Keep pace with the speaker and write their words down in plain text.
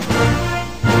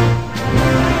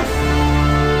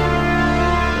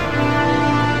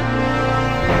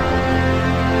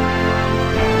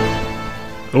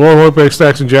Hello, welcome back,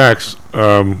 Stacks and Jacks.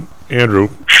 Andrew,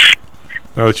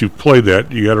 now that you've played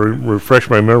that, you got to refresh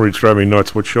my memory. It's driving me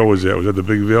nuts. What show was that? Was that the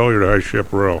Big Valley or the High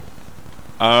Chaparral?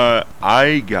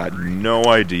 I got no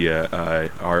idea.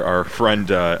 Our friend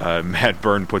Matt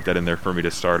Byrne put that in there for me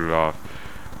to start it off.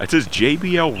 It says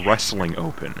JBL Wrestling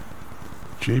Open.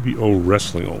 JBO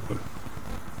Wrestling Open.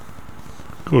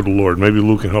 Good Lord, maybe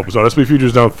Luke can help us out. SP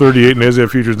futures down 38, and NASDAQ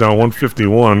futures down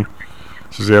 151.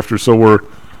 This is after, so we're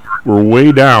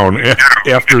way down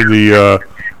after the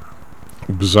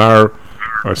bizarre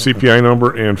CPI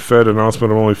number and Fed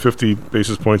announcement of only 50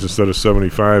 basis points instead of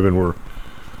 75, and we're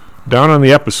down on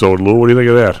the episode. Lou, what do you think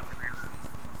of that?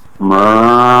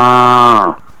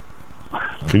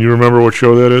 Can you remember what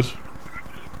show that is?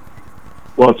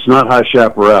 Well, it's not High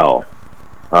Chaparral.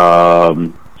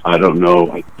 I don't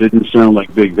know. It didn't sound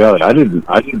like Big Valley. I didn't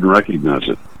recognize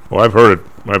it. Well, I've heard it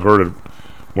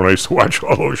when I used to watch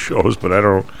all those shows, but I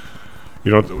don't. You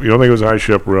don't think it was High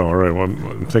Chaparral? All right. Well,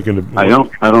 I'm thinking. I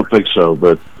don't think so.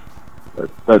 But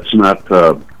that's not.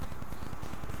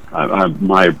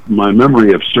 My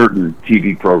memory of certain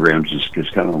TV programs is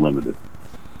kind of limited.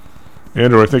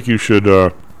 Andrew, I think you should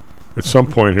at some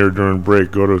point here during break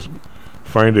go to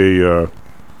find a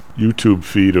YouTube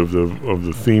feed of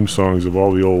the theme songs of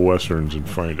all the old westerns and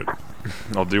find it.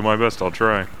 I'll do my best. I'll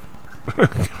try.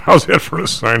 How's that for an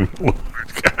assignment?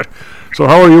 God. So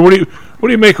how are you? What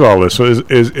do you make of all this? So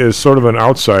is sort of an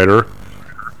outsider.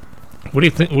 What do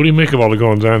you think? What do you make of all the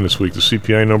goings on this week? The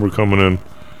CPI number coming in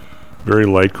very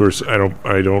light. Of course, I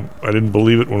didn't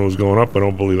believe it when it was going up. I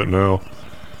don't believe it now,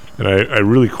 and I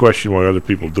really question why other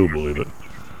people do believe it.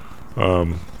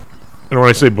 And when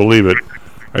I say believe it,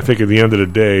 I think at the end of the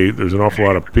day, there's an awful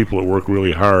lot of people that work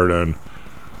really hard on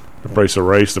the price of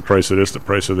rice, the price of this, the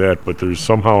price of that. But there's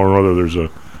somehow or another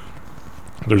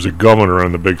there's a governor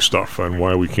on the big stuff, on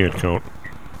why we can't count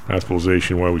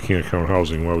hospitalization, why we can't count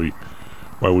housing, why we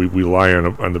rely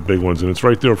on the big ones, and it's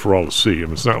right there for all to see. I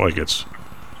mean, it's not like it's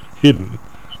hidden.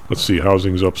 Let's see,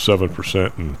 housing's up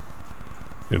 7%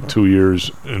 in 2 years,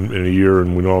 in a year,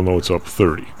 and we all know it's up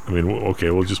 30. I mean,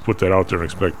 okay, we'll just put that out there and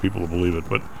expect people to believe it,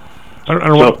 but I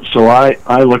don't so I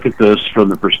look at this from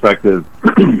the perspective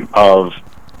of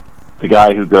the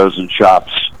guy who goes and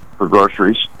shops for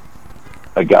groceries,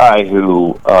 a guy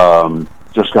who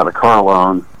just got a car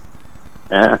loan,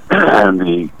 and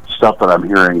the stuff that I'm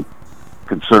hearing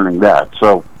concerning that.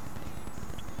 So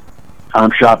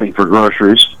I'm shopping for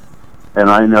groceries, and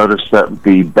I noticed that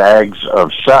the bags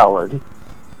of salad,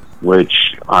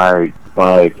 which I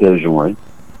buy occasionally,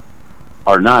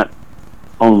 are not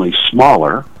only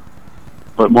smaller,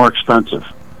 but more expensive.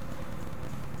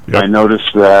 Yep. I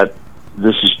noticed that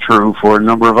this is true for a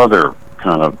number of other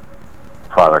kind of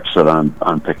products that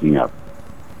I'm picking up.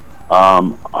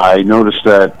 I noticed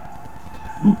that,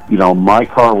 my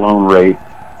car loan rate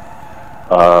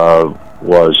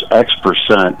was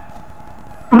X%,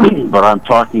 but I'm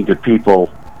talking to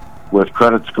people with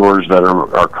credit scores that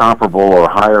are comparable or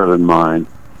higher than mine,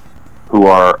 who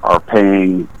are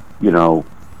paying 2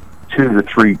 to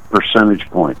 3 percentage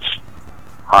points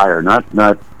higher, not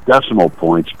decimal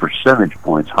points, percentage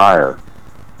points higher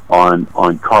on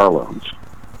car loans.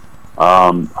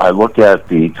 I look at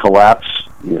the collapse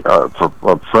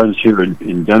for friends here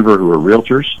in Denver who are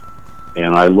realtors,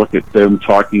 and I look at them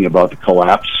talking about the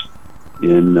collapse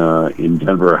in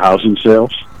Denver housing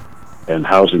sales and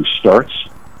housing starts.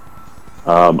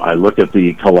 I look at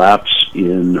the collapse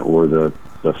or the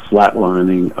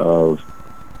flatlining of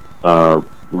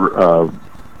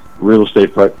real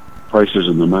estate prices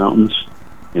in the mountains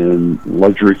in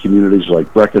luxury communities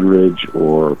like Breckenridge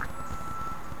or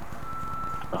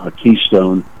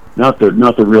Keystone. Not the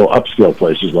real upscale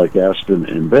places like Aspen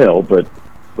and Vail, but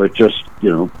just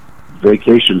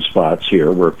vacation spots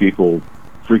here where people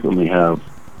frequently have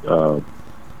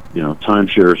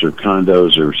timeshares or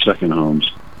condos or second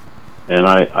homes. And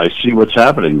I see what's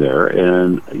happening there,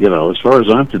 and as far as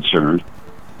I'm concerned,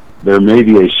 there may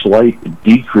be a slight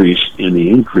decrease in the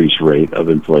increase rate of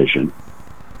inflation,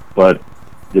 but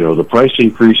the price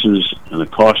increases and the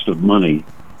cost of money,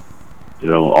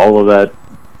 all of that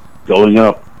going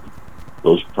up,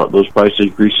 those price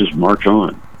increases march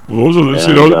on. Well, those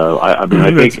are I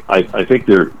think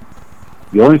they're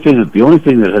the only thing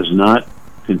that has not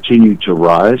continued to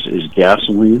rise is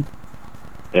gasoline,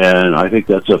 and I think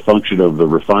that's a function of the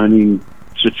refining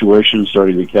situation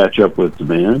starting to catch up with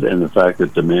demand, and the fact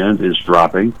that demand is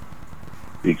dropping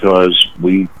because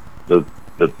the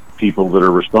people that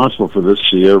are responsible for this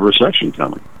see a recession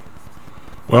coming.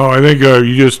 Well, I think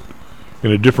you just,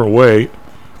 in a different way,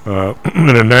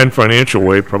 in a non-financial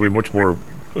way, probably much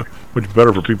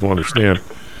better for people to understand.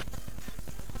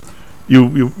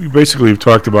 you basically have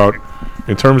talked about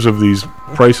in terms of these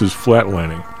prices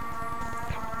flatlining.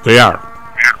 They are,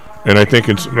 and I think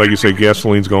it's like you say,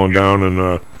 gasoline's going down, and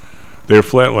they're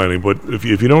flatlining. But if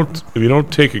you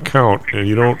don't take account and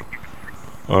you don't,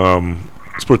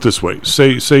 let's put it this way: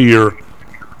 say your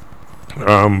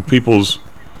people's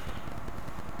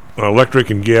electric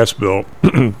and gas bill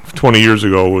 20 years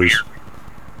ago was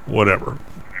whatever,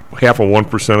 half of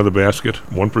 1% of the basket,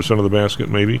 1% of the basket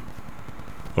maybe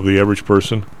of the average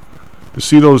person. To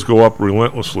see those go up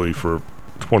relentlessly for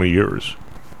 20 years,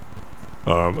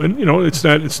 and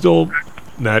it's still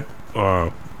not.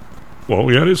 Well,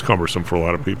 yeah, it is cumbersome for a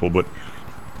lot of people, but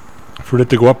for it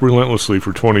to go up relentlessly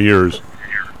for 20 years,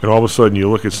 and all of a sudden you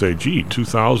look and say, "Gee,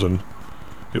 2000,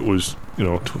 it was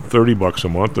 $30 a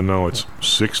month, and now it's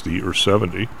 60 or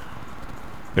 70,"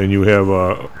 and you have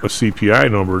a CPI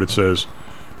number that says,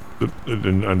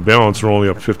 on balance, they're only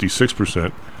up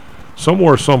 56%.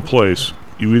 Somewhere, someplace,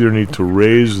 you either need to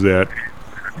raise that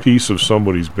piece of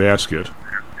somebody's basket,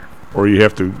 or you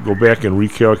have to go back and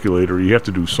recalculate, or you have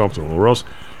to do something, or else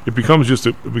it becomes just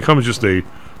a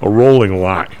rolling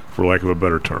lie, for lack of a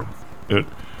better term. I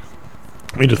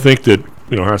mean, to think that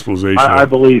hospitalization. I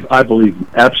believe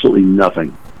absolutely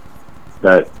nothing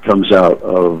that comes out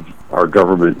of our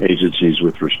government agencies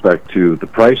with respect to the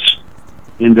price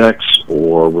index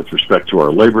or with respect to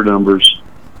our labor numbers.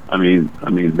 I mean,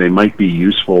 they might be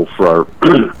useful for our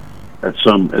at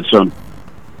some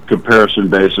comparison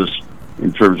basis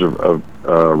in terms of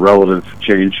relative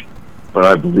change, but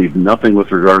I believe nothing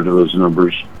with regard to those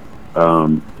numbers.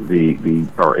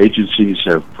 Our agencies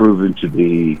have proven to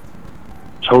be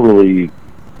totally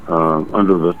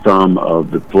under the thumb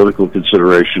of the political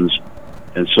considerations,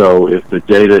 and so if the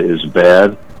data is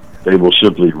bad, they will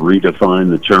simply redefine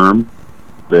the term.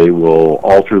 They will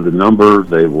alter the number.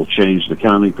 They will change the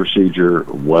counting procedure,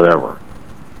 whatever.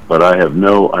 But I have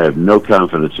no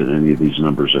confidence in any of these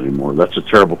numbers anymore. That's a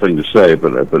terrible thing to say,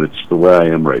 but it's the way I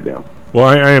am right now. Well,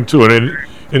 I am too, and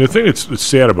the thing that's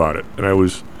sad about it, and I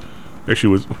was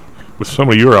actually with some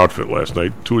of your outfit last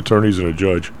night, 2 attorneys and a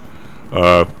judge,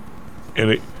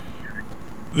 and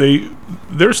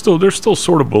they're still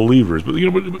sort of believers, but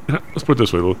let's put it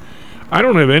this way, Lou. I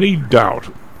don't have any doubt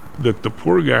that the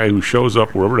poor guy who shows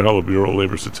up wherever the hell the Bureau of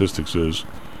Labor Statistics is,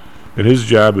 and his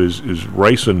job is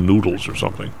rice and noodles or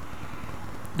something,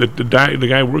 that the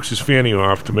guy works his fanny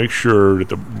off to make sure that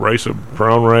the rice of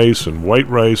brown rice and white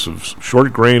rice of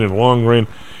short grain and long grain,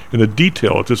 and the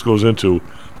detail that this goes into,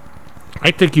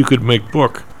 I think you could make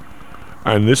book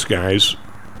on this guy's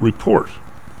report.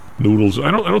 Noodles. I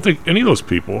don't think any of those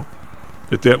people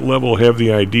at that level have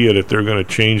the idea that they're going to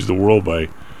change the world by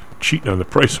cheating on the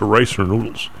price of rice or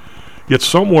noodles. Yet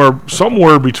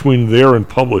somewhere between there and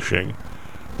publishing,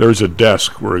 there's a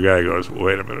desk where a guy goes,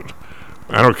 "Wait a minute,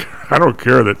 I don't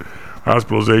care that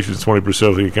hospitalization is 20%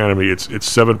 of the economy. It's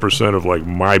 7% of like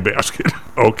my basket."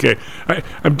 Okay,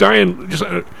 I'm dying.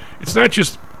 It's not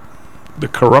just the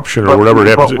corruption or whatever it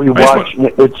happens.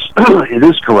 It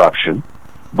is corruption,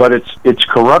 but it's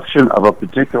corruption of a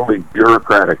particularly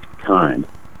bureaucratic kind.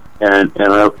 And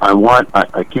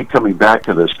I keep coming back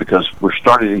to this because we're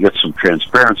starting to get some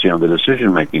transparency on the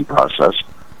decision-making process.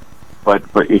 But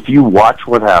if you watch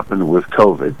what happened with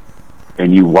COVID,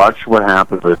 and you watch what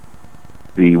happened with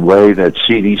the way that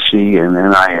CDC and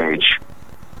NIH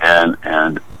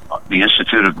and the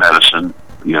Institute of Medicine,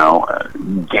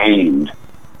 gamed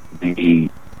the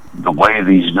way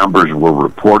these numbers were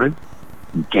reported,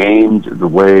 gamed the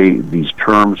way these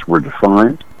terms were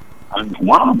defined. And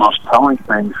one of the most telling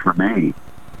things for me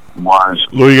was...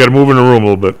 Lou, you got to move in the room a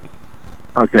little bit.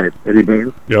 Okay, any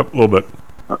better? Yep, a little bit.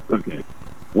 Okay.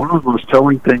 One of the most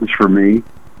telling things for me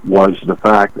was the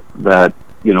fact that,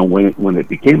 when it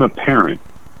became apparent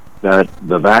that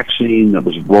the vaccine that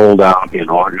was rolled out in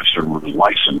August or was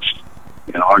licensed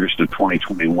in August of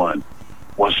 2021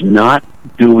 was not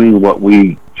doing what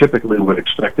we typically would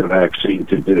expect a vaccine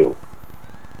to do.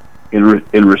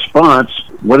 In response,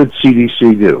 what did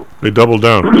CDC do? They doubled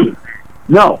down.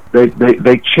 No, they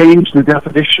changed the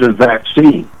definition of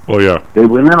vaccine. Oh, yeah. They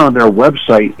went in on their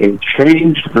website and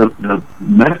changed the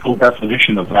medical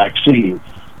definition of vaccine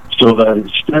so that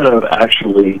instead of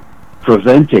actually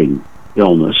preventing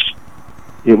illness,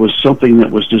 it was something that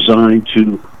was designed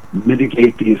to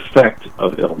mitigate the effect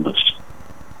of illness.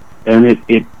 And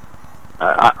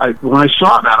when I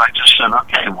saw that, I just said,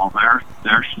 okay, well,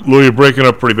 there's... Lou, you're breaking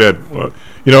up pretty bad.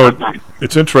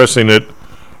 It's interesting that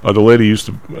the lady used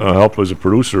to help as a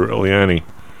producer, Eliani.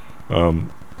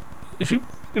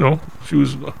 She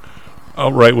was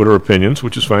outright with her opinions,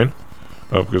 which is fine,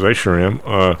 because I sure am.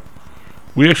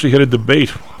 We actually had a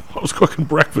debate. I was cooking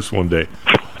breakfast one day.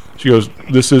 She goes,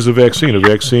 this is a vaccine. A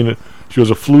vaccine. She goes,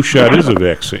 a flu shot is a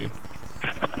vaccine.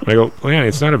 And I go, well, yeah,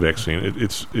 it's not a vaccine.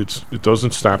 It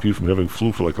doesn't stop you from having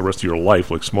flu for like the rest of your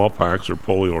life, like smallpox or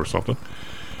polio or something.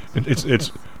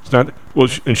 It's not. Well,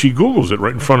 and she Googles it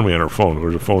right in front of me on her phone,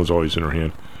 where the phone is always in her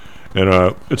hand,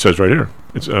 and it says right here,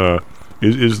 it's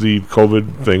is the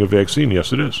COVID thing a vaccine?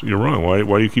 Yes, it is. You're wrong. Why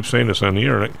do you keep saying this on the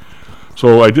air?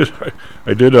 So I did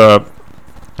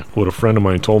what a friend of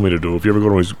mine told me to do. If you ever go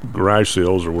to these garage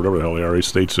sales or whatever the hell they are,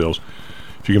 estate sales,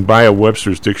 if you can buy a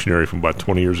Webster's dictionary from about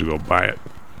 20 years ago, buy it.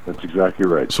 That's exactly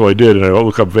right. So I did, and I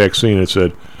looked up vaccine, and it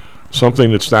said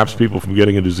something that stops people from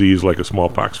getting a disease like a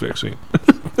smallpox vaccine.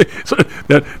 So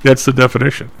that's the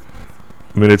definition.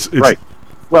 I mean, it's right.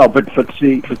 Well, but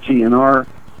see, in our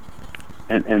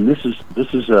and this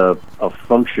is a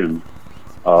function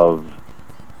of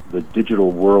the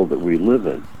digital world that we live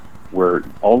in, where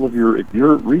all of if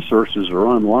your resources are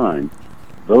online,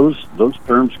 those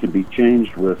terms can be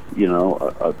changed with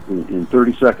in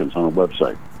 30 seconds on a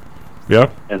website. Yeah.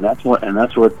 And that's what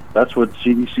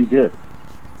CDC did.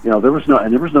 There was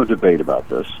no debate about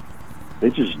this. They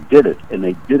just did it, and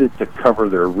they did it to cover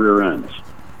their rear ends.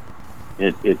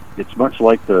 It's much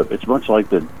like the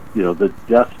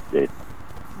death date.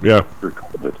 Yeah. For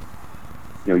COVID.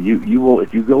 You will,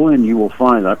 if you go in, you will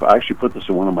find. I actually put this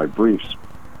in one of my briefs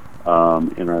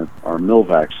in our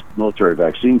military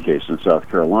vaccine case in South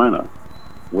Carolina,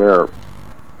 where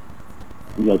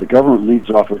the government leads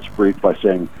off its brief by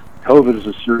saying COVID is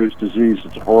a serious disease.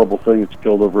 It's a horrible thing. It's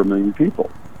killed over 1 million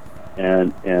people,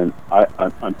 and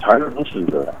I'm tired of listening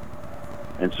to that.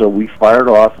 And so we fired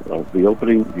off the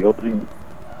opening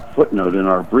footnote in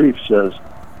our brief says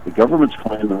the government's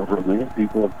claim that over 1 million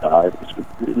people have died is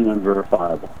completely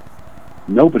unverifiable.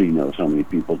 Nobody knows how many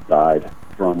people died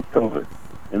from COVID.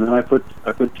 And then I put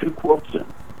 2 quotes in.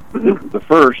 The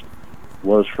first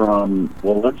was from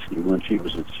Walensky when she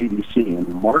was at CDC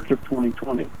in March of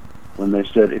 2020, when they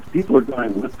said if people are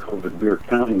dying with COVID, we are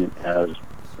counting it as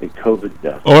a COVID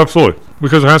death. Oh, absolutely,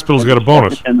 because the hospitals got a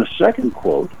bonus. And the second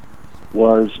quote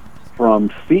was from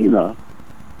FINA,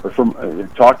 or from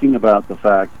talking about the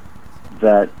fact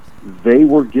that they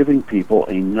were giving people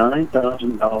a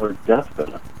 $9,000 death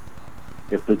benefit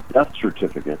if the death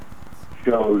certificate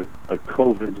showed a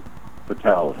COVID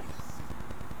fatality.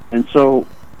 And so,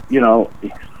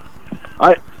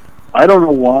 I don't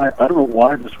know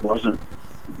why this wasn't,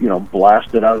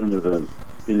 blasted out into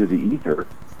the ether.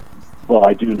 Well,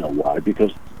 I do know why,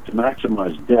 because to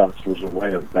maximize deaths was a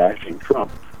way of bashing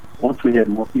Trump. Once we had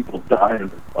more people die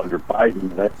under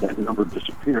Biden, that number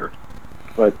disappeared.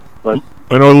 But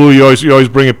I know, Lou, you always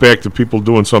bring it back to people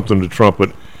doing something to Trump,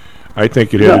 but I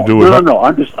think it had to do with no.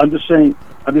 I'm just saying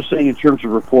in terms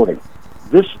of reporting,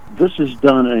 this is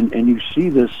done, and you see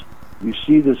this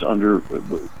under.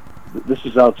 This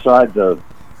is outside the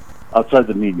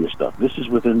media stuff. This is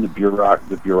within the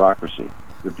bureaucracy.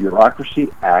 The bureaucracy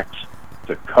acts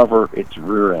to cover its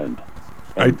rear end.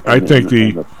 I think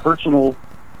the personal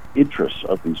interests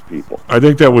of these people. I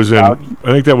think that was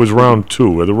round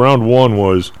 2. The round 1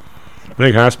 was, I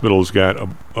think hospitals got a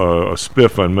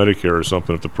spiff on Medicare or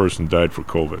something if the person died for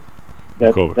COVID.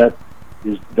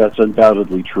 That's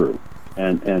undoubtedly true,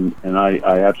 and I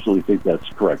absolutely think that's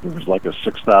correct. There was like a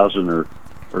 $6,000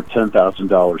 or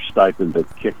 $10,000 stipend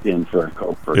that kicked in for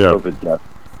COVID death.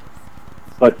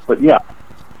 But yeah,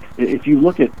 if you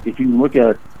look at the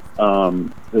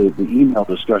email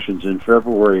discussions in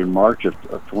February and March of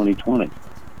 2020,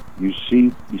 you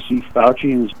see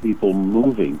Fauci and his people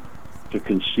moving to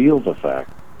conceal the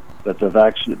fact that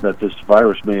that this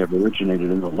virus may have originated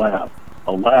in the lab,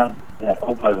 a lab that,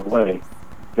 oh, by the way,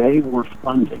 they were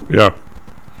funding,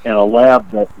 and a lab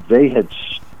that they had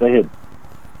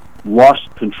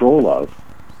lost control of,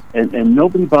 and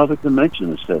nobody bothered to mention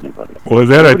this to anybody. Well,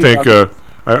 that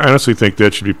I honestly think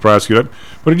that should be prosecuted.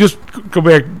 But just go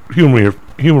back, humor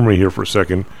me here for a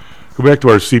second. Go back to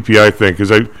our CPI thing,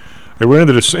 because I ran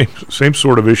into the same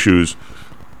sort of issues,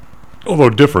 although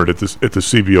different at the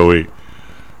CBOE.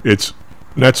 It's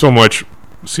not so much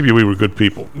CBOE were good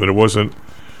people, but it wasn't.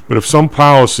 But if some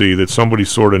policy that somebody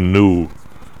sort of knew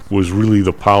was really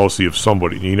the policy of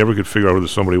somebody, and you never could figure out who the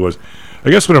somebody was. I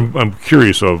guess what I'm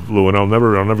curious of, Lou, and I'll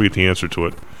never get the answer to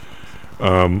it.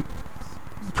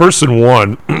 Person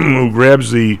 1 who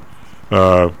grabs the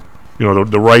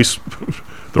rice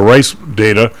the rice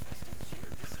data,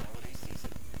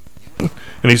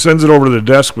 and he sends it over to the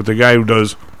desk with the guy who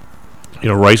does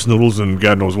rice noodles and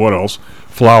God knows what else,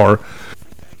 flour.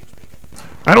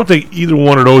 I don't think either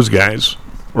one of those guys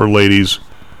or ladies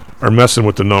are messing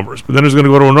with the numbers. But then there's going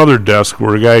to go to another desk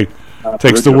where a guy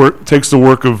takes the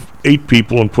work of 8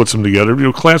 people and puts them together.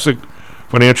 Classic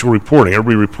financial reporting.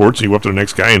 Everybody reports, and you go up to the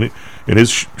next guy, and his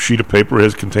sheet of paper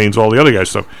contains all the other guy's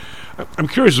stuff. I'm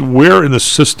curious where in the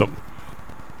system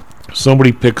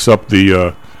somebody picks up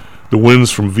the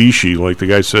wins from Vichy, like the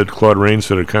guy said, Claude Rains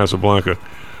said at Casablanca.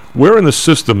 Where in the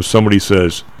system somebody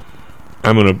says,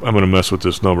 I'm gonna mess with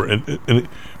this number,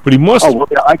 but he must. Oh, well,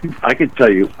 yeah, I can tell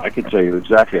you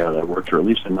exactly how that works, or at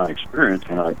least in my experience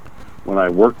when I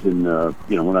worked in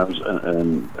when I was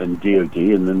in DoD,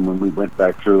 and then when we went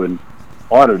back through and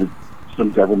audited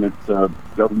some government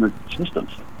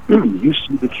systems. You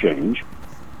see the change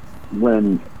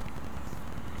when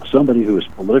somebody who is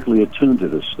politically attuned to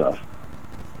this stuff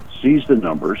sees the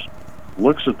numbers,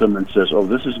 looks at them and says, oh,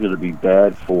 this is going to be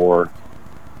bad for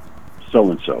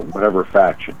so-and-so, whatever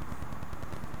faction.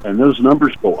 And those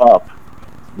numbers go up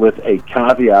with a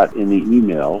caveat in the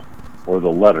email or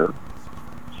the letter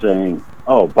saying,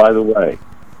 oh, by the way,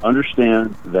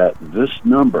 understand that this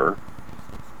number,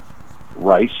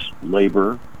 rice,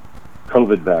 labor,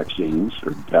 COVID vaccines,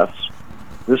 or deaths,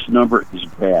 this number is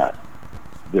bad.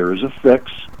 There is a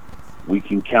fix. We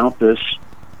can count this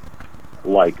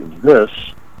like this,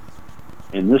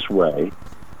 in this way,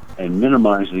 and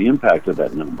minimize the impact of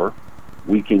that number.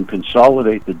 We can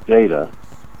consolidate the data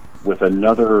with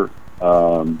another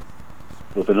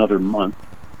month,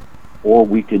 or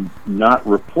we can not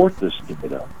report this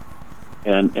data,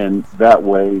 and that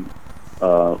way,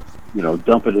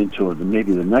 dump it into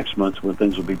maybe the next month when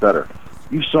things will be better.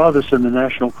 You saw this in the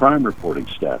national crime reporting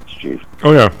stats, Chief.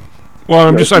 Oh yeah. Well,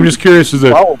 I'm just curious. If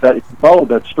you followed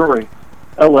that story,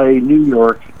 L.A., New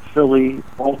York, Philly,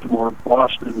 Baltimore,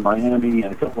 Boston, Miami,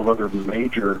 and a couple of other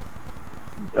major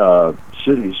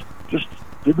cities just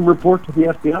didn't report to the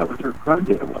FBI what their crime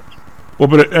data was. Well,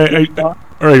 but all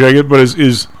right, I get. But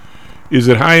is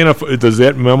it high enough? Does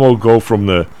that memo go from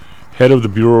the head of the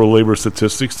Bureau of Labor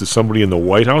Statistics to somebody in the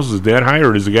White House? Is that high,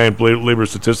 or does the guy in Labor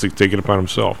Statistics take it upon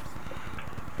himself?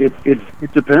 It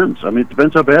depends. I mean, it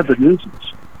depends how bad the news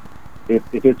is. If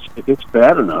it's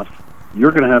bad enough,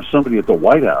 you're going to have somebody at the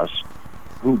White House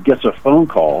who gets a phone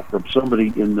call from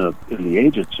somebody in the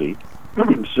agency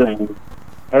saying,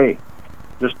 "Hey,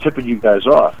 just tipping you guys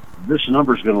off. This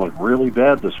number's going to look really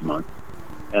bad this month,"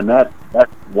 and that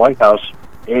White House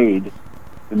aide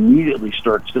immediately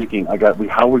starts thinking,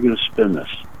 how are we going to spin this?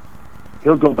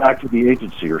 He'll go back to the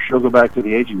agency, or she'll go back to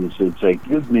the agency and say,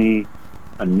 give me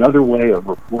another way of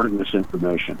reporting this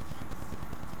information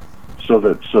so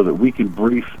that we can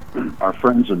brief our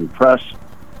friends in the press,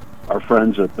 our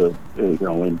friends at the,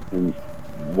 in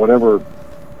whatever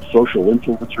social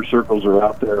influencer circles are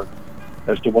out there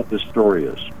as to what this story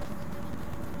is.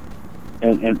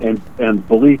 And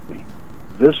believe me,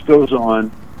 this goes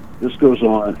on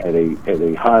at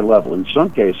a high level. In some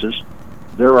cases,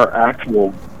 there are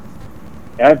actual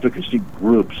advocacy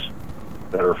groups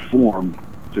that are formed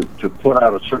to put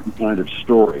out a certain kind of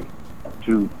story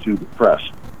to the press.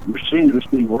 We're seeing this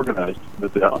being organized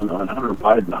on Hunter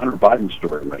Biden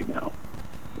story right now.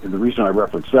 And the reason I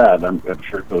reference that, I'm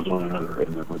sure it goes on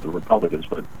with the Republicans,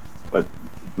 but the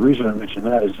reason I mention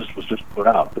that is this was just put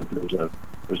out that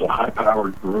there's a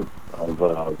high-powered group of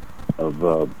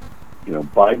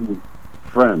Biden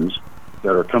friends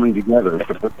that are coming together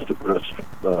to put us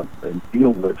and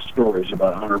deal with stories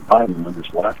about Hunter Biden when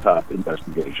this laptop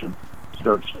investigation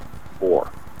starts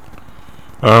for.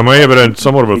 I have it on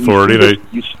somewhat of authority.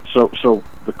 So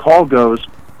the call goes.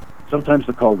 Sometimes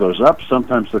the call goes up.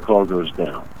 Sometimes the call goes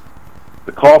down.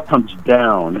 The call comes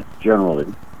down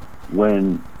generally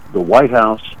when the White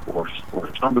House or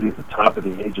somebody at the top of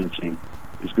the agency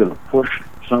is going to push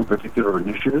some particular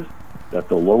initiative that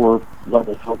the lower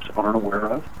level folks aren't aware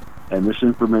of, and this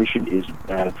information is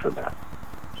bad for that.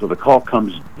 So the call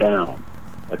comes down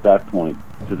at that point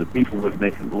to the people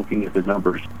looking at the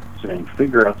numbers, saying,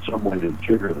 figure out some way to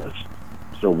trigger this,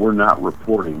 so we're not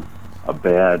reporting a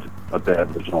bad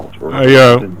result or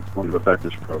something that's going to affect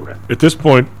this program. At this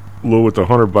point, Lou, with the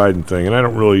Hunter Biden thing, and I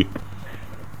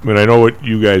know what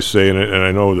you guys say, and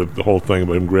I know the whole thing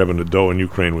about him grabbing the dough in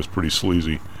Ukraine was pretty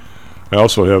sleazy. I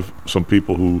also have some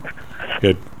people who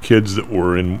had kids that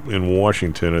were in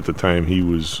Washington at the time he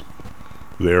was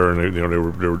there, and they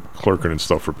were clerking and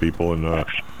stuff for people, and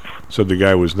said the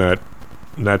guy was not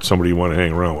somebody you want to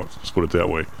hang around with. Let's put it that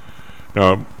way.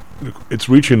 Now, it's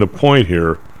reaching the point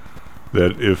here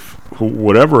that if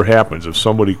whatever happens, if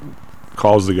somebody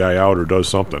calls the guy out or does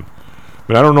something,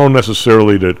 I don't know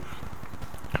necessarily that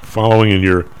following in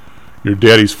your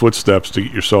daddy's footsteps to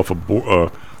get yourself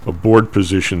a board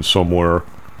position somewhere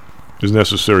is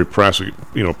necessary. Prosecute.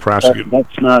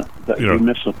 That's not. You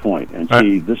miss the point. And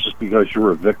see, this is because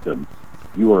you're a victim.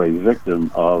 You are a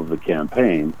victim of the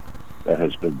campaign that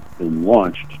has been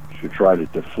launched to try to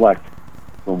deflect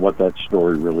from what that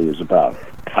story really is about.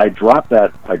 I dropped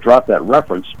that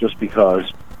reference just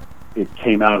because it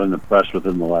came out in the press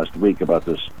within the last week about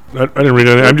this. I didn't read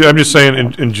anything. I'm just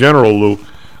saying, in general, Lou,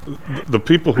 the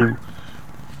people who...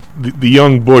 The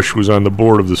young Bush was on the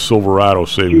board of the Silverado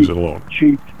Savings and Loan.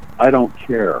 Chief, I don't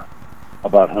care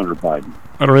about Hunter Biden.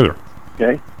 I don't either.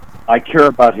 Okay? I care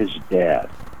about his dad.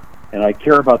 And I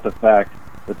care about the fact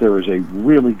that there is a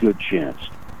really good chance,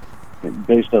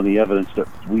 based on the evidence that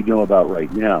we know about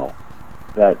right now,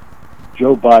 that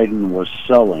Joe Biden was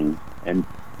selling and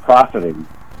profiting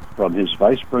from his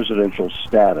vice presidential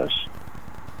status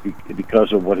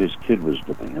because of what his kid was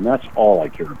doing. And that's all I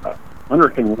care about. Hunter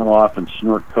can run off and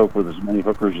snort coke with as many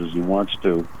hookers as he wants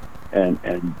to,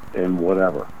 and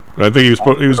whatever. I think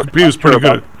he was pretty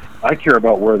good. I care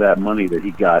about where that money that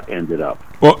he got ended up.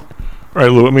 Well, all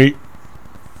right, Lou. I mean,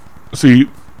 see,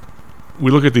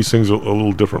 we look at these things a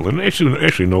little differently. And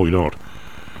actually, no, we don't.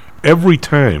 Every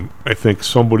time I think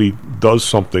somebody does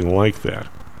something like that,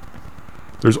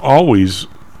 there's always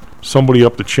somebody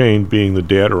up the chain, being the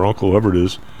dad or uncle, whoever it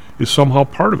is somehow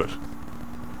part of it.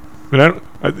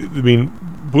 I mean,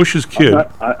 Bush's kid.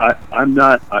 I'm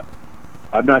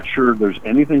not sure there's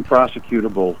anything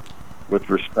prosecutable with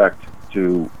respect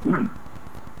to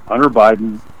Hunter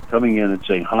Biden coming in and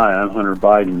saying, "Hi, I'm Hunter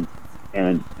Biden,"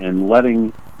 and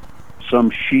letting some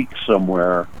sheik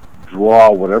somewhere draw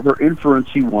whatever inference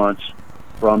he wants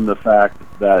from the fact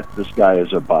that this guy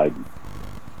is a Biden.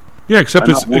 Yeah, except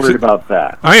I'm not worried about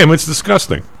that. I am. It's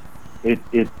disgusting. But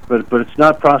it's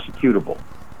not prosecutable.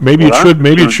 Maybe it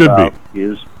should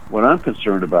be. What I'm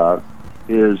concerned about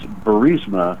is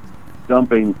Burisma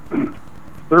dumping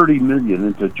 $30 million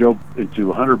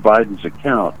into Hunter Biden's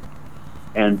account,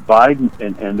 and Biden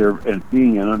and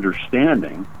being an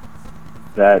understanding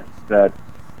that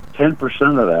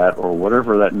 10% of that, or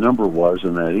whatever that number was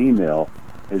in that email,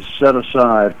 is set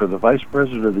aside for the Vice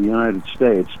President of the United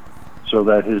States, so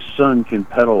that his son can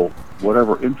peddle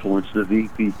whatever influence the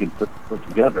VP can put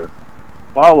together,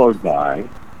 followed by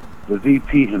the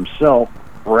VP himself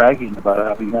bragging about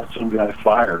how he got some guy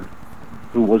fired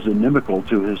who was inimical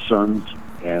to his son's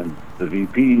and the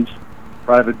VP's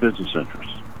private business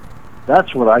interests.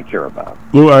 That's what I care about.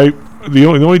 Lou, the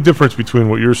only difference between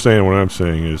what you're saying and what I'm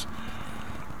saying is,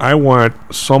 I want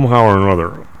somehow or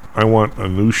another, I want a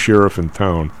new sheriff in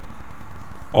town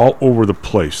all over the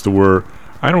place, to where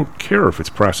I don't care if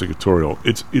it's prosecutorial.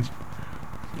 It's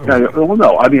well,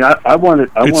 no. I mean, I want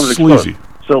it. It's sleazy.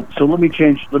 So let me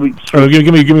change. Give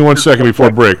me 1 second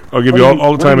before break. I'll give you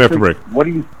all the time after break. What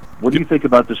do you think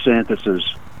about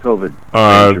DeSantis's COVID?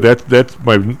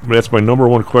 That's my number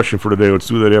one question for today. Let's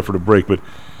do that after the break. But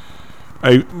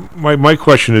my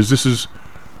question is,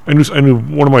 I knew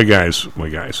one of my guys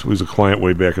who was a client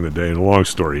way back in the day, and a long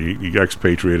story. He got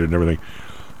expatriated and everything.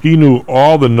 He knew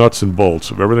all the nuts and bolts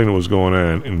of everything that was going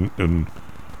on in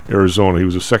Arizona. He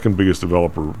was the second biggest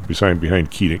developer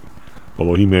behind Keating.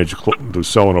 Although he managed to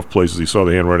sell enough places, he saw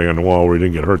the handwriting on the wall where he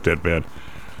didn't get hurt that bad.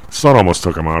 The sun almost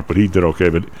took him out, but he did okay.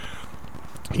 But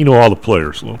he knew all the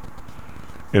players, Lou.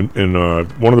 And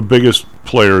one of the biggest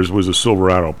players was a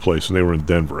Silverado place, and they were in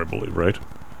Denver, I believe, right?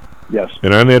 Yes.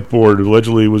 And on that board,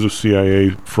 allegedly, was a CIA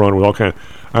front with all kind.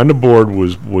 On the board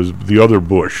was the other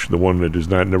Bush, the one that has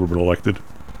never been elected.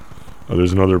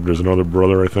 There's another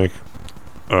brother, I think.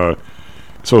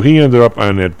 So he ended up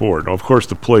on that board. Now, of course,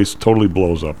 the place totally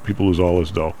blows up. People lose all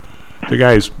this dough. The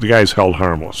guy's held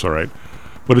harmless, all right?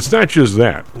 But it's not just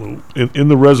that. In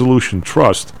the Resolution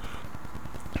Trust,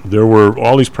 there were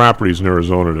all these properties in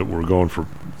Arizona that were going for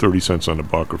 30 cents on the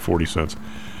buck or 40 cents.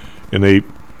 And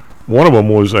one of them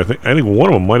was, I think one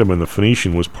of them might have been the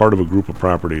Phoenician, was part of a group of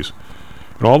properties.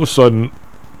 And all of a sudden,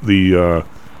 they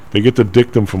get the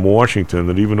dictum from Washington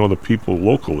that even though the people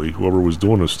locally, whoever was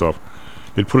doing this stuff,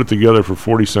 they'd put it together for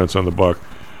 40 cents on the buck,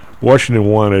 Washington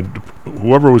wanted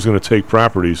whoever was going to take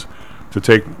properties to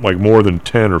take like more than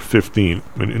 10 or 15.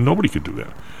 And nobody could do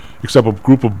that, except a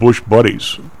group of Bush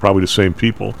buddies, probably the same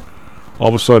people. All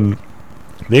of a sudden,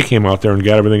 they came out there and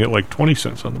got everything at like 20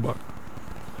 cents on the buck.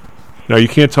 Now, you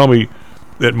can't tell me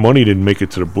that money didn't make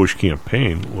it to the Bush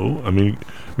campaign, Lou. I mean,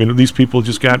 these people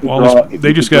just got all this.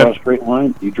 They just got a straight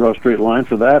line. You draw a straight line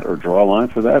for that, or draw a line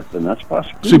for that, then that's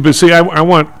possible. See, I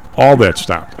want all that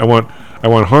stopped. I want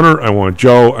Hunter. I want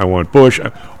Joe. I want Bush.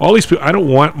 All these people. I don't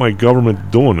want my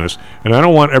government doing this, and I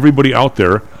don't want everybody out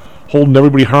there holding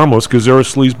everybody harmless because they're a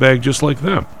sleazebag just like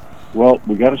them. Well,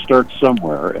 we got to start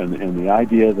somewhere, and the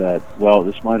idea that, well,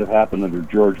 this might have happened under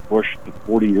George Bush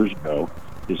 40 years ago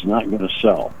is not going to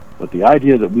sell. But the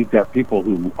idea that we've got people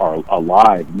who are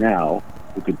alive now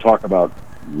who can talk about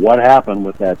what happened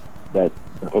with that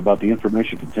about the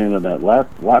information contained on that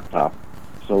laptop.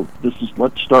 So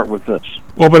let's start with this.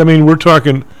 Well, but I mean, we're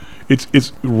talking,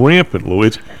 it's rampant, Lou.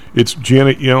 It's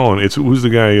Janet Yellen. Who's the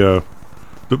guy?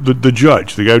 The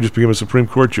judge, the guy who just became a Supreme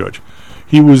Court judge.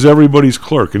 He was everybody's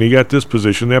clerk, and he got this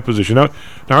position, that position.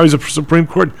 Now he's a Supreme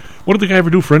Court. What did the guy ever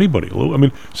do for anybody, Lou? I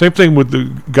mean, same thing with the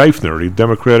Geithner, the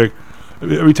Democratic.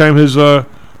 Every time he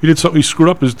did something he screwed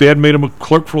up, his dad made him a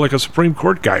clerk for like a Supreme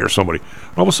Court guy or somebody.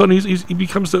 All of a sudden, he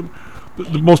becomes the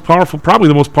most powerful, probably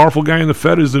the most powerful guy in the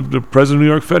Fed is the president of the New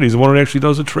York Fed. He's the one that actually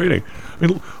does the trading. I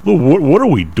mean, Lou, what are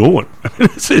we doing? I mean,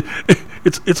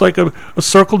 it's like a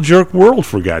circle jerk world,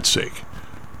 for God's sake.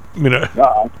 I mean,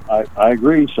 I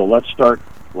agree. So let's start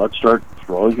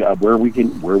throwing where we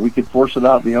can force it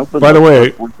out in the open. By the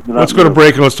way, let's go to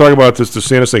break and let's talk about this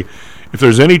DeSantis thing. If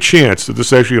there's any chance that this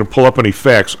is actually going to pull up any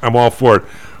facts, I'm all for it.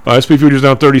 SP futures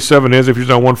down 37, NASDAQ futures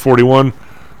down 141.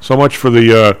 So much for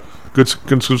the good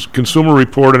consumer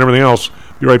report and everything else.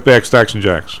 Be right back, Stocks and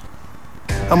Jocks.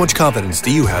 How much confidence do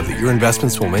you have that your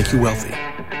investments will make you wealthy?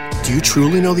 Do you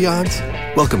truly know the odds?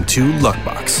 Welcome to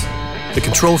Luckbox. The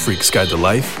Control Freak's Guide to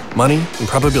Life, Money, and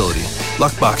Probability.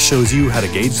 Luckbox shows you how to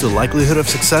gauge the likelihood of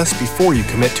success before you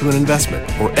commit to an investment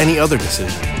or any other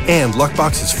decision. And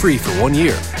Luckbox is free for 1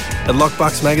 year at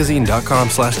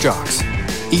luckboxmagazine.com/jocks.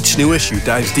 Each new issue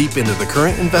dives deep into the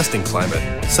current investing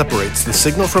climate, separates the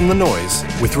signal from the noise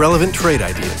with relevant trade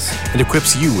ideas, and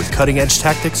equips you with cutting-edge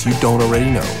tactics you don't already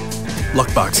know.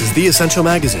 Luckbox is the essential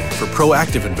magazine for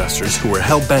proactive investors who are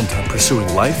hell-bent on pursuing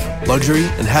life, luxury,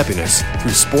 and happiness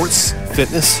through sports,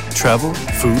 fitness, travel,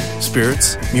 food,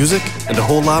 spirits, music, and a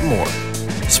whole lot more.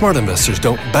 Smart investors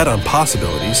don't bet on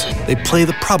possibilities, they play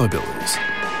the probabilities.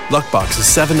 Luckbox is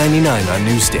 $7.99 on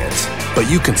newsstands, but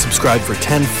you can subscribe for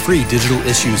 10 free digital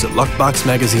issues at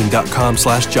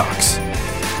luckboxmagazine.com/jocks.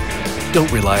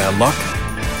 Don't rely on luck.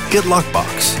 Get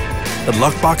Luckbox at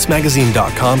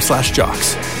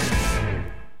luckboxmagazine.com/jocks.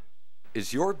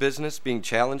 Is your business being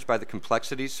challenged by the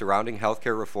complexities surrounding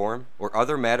healthcare reform or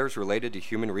other matters related to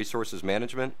human resources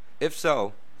management? If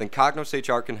so, then Cognos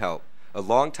HR can help. A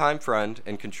longtime friend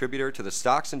and contributor to the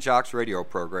Stocks and Jocks radio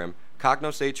program,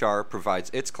 Cognos HR provides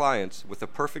its clients with a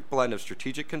perfect blend of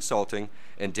strategic consulting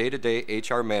and day-to-day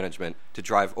HR management to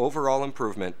drive overall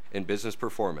improvement in business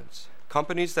performance.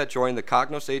 Companies that join the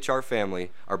Cognos HR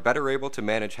family are better able to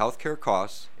manage healthcare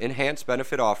costs, enhance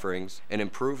benefit offerings, and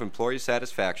improve employee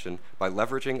satisfaction by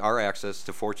leveraging our access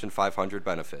to Fortune 500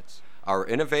 benefits. Our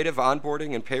innovative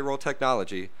onboarding and payroll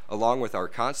technology, along with our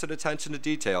constant attention to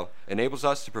detail, enables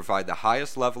us to provide the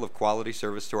highest level of quality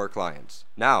service to our clients.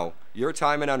 Now, your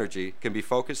time and energy can be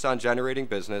focused on generating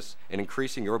business and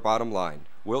increasing your bottom line.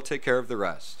 We'll take care of the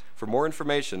rest. For more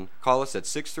information, call us at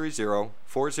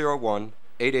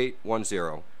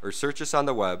 630-401-8810 or search us on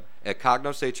the web at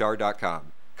cognoshr.com.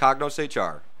 Cognos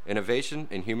HR, innovation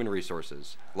in human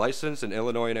resources. Licensed in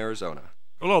Illinois and Arizona.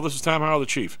 Hello, this is Tom Howell, the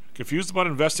Chief. Confused about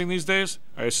investing these days?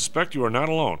 I suspect you are not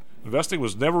alone. Investing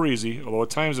was never easy, although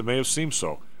at times it may have seemed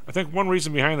so. I think one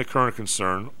reason behind the current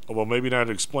concern, although maybe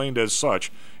not explained as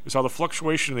such, is how the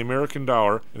fluctuation in the American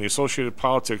dollar and the associated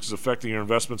politics is affecting your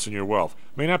investments and your wealth.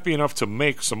 It may not be enough to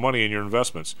make some money in your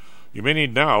investments. You may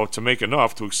need now to make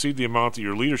enough to exceed the amount that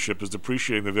your leadership is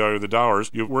depreciating the value of the dollars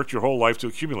you've worked your whole life to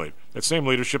accumulate. That same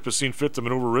leadership has seen fit to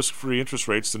maneuver risk-free interest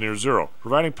rates to near zero.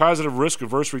 Providing positive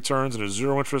risk-averse returns in a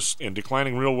zero-interest and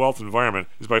declining real wealth environment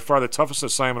is by far the toughest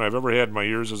assignment I've ever had in my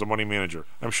years as a money manager.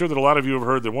 I'm sure that a lot of you have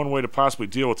heard that one way to possibly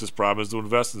deal with this problem is to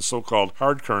invest in so-called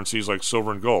hard currencies like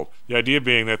silver and gold. The idea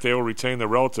being that they will retain their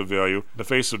relative value in the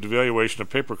face of devaluation of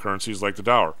paper currencies like the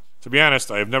dollar. To be honest,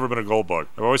 I have never been a gold bug.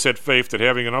 I've always had faith that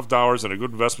having enough dollars and a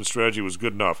good investment strategy was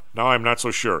good enough. Now I'm not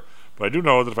so sure. But I do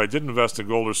know that if I did invest in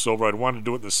gold or silver, I'd want to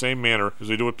do it in the same manner as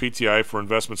we do with PTI for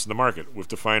investments in the market, with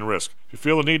defined risk. If you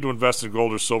feel the need to invest in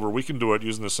gold or silver, we can do it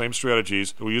using the same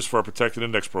strategies that we use for our protected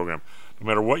index program. No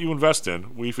matter what you invest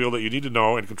in, we feel that you need to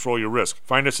know and control your risk.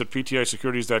 Find us at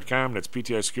PTIsecurities.com. That's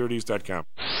PTIsecurities.com.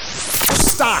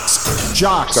 Stocks,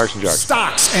 jocks, Stocks and Jocks.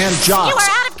 Stocks and jocks. You are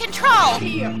out of control.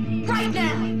 Here, right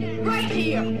now, right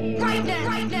here, right now,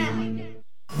 right now.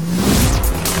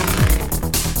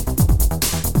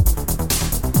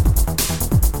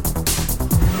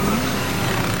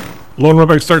 Lone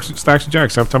Rebecca Stocks and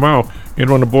Jocks. I'm Tom Howell.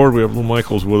 And on the board, we have Lou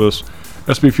Michaels with us.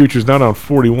 SP Futures now down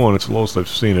 41. It's the lowest I've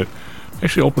seen it.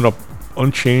 Actually opened up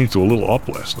unchanged to a little up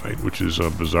last night, which is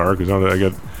bizarre because I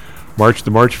got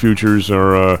the March futures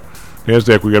are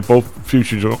NASDAQ. We got both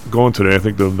futures going today. I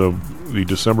think the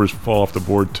Decembers fall off the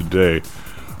board today.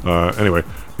 Anyway,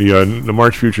 the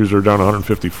March futures are down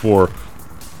 154.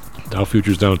 Dow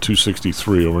futures down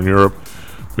 263 over in Europe.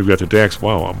 We've got the DAX,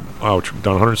 ouch,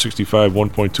 down 165,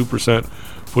 1.2%.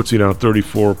 FTSE down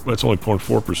 34, that's only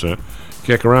 0.4%.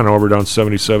 CAC around, however, down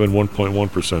 77,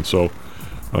 1.1%. So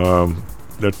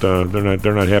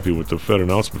they're not happy with the Fed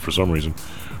announcement for some reason.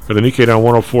 But the Nikkei down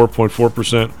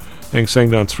 104.4%. Hang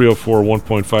Seng down 304,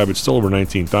 1.5. It's still over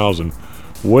 19,000,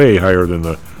 way higher than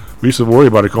the. We used to worry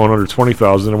about it going under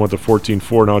 20,000. Then it went to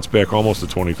 14.4. Now it's back almost to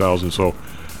 20,000. So I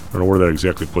don't know where that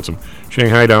exactly puts them.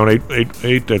 Shanghai down 8.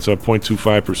 That's up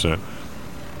 0.25%.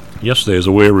 Yesterday, as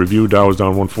a way of review, Dow was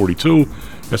down 142,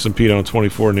 S&P down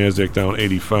 24, Nasdaq down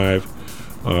 85.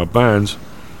 Bonds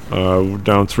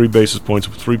down 3 basis points,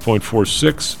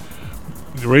 3.46.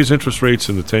 They raise interest rates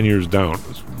and the 10 years down.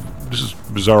 This is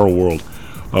a bizarre world.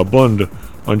 Bund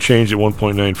unchanged at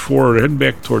 1.94. They're heading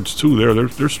back towards 2 there.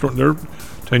 They're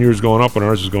 10 years going up and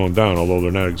ours is going down, although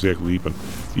they're not exactly even.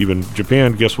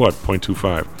 Japan, guess what?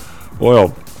 0.25.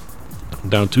 Oil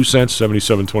down 2 cents,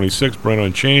 77.26. Brent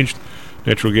unchanged.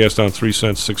 Natural gas down 3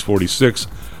 cents, 6.46.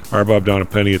 RBOB down a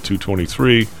penny at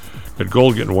 2.23. Got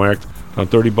gold getting whacked down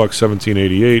 $30,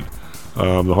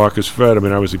 17.88. The hawkish Fed. I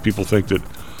mean, obviously, people think that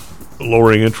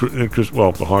lowering interest.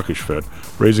 Well, the hawkish Fed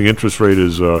raising interest rate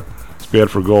is it's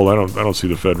bad for gold. I don't see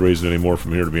the Fed raising any more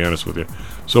from here, to be honest with you.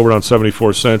 Silver down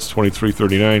 74 cents,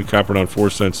 23.39. Copper down 4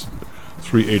 cents,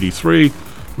 3.83.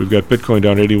 We've got Bitcoin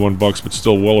down $81, but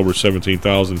still well over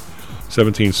 17,000,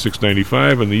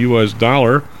 17,695, and the U.S.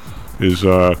 dollar is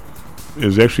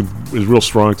real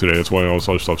strong today. That's why all this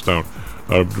other stuff's down.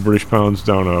 The British pound's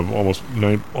down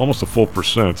almost a full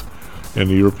percent, and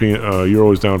the European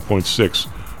euro is down 0.6,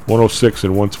 106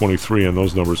 and 123 on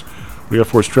those numbers. We got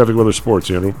for us traffic, weather,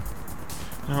 sports, Andrew.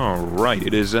 All right,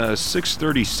 it is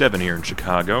 6:37 here in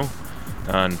Chicago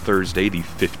on Thursday, the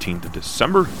 15th of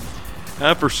December.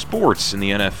 For sports in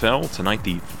the NFL, tonight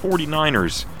the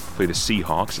 49ers play the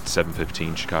Seahawks at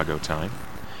 7:15 Chicago time.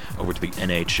 Over to the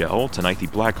NHL, tonight the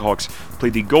Blackhawks play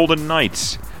the Golden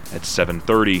Knights at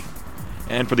 7:30.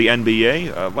 And for the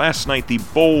NBA, last night the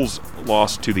Bulls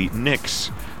lost to the Knicks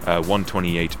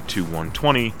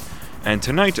 128-120. And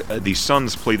tonight the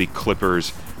Suns play the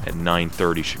Clippers at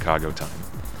 9:30 Chicago time.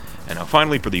 And now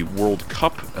finally for the World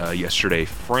Cup, yesterday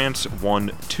France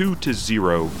won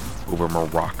 2-0 over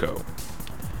Morocco.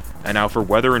 And now for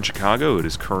weather in Chicago, it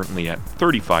is currently at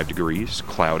 35 degrees,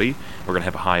 cloudy. We're going to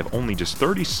have a high of only just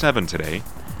 37 today.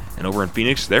 And over in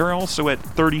Phoenix, they're also at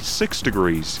 36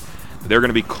 degrees. They're going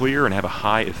to be clear and have a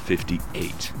high of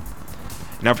 58.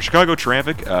 Now for Chicago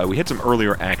traffic, we had some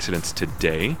earlier accidents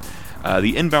today.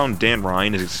 The inbound Dan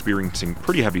Ryan is experiencing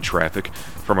pretty heavy traffic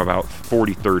from about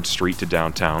 43rd Street to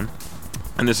downtown.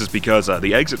 And this is because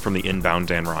the exit from the inbound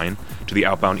Dan Ryan to the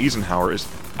outbound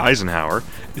Eisenhower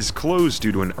is closed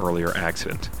due to an earlier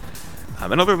accident.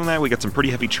 And other than that, we got some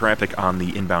pretty heavy traffic on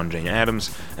the inbound Jane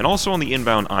Addams and also on the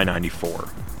inbound I-94.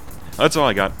 That's all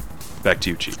I got. Back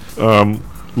to you, Chief.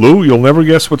 Lou, you'll never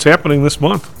guess what's happening this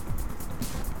month.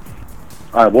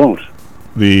 I won't.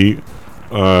 The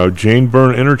Jane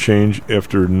Byrne interchange,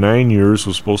 after 9 years,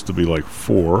 was supposed to be like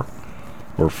 4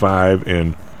 or 5,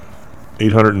 and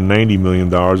 $890 million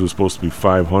was supposed to be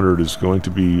 500, is going to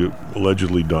be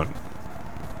allegedly done.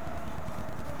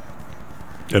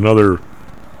 Another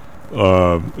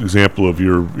example of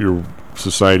your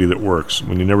society that works.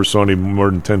 When you never saw any more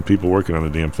than 10 people working on the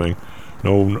damn thing.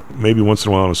 No, maybe once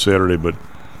in a while on a Saturday, but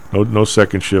no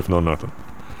second shift, no nothing.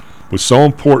 It was so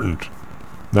important.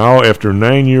 Now, after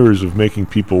 9 years of making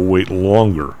people wait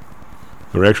longer,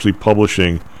 they're actually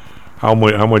publishing how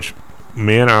much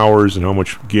man hours and how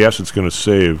much gas it's going to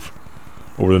save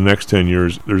over the next 10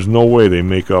 years. There's no way they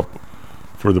make up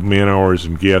for the man hours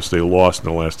and gas they lost in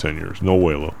the last 10 years. No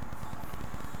way, Lou.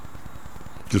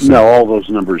 No, all those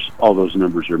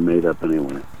numbers are made up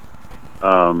anyway.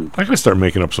 I gotta start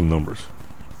making up some numbers.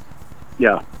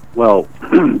 Yeah, well,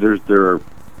 there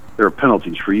are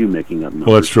penalties for you making up numbers.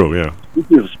 Well, that's true. Yeah.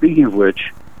 Speaking of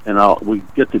which, and we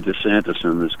get to DeSantis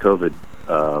and this COVID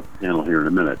panel here in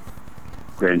a minute,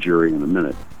 grand jury in a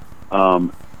minute. How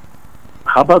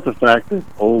about the fact that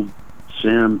old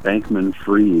Sam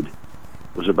Bankman-Fried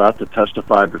was about to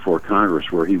testify before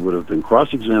Congress, where he would have been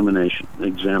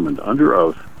examined under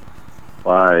oath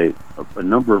by a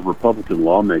number of Republican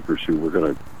lawmakers who were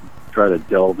going to try to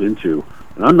delve into.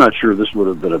 And I'm not sure this would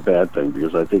have been a bad thing,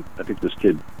 because I think this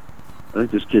kid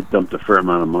dumped a fair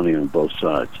amount of money on both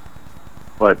sides.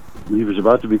 But he was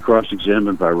about to be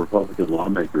cross-examined by Republican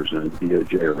lawmakers, and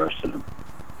DOJ arrested him.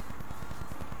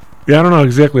 Yeah, I don't know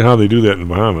exactly how they do that in the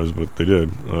Bahamas, but they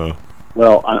did.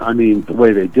 Well, I mean, the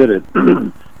way they did it,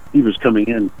 he was coming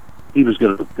in. He was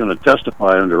going to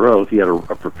testify under oath. He had a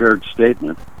prepared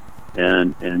statement,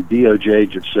 and DOJ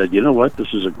just said, you know what,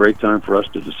 this is a great time for us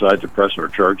to decide to press our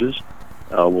charges.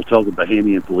 We'll tell the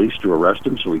Bahamian police to arrest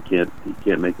him, so he can't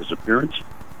make his appearance.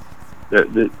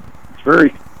 It's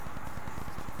very.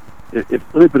 Let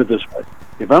me put it this way: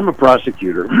 if I'm a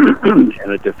prosecutor and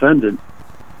a defendant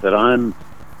that I'm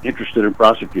interested in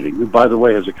prosecuting, who, by the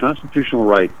way, has a constitutional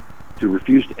right to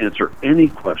refuse to answer any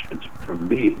questions from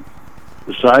me,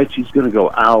 decides he's going to go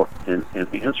out and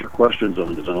answer questions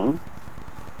on his own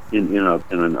in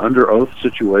an under oath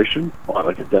situation,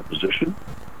 like a deposition,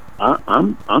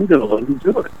 I'm going to let him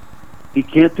do it. He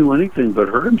can't do anything but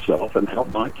hurt himself and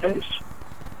help my case.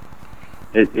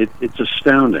 It's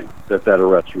astounding that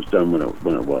arrest was done when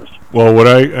it was. Well, what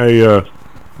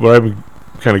I've been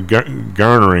kind of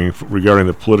garnering regarding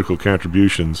the political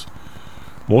contributions,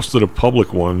 most of the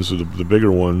public ones, the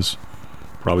bigger ones,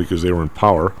 probably because they were in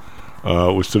power,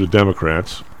 was to the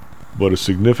Democrats, but a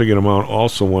significant amount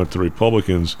also went to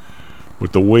Republicans.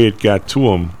 With the way it got to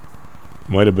them,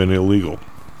 might have been illegal.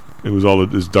 It was all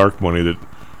this dark money that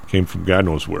came from God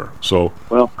knows where. So,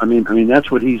 well, I mean, that's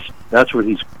what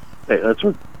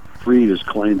Freed is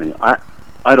claiming. I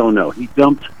don't know. He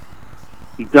dumped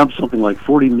something like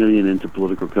 $40 million into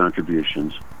political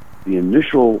contributions. The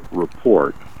initial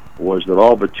report was that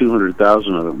all but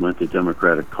 $200,000 of it went to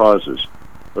Democratic causes.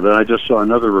 But then I just saw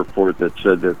another report that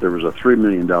said that there was a $3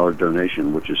 million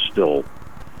donation, which is still,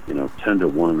 10 to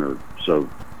 1 or so,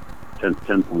 10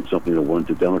 point something to 1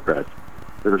 to Democrats.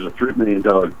 There was a $3 million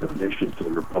donation to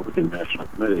the Republican National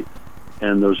Committee.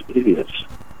 And those idiots,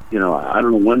 I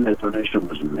don't know when that donation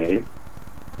was made,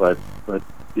 but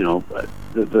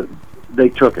they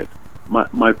took it.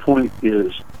 My point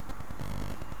is,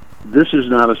 this is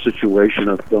not a situation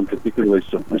of some particularly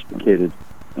sophisticated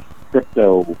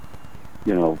crypto,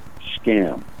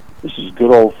 scam. This is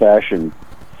good old-fashioned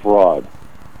fraud,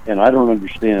 and I don't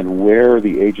understand where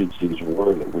the agencies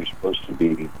were that were supposed to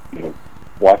be,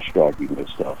 watchdogging this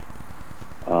stuff.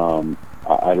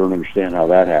 I don't understand how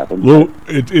that happened. Well,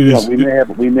 it is.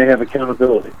 We may have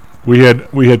accountability. We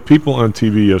had people on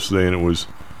TV yesterday, and it was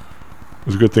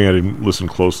a good thing I didn't listen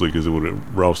closely because it would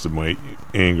have roused my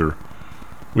anger.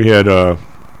 We had, of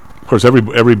course,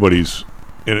 everybody's,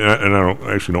 and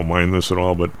I don't mind this at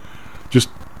all, but just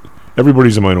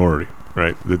everybody's a minority,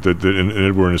 right? That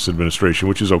we're in this administration,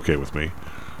 which is okay with me,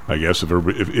 I guess.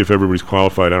 If everybody's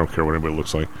qualified, I don't care what anybody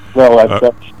looks like. Well, that's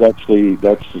the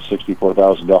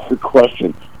 $64,000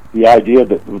 question. The idea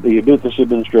that this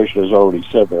administration has already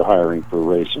said they're hiring for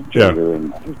race and gender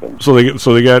and everything. So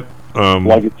they got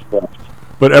like it's best.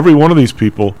 But every one of these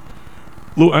people,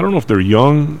 Lou, I don't know if they're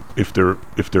young, if they're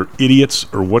idiots,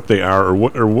 or what they are, or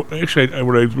what. Actually,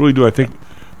 what I really do, I think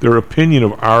their opinion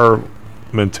of our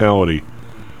mentality.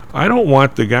 I don't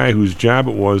want the guy whose job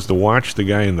it was to watch the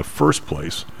guy in the first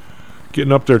place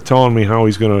getting up there telling me how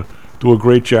he's going to do a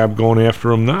great job going after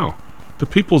him now. The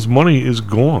people's money is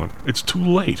gone. It's too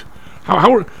late.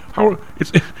 How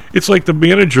it's like the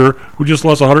manager who just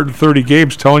lost 130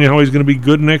 games telling you how he's going to be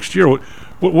good next year.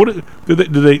 What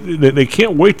they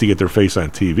can't wait to get their face on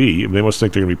TV. They must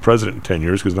think they're going to be president in 10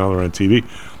 years because now they're on TV.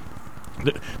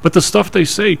 But the stuff they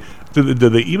say, do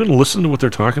they even listen to what they're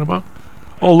talking about?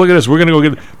 Oh, look at this. We're going to go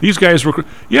get these guys.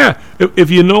 Yeah, if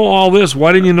you know all this,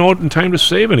 why didn't you know it in time to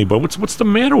save anybody? What's the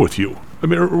matter with you? I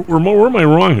mean, where am I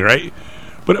wrong here? Right?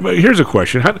 But here's a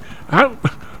question: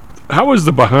 How is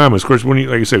the Bahamas? Of course, when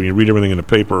like I said, when you read everything in the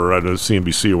paper or on the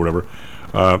CNBC or whatever,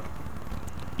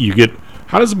 you get.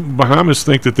 How does the Bahamas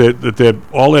think that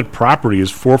all that property is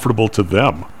forfeitable to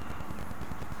them?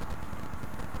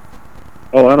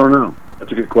 Oh, I don't know.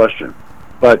 That's a good question.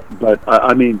 But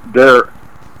I mean,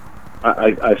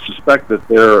 I suspect that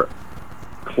their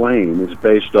claim is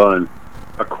based on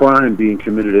a crime being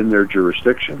committed in their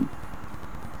jurisdiction,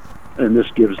 and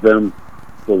this gives them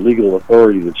the legal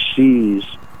authority to seize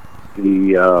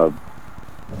the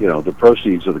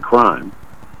proceeds of the crime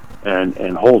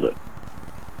and hold it.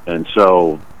 And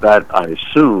so that, I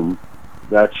assume,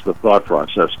 that's the thought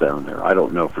process down there. I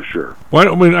don't know for sure.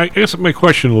 Well, I guess my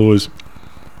question, Lou, is,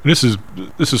 and this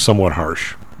is somewhat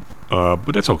harsh,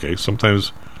 but that's okay.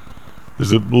 Sometimes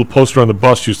there's a little poster on the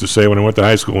bus used to say when I went to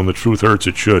high school, "When the truth hurts,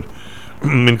 it should."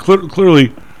 And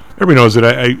clearly, everybody knows that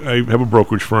I have a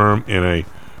brokerage firm and I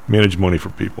manage money for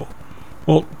people.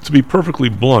 Well, to be perfectly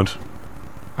blunt,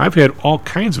 I've had all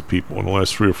kinds of people in the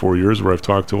last 3 or 4 years where I've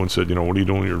talked to and said, what are you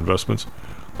doing with your investments?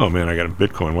 Oh man, I got a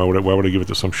Bitcoin. Why would I give it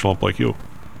to some schlump like you?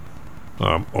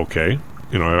 Okay,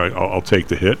 I'll take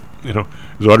the hit.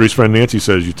 As Audrey's friend Nancy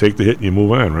says, you take the hit and you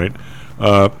move on, right?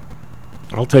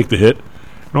 I'll take the hit.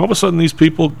 And all of a sudden, these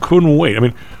people couldn't wait. I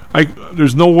mean,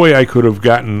 there's no way I could have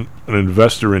gotten an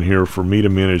investor in here for me to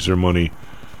manage their money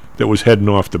that was heading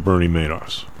off to Bernie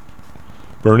Madoff's.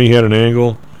 Bernie had an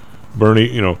angle.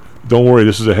 Bernie, don't worry,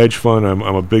 this is a hedge fund. I'm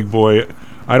a big boy.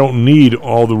 I don't need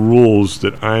all the rules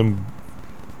that I'm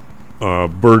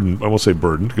burdened. I won't say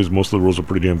burdened because most of the rules are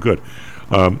pretty damn good.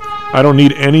 I don't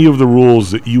need any of the rules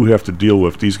that you have to deal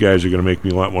with. These guys are going to make me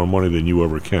a lot more money than you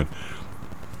ever can.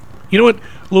 You know what,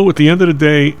 Lou, at the end of the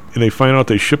day, and they find out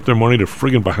they ship their money to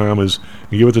friggin' Bahamas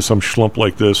and give it to some schlump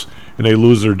like this, and they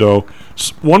lose their dough.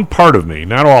 One part of me,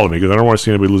 not all of me, because I don't want to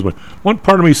see anybody lose money, one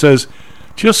part of me says,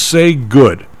 just say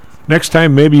good. Next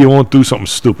time, maybe you won't do something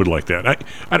stupid like that. Like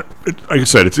I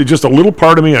said, it's just a little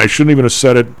part of me, and I shouldn't even have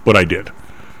said it, but I did.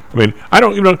 I mean, I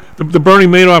don't, the Bernie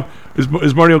Madoff,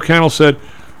 as Marty O'Connell said,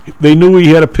 they knew he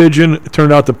had a pigeon. It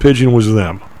turned out the pigeon was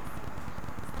them.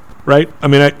 Right? I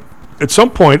mean, at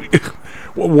some point,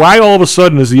 why all of a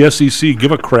sudden does the SEC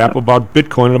give a crap about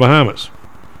Bitcoin in the Bahamas?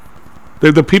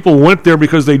 The people went there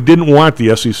because they didn't want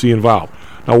the SEC involved.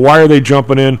 Now, why are they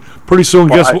jumping in? Pretty soon,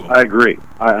 guess what? I agree.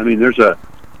 I mean, there's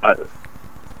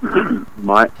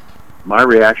my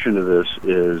reaction to this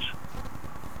is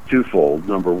twofold.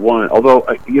 Number one, although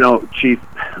Chief,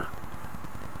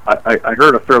 I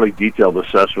heard a fairly detailed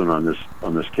assessment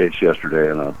on this case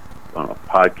yesterday on a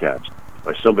podcast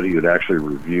by somebody who'd actually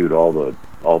reviewed all the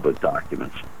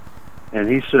documents, and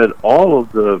he said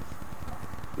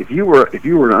if you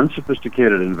were an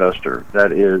unsophisticated investor,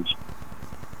 that is,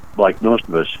 like most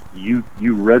of us, you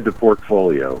read the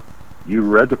portfolio, you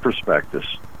read the prospectus,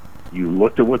 you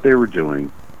looked at what they were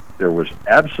doing. There was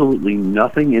absolutely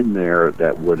nothing in there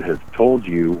that would have told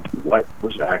you what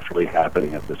was actually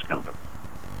happening at this company.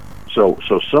 So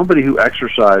somebody who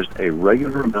exercised a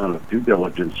regular amount of due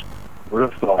diligence would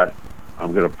have thought,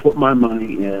 I'm going to put my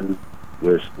money in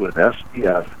with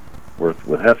SPF, with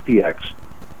FTX,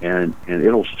 and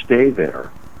it'll stay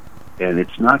there. And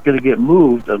it's not going to get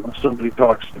moved unless somebody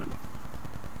talks to me.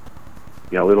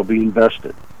 It'll be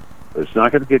invested. It's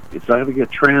not going to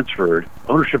get transferred.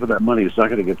 Ownership of that money is not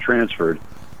going to get transferred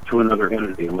to another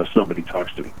entity unless somebody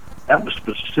talks to me. That was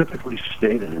specifically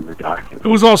stated in the document. It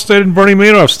was all stated in Bernie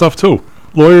Madoff stuff too.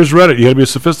 Lawyers read it. You had to be a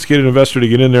sophisticated investor to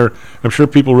get in there. I'm sure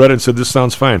people read it and said, this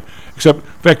sounds fine. Except,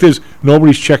 fact is,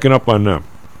 nobody's checking up on them.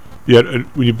 Yet,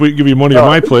 when you give your money to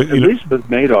my place... At least with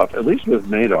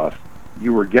Madoff,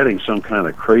 you were getting some kind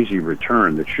of crazy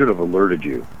return that should have alerted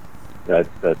you that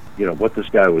what this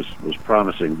guy was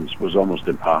promising was almost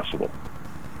impossible.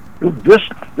 This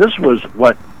was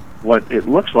what it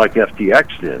looks like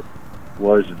FTX did,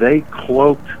 was they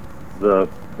cloaked the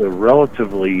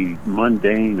relatively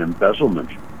mundane embezzlement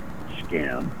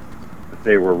scam that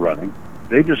they were running.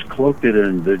 They just cloaked it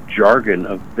in the jargon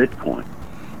of Bitcoin.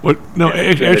 What? No,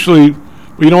 actually,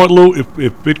 you know what, Lou?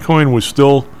 If Bitcoin was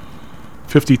still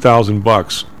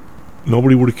 $50,000,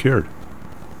 nobody would have cared.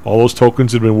 All those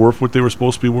tokens had been worth what they were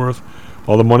supposed to be worth.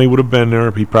 All the money would have been there.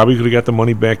 He probably could have got the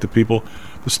money back to people.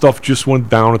 The stuff just went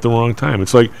down at the wrong time.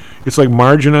 It's like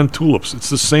margin on tulips. It's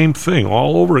the same thing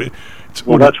all over it.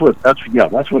 That's what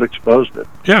exposed it.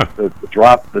 Yeah, the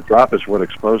drop is what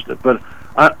exposed it. But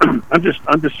I'm just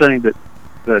saying that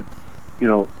the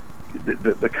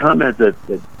comment that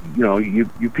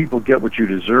you people get what you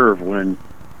deserve when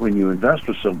you invest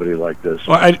with somebody like this.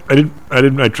 Well, I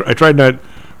didn't. I tried not.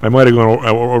 I might have gone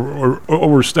or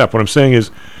overstep. What I'm saying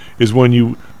is when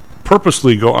you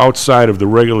purposely go outside of the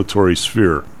regulatory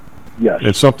sphere, yes,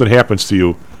 and something happens to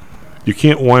you, you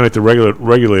can't whine at the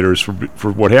regulators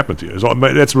for what happened to you.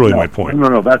 That's really my point.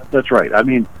 No, that's right. I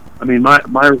mean,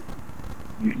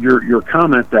 your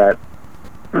comment that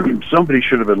somebody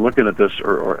should have been looking at this,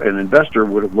 or an investor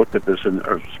would have looked at this,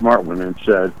 or a smart one, and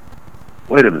said,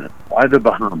 "Wait a minute, why the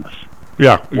Bahamas?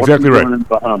 Yeah, exactly right. What are you doing in the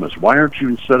Bahamas? Why aren't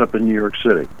you set up in New York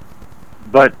City?"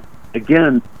 But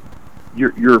again,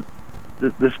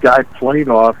 this guy played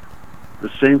off the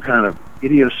same kind of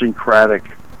idiosyncratic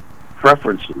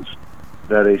preferences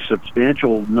that a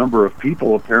substantial number of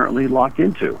people apparently lock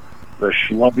into. The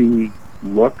schlubby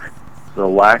look, the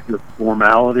lack of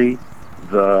formality,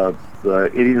 the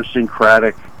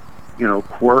idiosyncratic,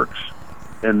 quirks,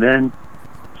 and then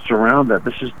surround that.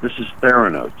 This is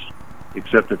Theranos,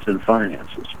 except it's in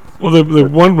finances. Well, the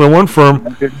one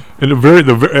firm, and a very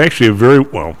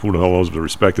well, who the hell knows if they're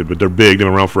respected, but they're big, they've been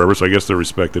around forever, so I guess they're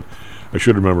respected. I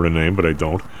should remember the name, but I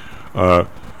don't.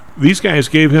 These guys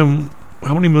gave him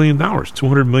how many $1 million?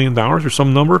 $200 million or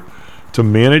some number to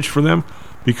manage for them,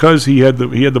 because he had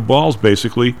the balls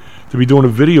basically to be doing a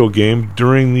video game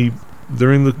during the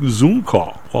Zoom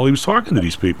call while he was talking to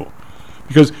these people.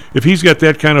 Because if he's got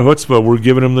that kind of chutzpah, we're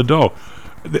giving him the dough.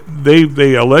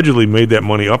 They allegedly made that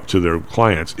money up to their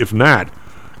clients. If not,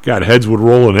 God, heads would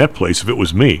roll in that place if it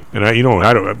was me. And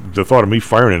the thought of me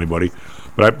firing anybody.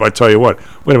 But I tell you what,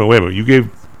 wait a minute. You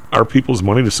gave our people's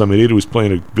money to some idiot who was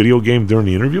playing a video game during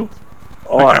the interview?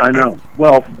 Oh, I know.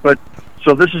 Well, but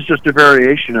so this is just a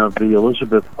variation of the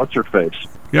Elizabeth What's-Her-Face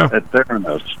Yeah. at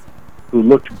Theranos, who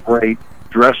looked great,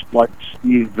 dressed like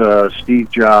Steve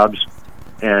Jobs,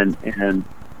 and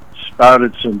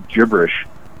spouted some gibberish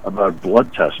about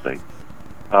blood testing.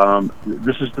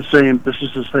 This is the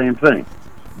same thing.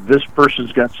 This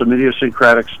person's got some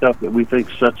idiosyncratic stuff that we think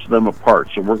sets them apart,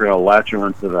 so we're going to latch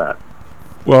on to that.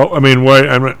 Well, I mean,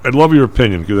 I'd love your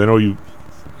opinion, because I know you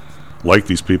like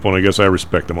these people, and I guess I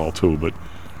respect them all too. But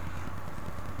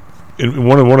in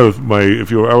one of my,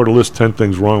 if I were to list 10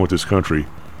 things wrong with this country,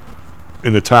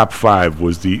 in the top 5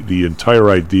 was the entire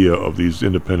idea of these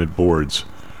independent boards.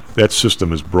 That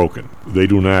system is broken. They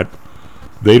do not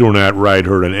ride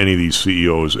herd on any of these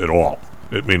CEOs at all.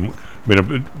 I mean,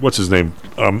 what's his name?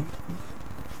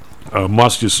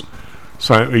 Musk just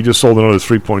sold another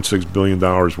 $3.6 billion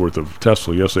worth of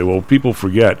Tesla yesterday. Well, people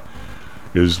forget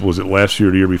was it last year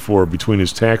or the year before, between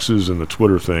his taxes and the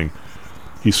Twitter thing,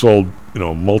 he sold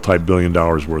multi-billion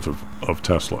dollars worth of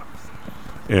Tesla.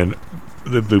 And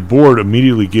the board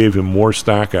immediately gave him more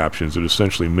stock options that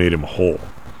essentially made him whole.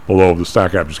 Although the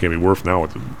stock options can't be worth now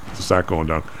with the stock going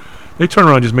down. They turned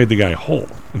around and just made the guy whole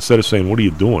instead of saying, what are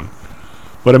you doing?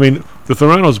 But, I mean, the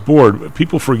Theranos board,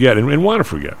 people forget and want to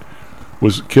forget.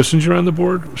 Was Kissinger on the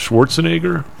board?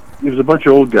 Schwarzenegger? It was a bunch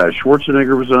of old guys.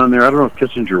 Schwarzenegger was on there. I don't know if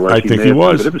Kissinger was. I think he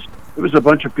was. But it was a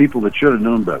bunch of people that should have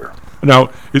known better. Now,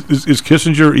 is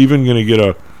Kissinger even going to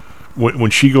get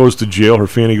when she goes to jail, her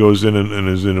fanny goes in and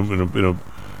is in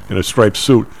a striped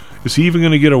suit, is he even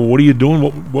going to get what are you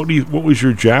doing? What was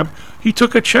your job? He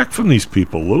took a check from these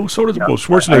people, Lou. So did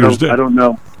Schwarzenegger's did. I don't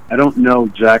know. I don't know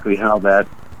exactly how that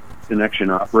connection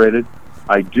operated.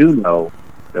 I do know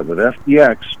that with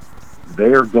FTX,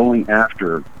 they are going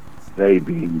after, they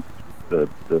being the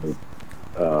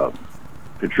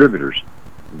contributors,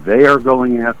 they are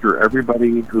going after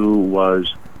everybody who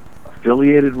was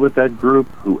affiliated with that group,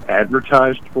 who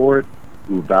advertised for it,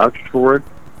 who vouched for it.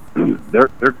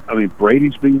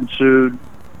 Brady's being sued.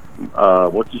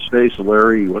 What's his face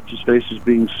is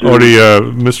being sued. Oh, the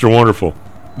Mr. Wonderful,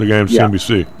 the guy on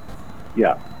CNBC.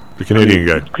 Yeah. The Canadian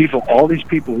guy. All these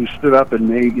people who stood up and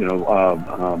made,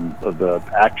 the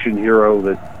action hero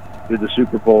that did the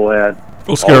Super Bowl ad.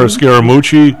 Well,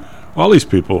 Scaramucci, all these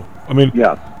people. I mean,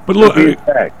 yeah. But look,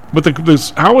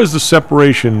 how is the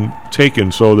separation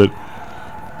taken so that,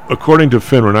 according to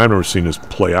FINRA, and I've never seen this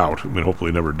play out. I mean, hopefully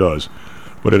it never does.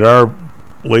 But at our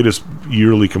latest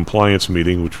yearly compliance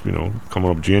meeting, which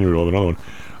coming up January, we'll have another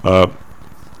one.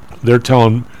 They're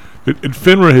telling that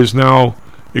FINRA has now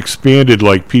expanded,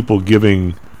 like people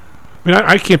giving. I mean,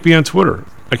 I can't be on Twitter.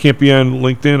 I can't be on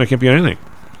LinkedIn. I can't be on anything.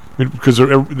 I mean, because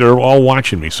they're all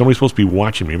watching me. Somebody's supposed to be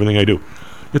watching me, everything I do.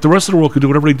 Yet the rest of the world could do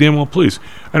whatever they damn well please.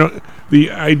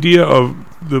 The idea of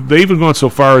they even gone so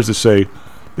far as to say,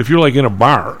 if you're like in a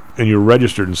bar and you're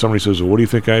registered and somebody says, well, what do you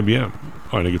think IBM?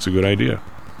 Oh, I think it's a good idea.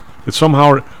 That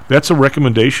somehow that's a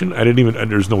recommendation.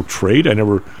 There's no trade. I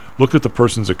never looked at the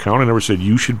person's account. I never said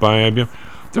you should buy IBM.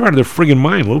 They're out of their friggin'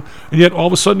 mind, Lou. And yet all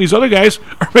of a sudden these other guys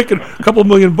are making a couple $1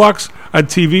 million on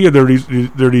TV, and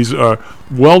they're these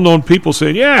well-known people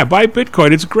saying, yeah, buy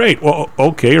Bitcoin, it's great. Well,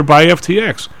 okay, or buy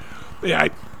FTX. Yeah,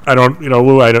 I don't,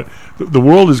 Lou, I don't. The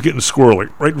world is getting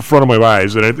squirrely right in front of my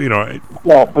eyes, and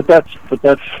Well, but that's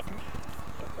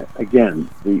again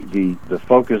the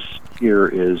focus here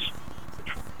is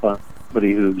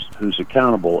somebody who's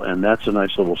accountable, and that's a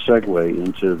nice little segue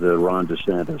into the Ron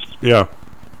DeSantis. Yeah.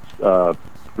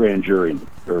 Grand jury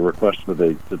or request to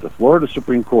the Florida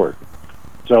Supreme Court.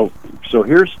 So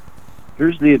here's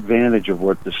the advantage of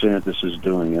what DeSantis is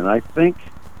doing, and I think,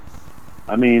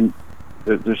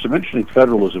 there's some interesting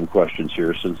federalism questions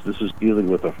here, since this is dealing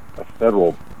with a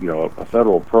federal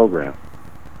program.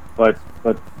 But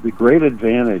the great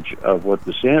advantage of what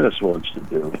DeSantis wants to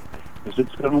do is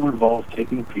it's going to involve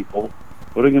taking people,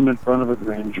 putting them in front of a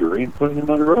grand jury, and putting them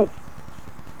under oath.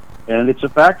 And it's a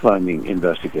fact-finding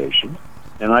investigation.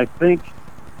 And I think,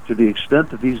 to the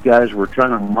extent that these guys were trying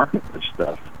to market this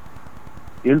stuff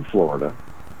in Florida,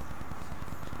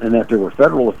 and that there were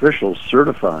federal officials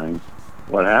certifying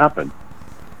what happened,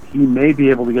 he may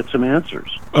be able to get some answers.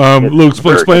 Luke,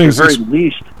 explain. At the very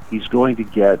least, he's going to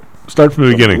get. Start from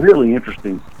the beginning. Really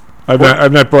interesting.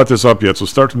 I've not brought this up yet, so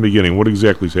start from the beginning. What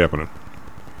exactly is happening?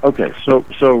 Okay, so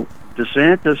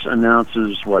DeSantis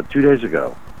announces 2 days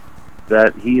ago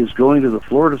that he is going to the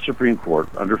Florida Supreme Court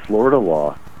under Florida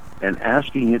law and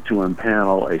asking it to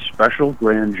impanel a special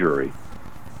grand jury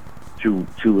to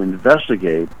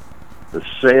investigate the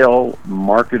sale,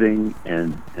 marketing,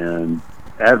 and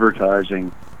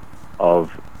advertising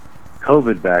of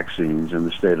COVID vaccines in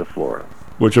the state of Florida.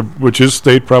 Which his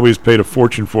state probably has paid a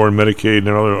fortune for in Medicaid and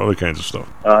other kinds of stuff.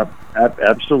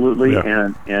 Absolutely,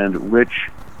 Yeah. and which,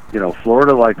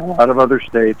 Florida, like a lot of other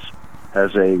states,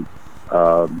 has a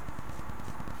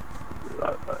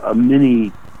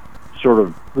mini sort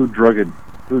of drug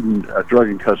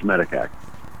and cosmetic act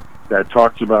that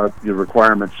talks about the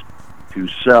requirements to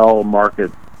sell,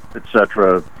 market,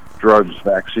 etc., drugs,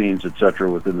 vaccines, etc.,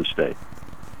 within the state.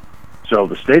 So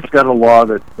the state's got a law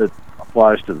that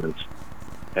applies to this,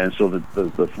 and so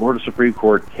the Florida Supreme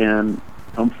Court can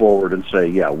come forward and say,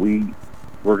 yeah,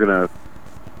 we're gonna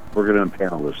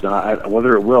impanel this. Now,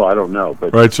 whether it will, I don't know.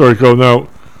 But Right, sorry, go now. All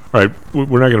right,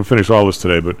 we're not going to finish all this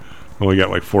today, but we only got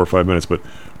like 4 or 5 minutes. But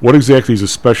what exactly is a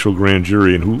special grand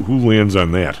jury, and who lands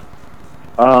on that?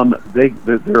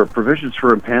 There are provisions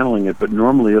for impaneling it, but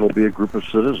normally it'll be a group of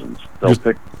citizens.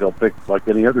 They'll pick like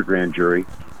any other grand jury.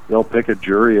 They'll pick a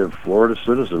jury of Florida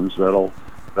citizens that'll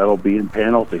be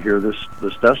impaneled to hear this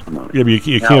testimony. Yeah,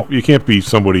 but you can't be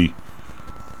somebody.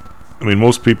 I mean,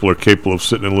 most people are capable of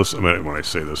sitting and listening. I mean, when I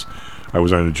say this, I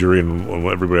was on a jury, and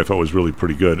everybody I thought was really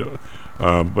pretty good.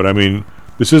 But I mean,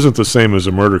 this isn't the same as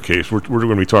a murder case. We're going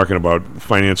to be talking about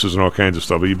finances and all kinds of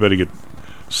stuff. But you better get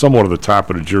somewhat of the top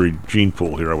of the jury gene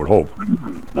pool here, I would hope.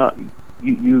 No,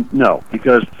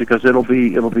 because it'll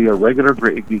be a regular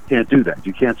grade. You can't do that.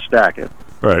 You can't stack it.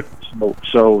 Right.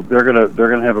 So they're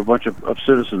gonna have a bunch of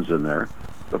citizens in there.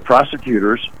 The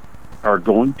prosecutors are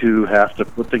going to have to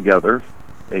put together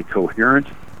a coherent,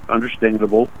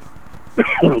 understandable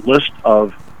list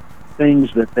of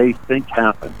things that they think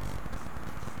happened.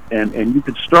 And you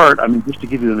could start, I mean, just to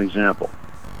give you an example,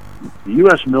 the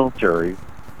U.S. military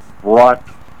brought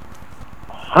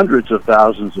hundreds of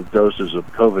thousands of doses of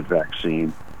COVID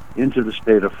vaccine into the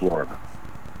state of Florida,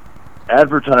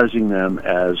 advertising them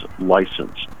as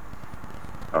licensed.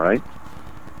 All right,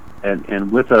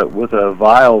 and with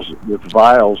vials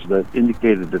that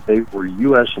indicated that they were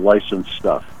U.S. licensed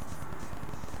stuff.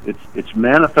 It's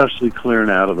manifestly clear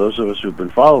now to those of us who've been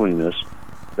following this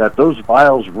that those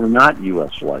vials were not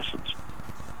U.S. licensed,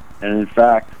 and in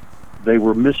fact, they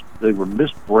were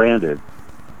misbranded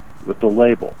with the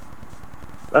label.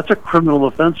 That's a criminal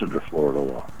offense under Florida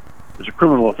law. It's a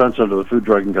criminal offense under the Food,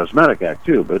 Drug, and Cosmetic Act,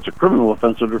 too, but it's a criminal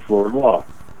offense under Florida law.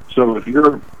 So if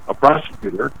you're a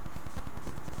prosecutor,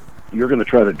 you're going to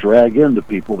try to drag in the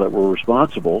people that were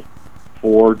responsible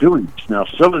for doing this. Now,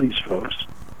 some of these folks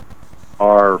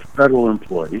are federal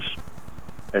employees,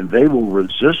 and they will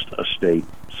resist a state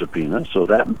subpoena. So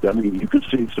you could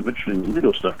see some interesting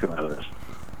legal stuff come out of this.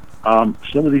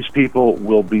 Some of these people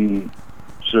will be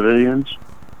civilians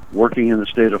working in the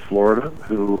state of Florida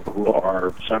who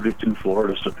are subject to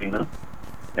Florida subpoena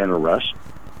and arrest.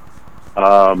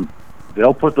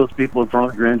 They'll put those people in front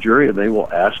of the grand jury, and they will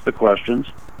ask the questions.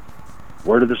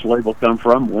 Where did this label come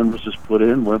from? When was this put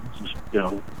in? When was this,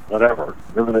 whatever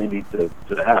they need to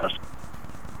ask,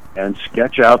 and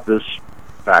sketch out this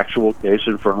factual case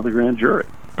in front of the grand jury.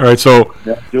 All right, so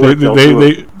they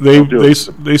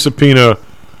subpoena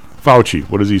Fauci.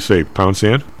 What does he say? Pound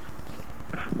sand?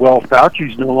 Well,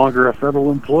 Fauci's no longer a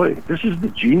federal employee. This is the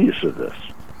genius of this.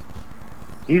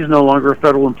 He's no longer a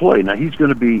federal employee. Now, he's going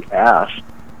to be asked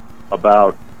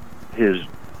about his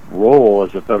role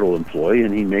as a federal employee,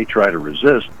 and he may try to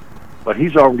resist, but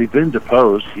he's already been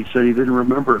deposed. He said he didn't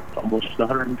remember it almost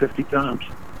 150 times.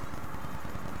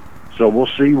 So we'll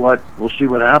see what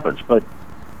happens. But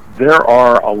there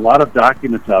are a lot of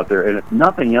documents out there, and if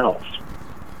nothing else,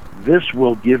 this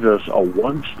will give us a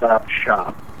one-stop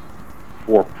shop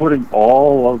for putting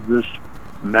all of this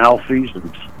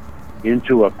malfeasance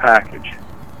into a package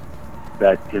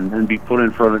that can then be put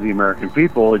in front of the American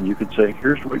people, and you can say,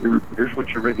 here's what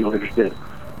your regulators did.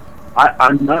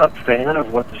 I'm not a fan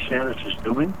of what DeSantis is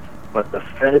doing, but the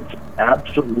feds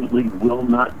absolutely will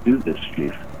not do this,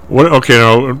 Chief. Okay,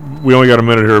 now we only got a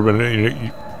minute here, but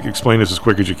you explain this as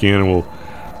quick as you can, and we'll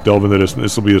delve into this.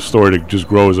 This will be a story that just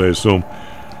grows, I assume.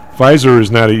 Pfizer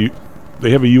is not they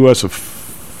have a U.S.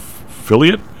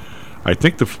 affiliate. I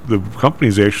think the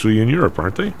company's actually in Europe,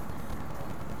 aren't they?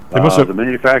 The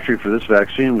manufacturing for this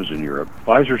vaccine was in Europe.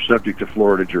 Pfizer's subject to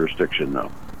Florida jurisdiction, though.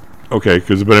 Okay,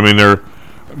 but I mean,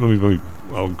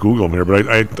 I'll Google them here, but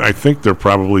I think they're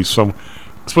probably some.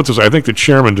 Let's put this. I think the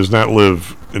chairman does not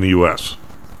live in the U.S.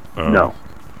 No.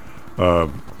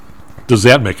 Does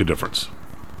that make a difference?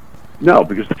 No,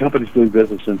 because the company's doing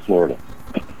business in Florida.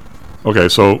 Okay,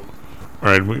 so all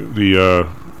right, the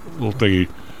little thingy.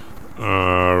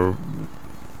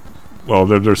 Well,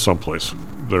 they're someplace.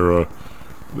 They're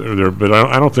but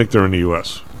I don't think they're in the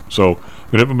U.S. So,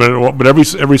 but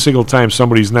every single time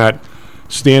somebody's not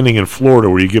standing in Florida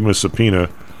where you give them a subpoena,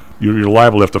 you're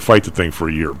liable to have to fight the thing for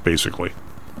a year, basically.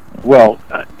 Well,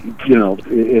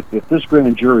 if this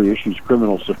grand jury issues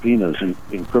criminal subpoenas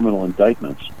in criminal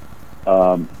indictments,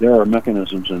 there are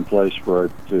mechanisms in place for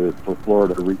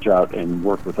Florida to reach out and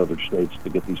work with other states to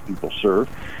get these people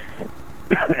served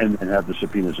and have the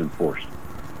subpoenas enforced.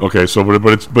 Okay, so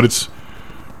but it's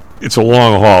a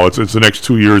long haul. It's the next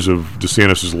 2 years of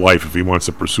DeSantis' life if he wants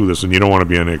to pursue this, and you don't want to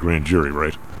be on that grand jury,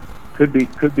 right?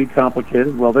 Could be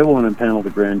complicated. Well, they won't impanel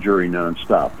the grand jury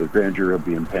nonstop. The grand jury will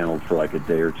be impaneled for like a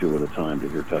day or two at a time to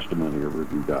hear testimony or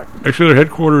review documents. Actually, their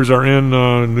headquarters are in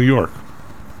New York.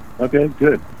 Okay,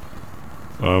 good.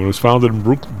 It was founded in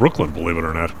Brooklyn, believe it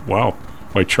or not. Wow,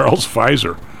 by Charles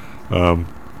Pfizer.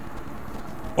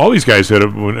 All these guys had,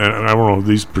 and I don't know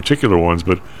these particular ones,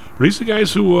 but were these the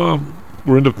guys who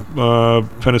were into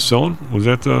penicillin? Was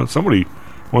that somebody,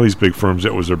 one of these big firms,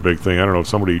 that was their big thing? I don't know,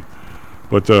 somebody.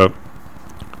 But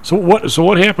so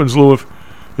what happens, Lou, if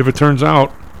it turns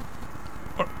out?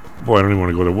 Boy, I don't even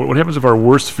want to go there. What happens if our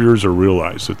worst fears are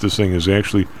realized? That this thing is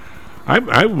actually.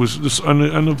 I was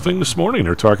on the thing this morning.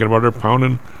 They're talking about they're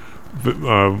pounding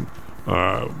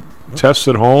tests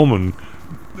at home,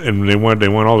 and they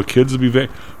want all the kids to be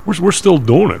we're still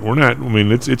doing it. We're not. I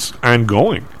mean, it's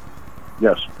ongoing.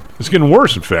 Yes, it's getting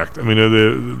worse. In fact, I mean,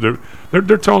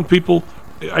 they're telling people.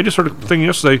 I just heard a thing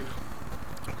yesterday.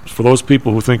 For those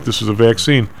people who think this is a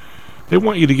vaccine, they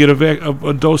want you to get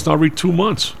a dose every 2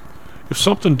 months. If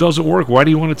something doesn't work, why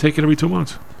do you want to take it every 2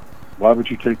 months? Why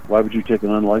would you take an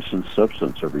unlicensed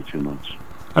substance every 2 months?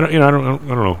 I don't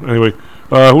know. Anyway,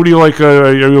 who do you like?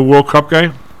 Are you a World Cup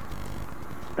guy?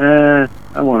 I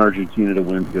want Argentina to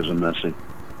win because of Messi.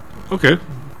 Okay.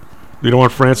 You don't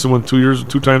want France to win 2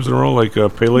 times in a row like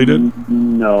Pele did?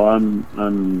 No, I'm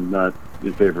not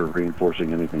in favor of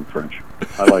reinforcing anything French.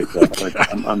 I like that.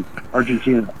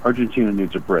 Argentina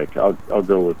needs a break. I'll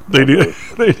go with. They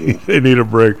need a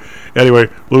break. Anyway,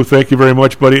 Lou, thank you very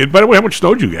much, buddy. And by the way, how much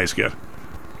snow did you guys get?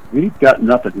 We got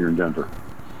nothing here in Denver.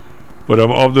 But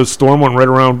all the storm went right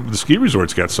around the ski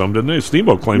resorts. Got some, didn't they?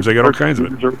 Steamboat claims they got all kinds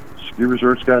of it. Ski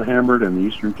resorts got hammered, and the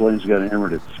Eastern Plains got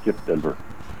hammered. It skipped Denver.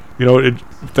 You know,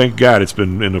 thank God it's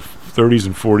been in the 30s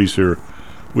and 40s here.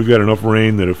 We've got enough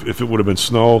rain that if it would have been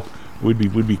snow, we'd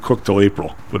be cooked till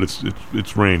April. But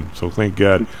it's rain, so thank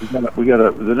God. We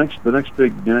got the next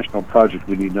big national project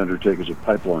we need to undertake is a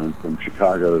pipeline from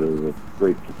Chicago to the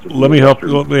Great. Let me help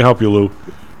you, Lou.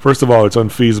 First of all, it's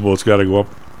unfeasible. It's got to go up.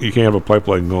 You can't have a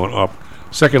pipeline going up.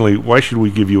 Secondly, why should we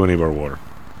give you any of our water?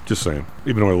 Just saying.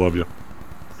 Even though I love you.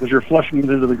 Because you're flushing it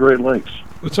into the Great Lakes.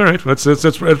 That's all right.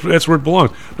 That's where it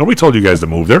belongs. Nobody told you guys to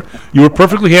move there. You were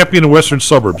perfectly happy in the western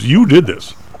suburbs. You did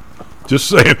this. Just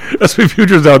saying. SP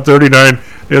futures down 39.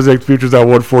 NASDAQ futures down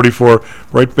 144.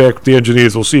 Right back to the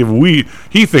engineers. We'll see if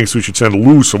he thinks we should send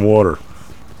Lou some water.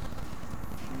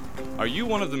 Are you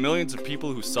one of the millions of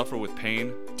people who suffer with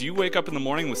pain? Do you wake up in the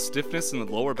morning with stiffness in the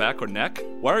lower back or neck?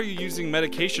 Why are you using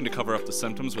medication to cover up the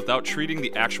symptoms without treating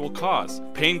the actual cause?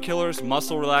 Painkillers,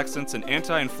 muscle relaxants, and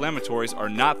anti-inflammatories are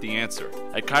not the answer.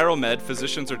 At ChiroMed,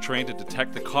 physicians are trained to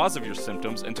detect the cause of your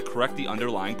symptoms and to correct the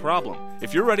underlying problem.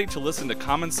 If you're ready to listen to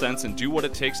common sense and do what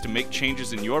it takes to make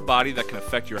changes in your body that can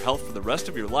affect your health for the rest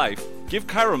of your life, give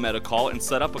ChiroMed a call and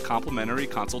set up a complimentary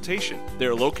consultation. They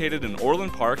are located in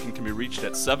Orland Park and can be reached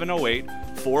at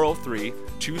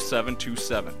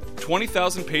 708-403-2727.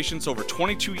 20,000 patients over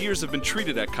 22 years have been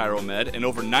treated at ChiroMed, and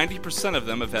over 90% of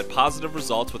them have had positive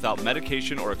results without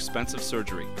medication or expensive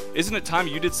surgery. Isn't it time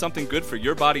you did something good for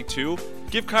your body too?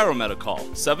 Give ChiroMed a call,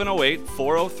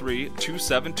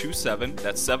 708-403-2727.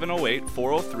 That's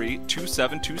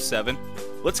 708-403-2727.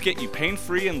 Let's get you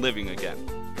pain-free and living again.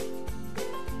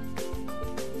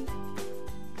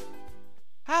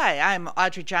 Hi, I'm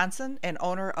Audrey Johnson, an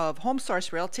owner of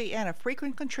HomeSource Realty and a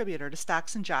frequent contributor to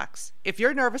Stocks and Jocks. If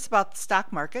you're nervous about the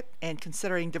stock market and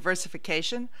considering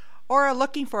diversification, or are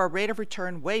looking for a rate of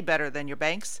return way better than your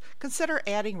banks, consider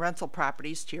adding rental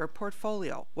properties to your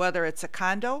portfolio. Whether it's a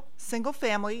condo, single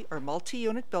family, or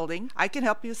multi-unit building, I can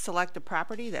help you select a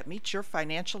property that meets your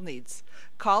financial needs.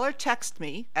 Call or text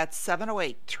me at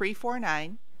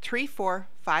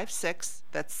 708-349-3456.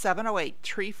 That's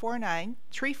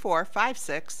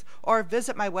 708-349-3456, or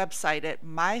visit my website at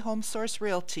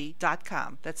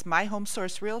myhomesourcerealty.com. That's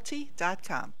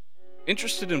myhomesourcerealty.com.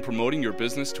 Interested in promoting your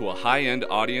business to a high-end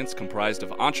audience comprised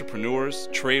of entrepreneurs,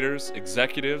 traders,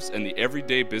 executives, and the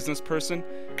everyday business person?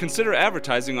 Consider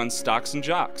advertising on Stocks and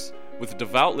Jocks. With a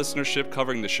devout listenership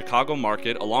covering the Chicago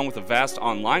market, along with a vast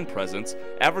online presence,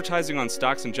 advertising on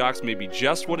Stocks and Jocks may be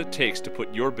just what it takes to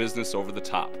put your business over the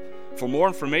top. For more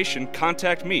information,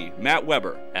 contact me, Matt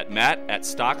Weber, at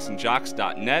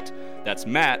matt@stocksandjocks.net. That's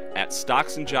Matt at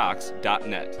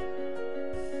stocksandjocks.net.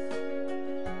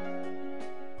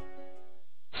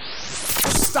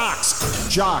 Stocks,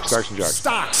 jocks, Stocks and jocks.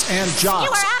 Stocks and You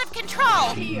jocks. are out of control.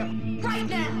 Here, right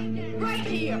now, right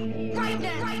here, right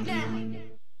now, right now.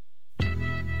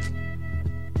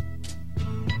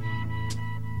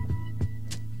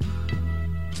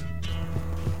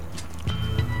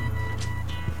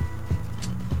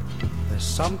 There's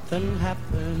something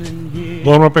happening here.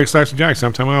 Blowing up back Stocks and Jocks.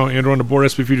 I'm Tom out. Andrew on the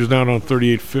board. SP futures down on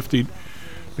 38.50.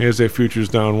 NASDAQ futures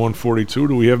down 142.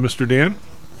 Do we have Mr. Dan?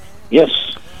 Yes.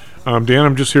 Dan,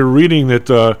 I'm just here reading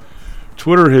that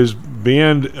Twitter has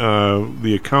banned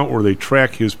the account where they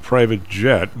track his private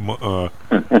jet. And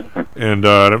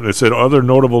it said other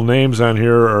notable names on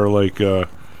here are like the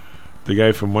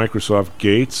guy from Microsoft,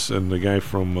 Gates, and the guy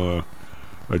from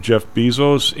Jeff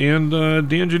Bezos, and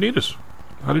Dan Janitas.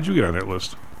 How did you get on that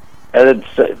list?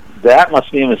 That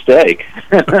must be a mistake.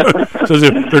 It says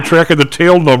they're tracking the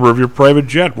tail number of your private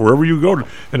jet wherever you go, and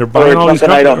they're buying all these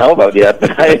something I don't know about yet.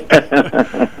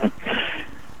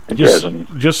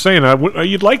 Just saying,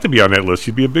 you'd like to be on that list.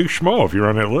 You'd be a big schmo if you're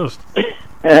on that list.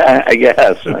 I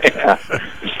guess.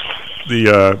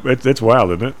 Yeah. That's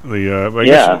wild, isn't it?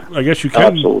 I guess you can.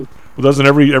 Absolutely. Well, doesn't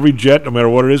every jet, no matter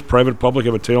what it is, private, public,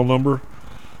 have a tail number?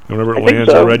 Whenever it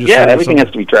lands so. or registers? Yeah, everything has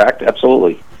to be tracked.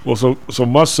 Absolutely. Well, so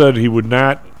Musk said he would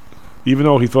not, even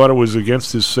though he thought it was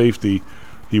against his safety,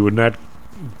 he would not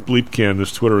bleep can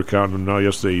this Twitter account, and now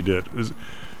yesterday he did.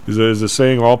 Is the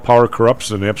saying all power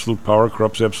corrupts and absolute power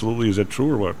corrupts absolutely? Is that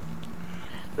true or what?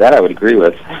 That I would agree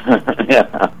with.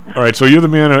 Yeah. All right, so you're the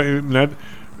man.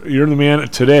 You're the man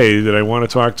today that I want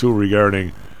to talk to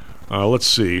regarding. Let's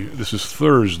see. This is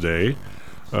Thursday.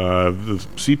 The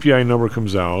CPI number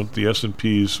comes out. The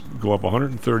S&Ps go up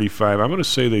 135. I'm going to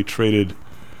say they traded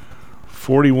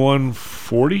 41.40,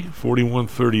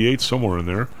 41.38, somewhere in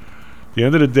there. At the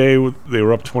end of the day, they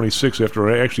were up 26 after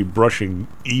actually brushing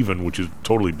even, which is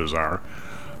totally bizarre.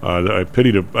 I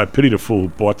pity the fool who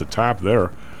bought the top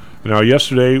there. Now,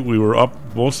 yesterday we were up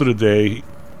most of the day.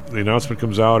 The announcement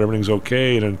comes out, everything's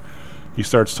okay, and then he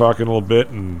starts talking a little bit,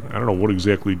 and I don't know what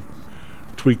exactly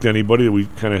tweaked anybody. We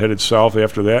kind of headed south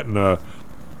after that, and I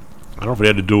don't know if it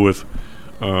had to do with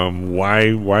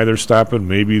why they're stopping.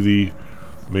 Maybe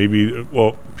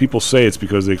people say it's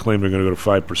because they claim they're going to go to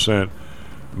 5%.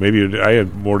 Maybe I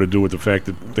had more to do with the fact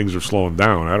that things are slowing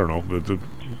down. I don't know.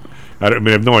 I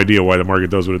have no idea why the market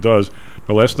does what it does.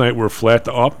 But last night we're flat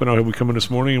to up, and we come in this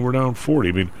morning and we're down 40.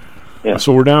 I mean,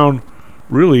 so we're down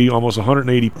really almost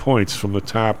 180 points from the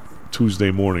top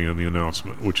Tuesday morning on the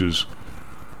announcement, which is,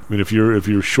 I mean, if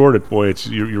you're short it, boy, it's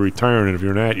you're retiring, and if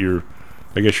you're not,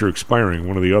 I guess you're expiring,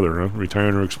 one or the other, huh?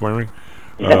 Retiring or expiring.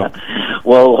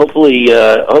 Well, hopefully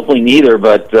neither.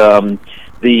 But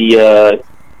the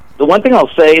one thing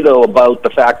I'll say though about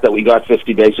the fact that we got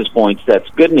 50 basis points, that's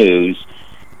good news,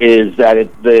 is that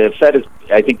the Fed is,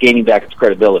 I think, gaining back its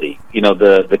credibility. You know,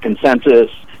 the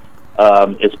consensus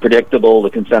is predictable. The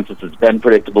consensus has been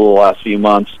predictable the last few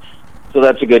months, so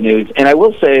that's a good news. And I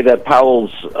will say that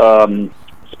Powell's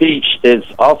speech is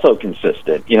also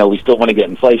consistent. You know, we still want to get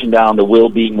inflation down. There will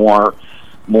be more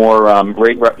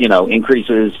rate,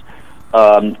 increases.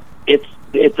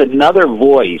 It's another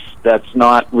voice that's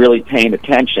not really paying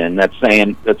attention. That's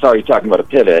already talking about a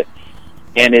pivot,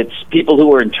 and it's people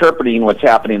who are interpreting what's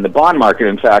happening in the bond market.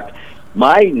 In fact,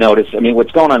 my notice, I mean,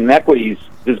 what's going on in equities,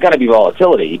 there's going to be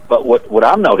volatility. But what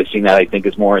I'm noticing that I think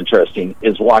is more interesting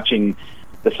is watching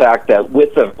the fact that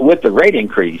with the rate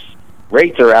increase,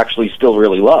 rates are actually still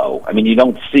really low. I mean, you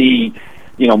don't see,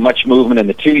 much movement in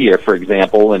the 2-year, for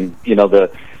example, and you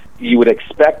would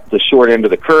expect the short end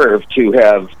of the curve to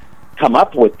have come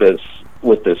up with this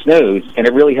news, and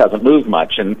it really hasn't moved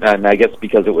much. And I guess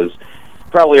because it was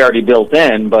probably already built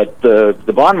in, but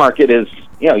the bond market is,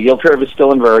 yield curve is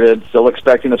still inverted, still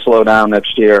expecting a slowdown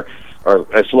next year or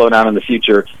a slowdown in the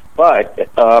future, but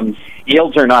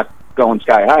yields are not going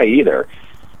sky high either.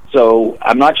 So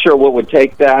I'm not sure what would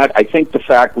take that. I think the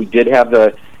fact we did have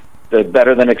the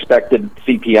better than expected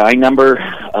CPI number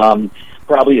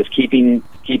probably is keeping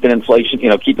inflation,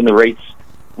 keeping the rates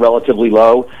relatively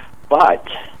low. But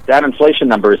that inflation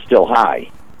number is still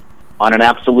high on an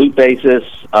absolute basis,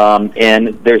 and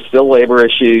there's still labor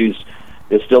issues.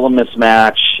 There's still a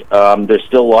mismatch. There's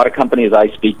still a lot of companies I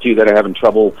speak to that are having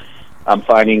trouble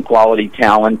finding quality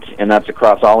talent, and that's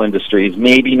across all industries.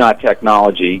 Maybe not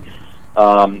technology.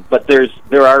 But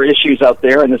there are issues out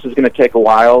there, and this is going to take a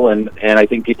while, and I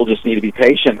think people just need to be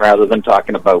patient rather than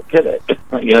talking about pivot.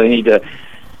 They need to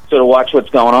sort of watch what's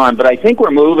going on. But I think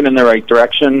we're moving in the right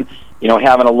direction.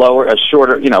 Having a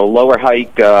shorter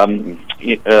hike,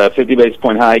 50 basis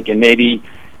point hike, and maybe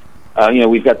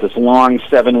we've got this long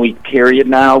 7-week period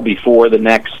now before the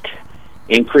next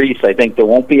increase. I think there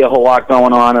won't be a whole lot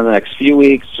going on in the next few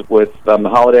weeks with the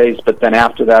holidays, but then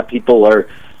after that, people are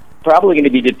probably going to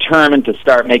be determined to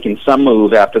start making some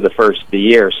move after the first of the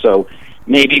year. So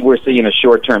maybe we're seeing a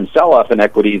short-term sell-off in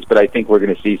equities, but I think we're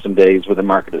going to see some days where the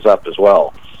market is up as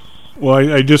well.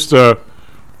 Well, I just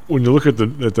when you look at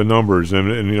the numbers,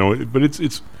 and but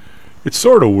it's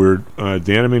sort of weird,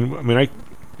 Dan. I mean,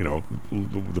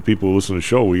 the people who listen to the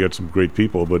show, we got some great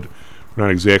people, but we're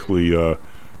not exactly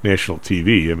national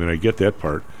TV. I mean, I get that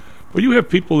part, but you have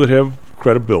people that have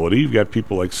credibility. You've got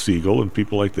people like Siegel and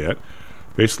people like that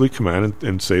basically come on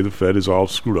and say the Fed is all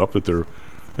screwed up, that they're,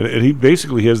 and he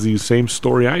basically has the same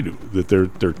story I do, that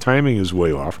their timing is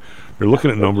way off. They're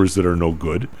looking at numbers that are no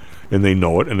good, and they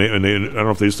know it, and they I don't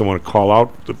know if they just don't want to call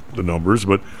out the numbers,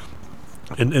 but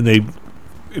and they,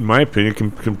 in my opinion,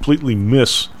 can completely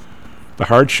miss the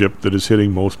hardship that is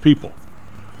hitting most people.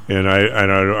 And I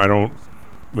don't.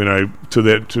 I mean,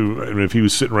 if he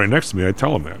was sitting right next to me, I'd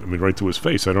tell him that. I mean, right to his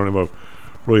face. I don't have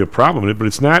really a problem with it, but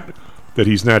it's not that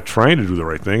he's not trying to do the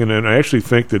right thing. And I actually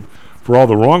think that for all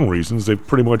the wrong reasons, they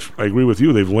pretty much, I agree with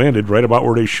you, they've landed right about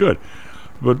where they should.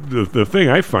 But the thing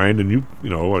I find, and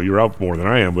you're out more than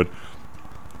I am, but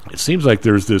it seems like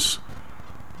there's this,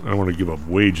 I don't want to give a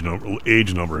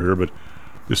age number here, but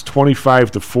this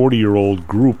 25 to 40-year-old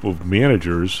group of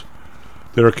managers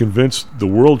that are convinced the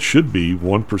world should be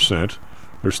 1%,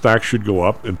 their stocks should go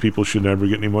up, and people should never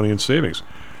get any money in savings.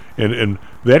 And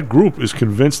that group is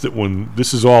convinced that when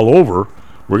this is all over,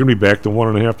 we're going to be back to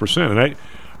 1.5%. And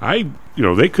I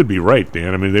they could be right,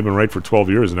 Dan. I mean, they've been right for 12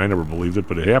 years, and I never believed it,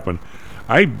 but it happened.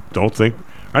 I think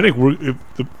the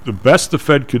best the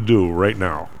Fed could do right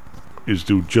now is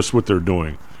do just what they're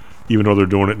doing, even though they're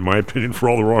doing it, in my opinion, for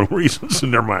all the wrong reasons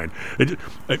in their mind.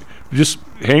 Just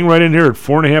hang right in here at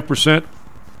 4.5%,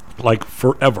 like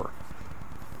forever,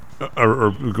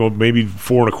 or go maybe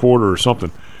 4.25% or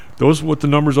something. Those are what the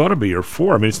numbers ought to be, or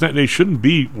 4. I mean, it's not. They shouldn't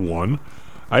be 1.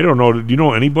 I don't know. Do you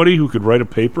know anybody who could write a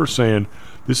paper saying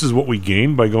this is what we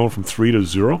gained by going from 3 to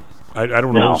 0? I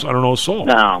don't know. I don't know a soul.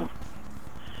 No,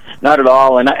 not at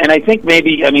all. And I think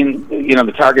maybe, I mean,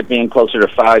 the target being closer to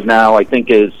 5 now, I think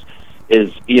is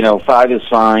 5 is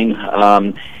fine.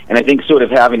 And I think sort of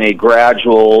having a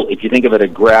gradual, if you think of it, a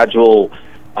gradual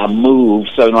move.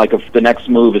 So like if the next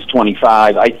move is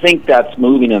 25, I think that's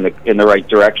moving in the right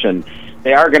direction.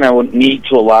 They are going to need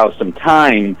to allow some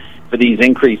time for these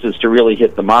increases to really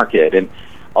hit the market. And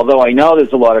although I know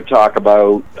there's a lot of talk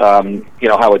about,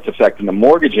 how it's affecting the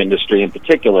mortgage industry in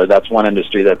particular, that's one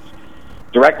industry that's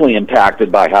directly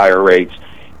impacted by higher rates.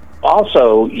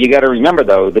 Also, you got to remember,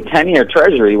 though, the 10-year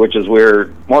Treasury, which is where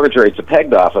mortgage rates are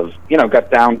pegged off of,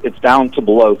 it's down to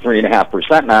below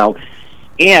 3.5% now,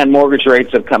 and mortgage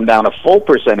rates have come down a full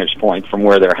percentage point from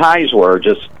where their highs were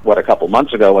just, a couple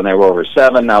months ago when they were over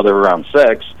 7, now they're around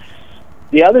 6.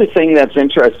 The other thing that's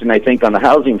interesting, I think, on the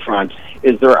housing front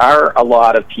is there are a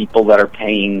lot of people that are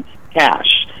paying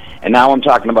cash. And now I'm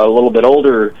talking about a little bit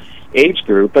older age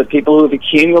group, but people who have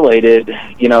accumulated,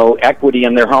 equity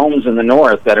in their homes in the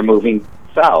north that are moving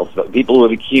south. People who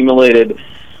have accumulated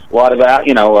a lot of,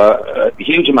 a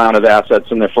huge amount of assets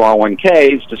in their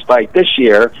 401ks, despite this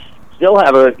year, still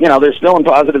have they're still in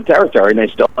positive territory and they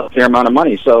still have a fair amount of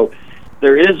money. So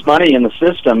there is money in the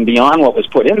system beyond what was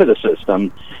put into the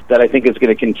system that I think is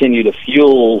going to continue to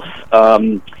fuel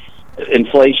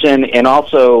inflation and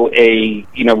also a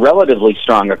relatively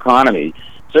strong economy.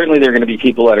 Certainly there are going to be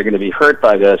people that are going to be hurt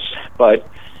by this, but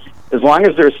as long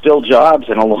as there's still jobs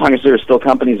and as long as there are still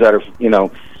companies that are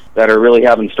that are really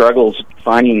having struggles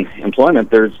finding employment,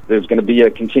 there's going to be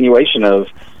a continuation of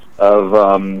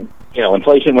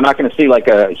inflation. We're not going to see like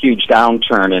a huge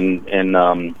downturn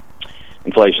in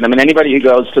inflation. I mean, anybody who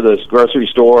goes to the grocery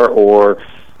store or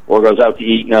goes out to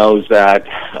eat knows that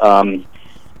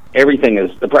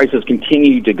the prices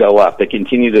continue to go up. They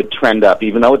continue to trend up,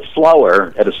 even though it's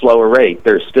slower at a slower rate.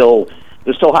 They're still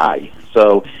high.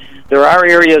 So there are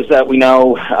areas that we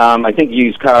know. I think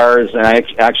used cars, and I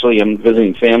actually am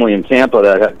visiting family in Tampa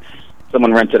that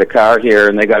someone rented a car here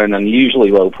and they got an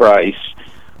unusually low price.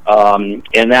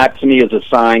 And that to me is a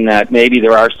sign that maybe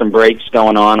there are some breaks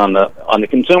going on the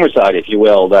consumer side, if you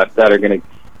will, that are going to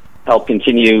help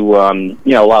continue,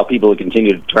 allow people to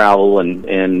continue to travel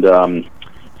and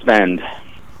spend.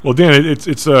 Well, Dan, it's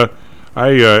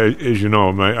as you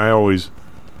know, I always,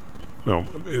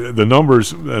 the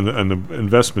numbers and the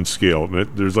investment scale.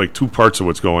 There's like two parts of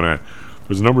what's going on.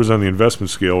 There's numbers on the investment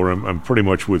scale where I'm pretty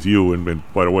much with you, and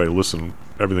by the way, listen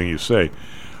to everything you say.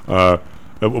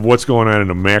 Of what's going on in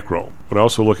the macro, but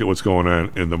also look at what's going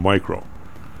on in the micro.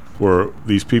 where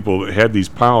these people had these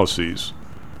policies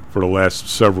for the last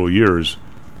several years,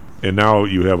 and now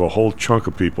you have a whole chunk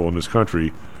of people in this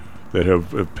country that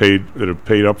have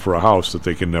paid up for a house that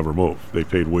they can never move. They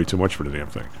paid way too much for the damn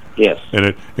thing. Yes.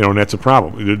 And and that's a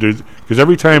problem. Because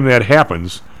every time that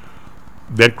happens,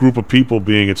 that group of people,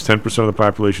 being it's 10% of the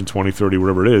population, 20, 30,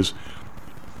 whatever it is,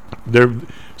 they're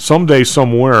someday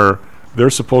somewhere they're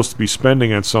supposed to be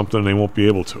spending on something and they won't be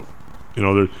able to.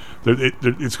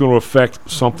 It's going to affect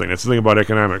something. That's the thing about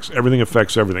economics. Everything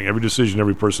affects everything. Every decision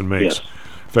every person makes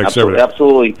affects everything.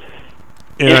 Absolutely.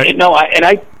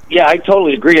 I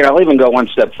totally agree, and I'll even go one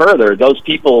step further. Those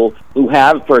people who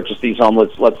have purchased these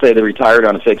homes, let's say they retired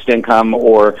on a fixed income,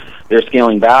 or they're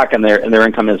scaling back and their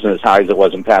income isn't as high as it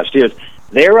was in past years,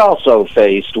 they're also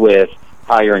faced with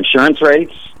higher insurance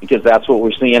rates, because that's what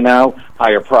we're seeing now,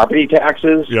 higher property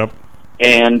taxes,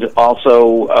 and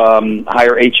also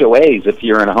higher HOAs if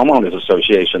you're in a homeowners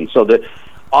association. So that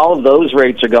all of those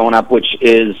rates are going up, which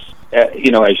is,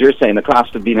 as you're saying, the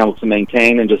cost of being able to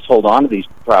maintain and just hold on to these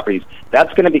properties,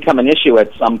 that's going to become an issue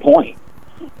at some point.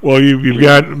 Well, you've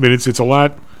got, it's a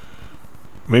lot,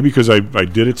 maybe because I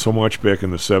did it so much back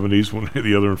in the 70s when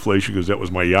the other inflation, because that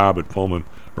was my job at Pullman,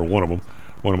 or one of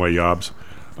my jobs.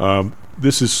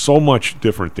 This is so much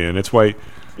different, Dan. That's why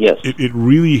it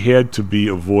really had to be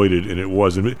avoided, and it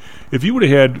wasn't. If you would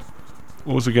have had,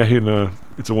 what was the guy in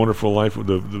It's a Wonderful Life, with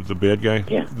the bad guy?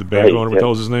 Yeah. The bad owner, what the hell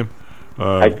was his name?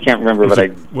 I can't remember,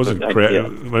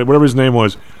 whatever his name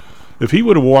was. If he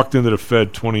would have walked into the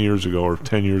Fed 20 years ago or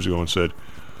 10 years ago and said,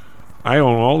 I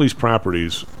own all these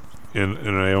properties and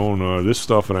I own this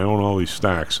stuff and I own all these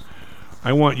stocks,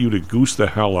 I want you to goose the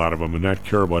hell out of them and not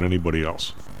care about anybody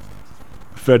else.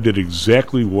 The Fed did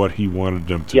exactly what he wanted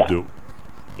them to do.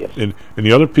 Yes. And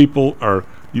the other people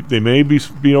they may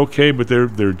be okay, but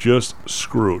they're just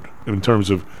screwed in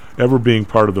terms of ever being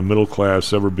part of the middle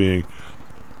class, ever being.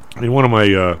 One of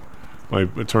my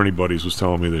attorney buddies was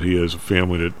telling me that he has a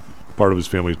family that part of his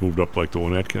family has moved up like the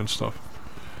Winnetka and stuff,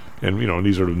 and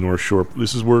these are the North Shore.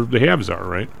 This is where the haves are,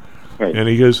 right? And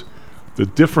he goes, the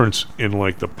difference in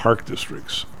like the park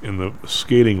districts, in the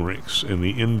skating rinks, and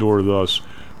the indoor thus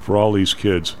for all these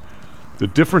kids, the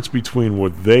difference between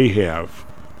what they have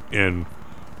and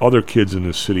other kids in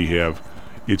this city have,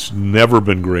 it's never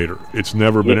been greater. It's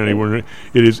never been anywhere.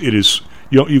 It is.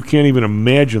 You can't even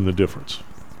imagine the difference.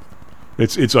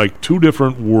 It's like two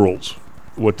different worlds,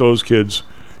 what those kids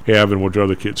have and what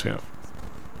other kids have,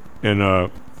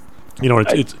 and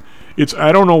it's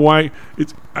I don't know why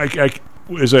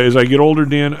as I get older,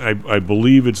 Dan, I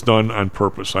believe it's done on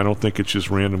purpose. I don't think it's just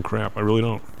random crap. I really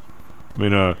don't.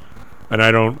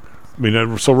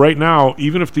 So right now,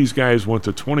 even if these guys went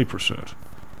to 20%,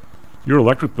 your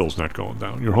electric bill's not going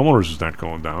down. Your homeowners is not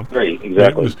going down. Right,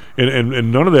 exactly.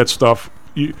 And none of that stuff.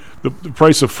 The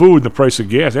price of food and the price of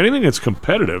gas, anything that's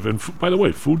competitive, and by the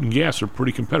way, food and gas are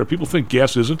pretty competitive. People think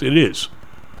gas isn't. It is.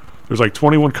 There's like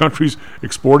 21 countries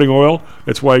exporting oil.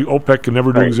 That's why OPEC can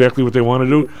never do exactly what they want to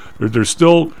do. There's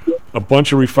still a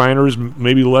bunch of refiners,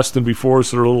 maybe less than before,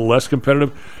 so they're a little less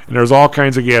competitive. And there's all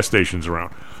kinds of gas stations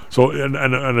around. So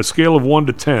on a scale of 1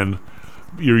 to 10,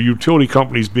 your utility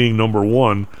companies being number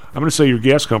 1, I'm going to say your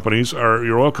gas companies,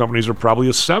 your oil companies are probably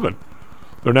a 7.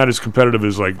 They're not as competitive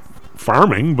as like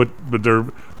farming, but they're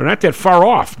not that far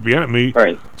off, to be honest with me.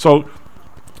 Right. So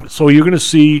you're going to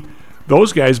see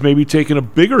those guys maybe taking a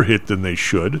bigger hit than they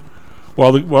should,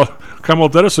 while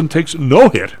Commonwealth Edison takes no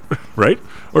hit, right?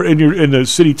 Or and the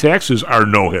city taxes are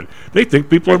no hit. They think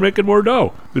people are making more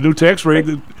dough. The new tax rate,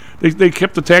 they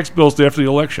kept the tax bills after the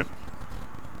election.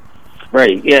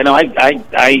 Right. Yeah. No. I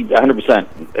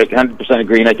 100%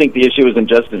 agree. And I think the issue isn't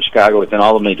just in Chicago; it's in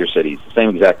all the major cities. The same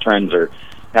exact trends are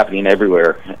happening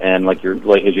everywhere. And like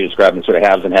as you described, sort of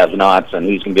haves and have-nots, and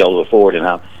who's going to be able to afford, and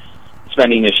how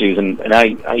spending issues. And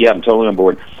I'm totally on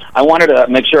board. I wanted to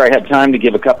make sure I had time to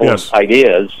give a couple of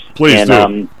ideas. Please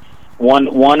do. One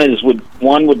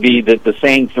would be that the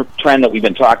same trend that we've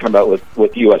been talking about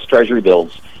with U.S. Treasury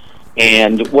bills,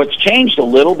 and what's changed a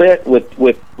little bit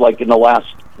with like in the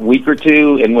last week or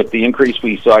two, and with the increase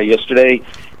we saw yesterday,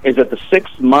 is that the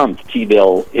 6-month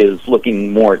T-bill is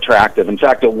looking more attractive. In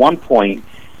fact, at one point,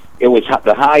 it was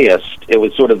the highest. It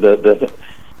was sort of the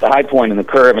high point in the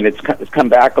curve, and it's come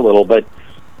back a little. But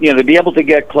to be able to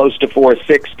get close to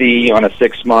 460 on a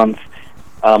 6-month,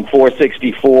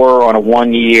 464 on a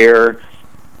 1 year,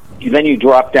 then you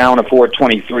drop down to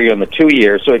 423 on the 2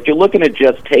 year. So if you're looking to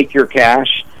just take your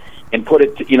cash and put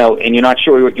it, and you're not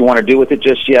sure what you want to do with it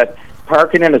just yet,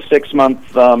 park it in a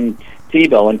 6-month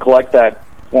T-bill and collect that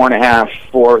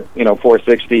 4.5,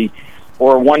 460,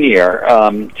 or 1 year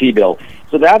T-bill.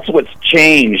 So that's what's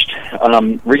changed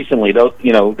recently. Those,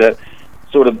 those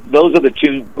are the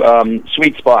two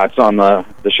sweet spots on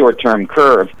the short-term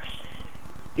curve.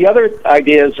 The other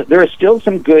ideas, there are still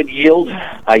some good yield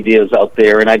ideas out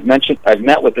there, and I've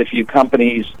met with a few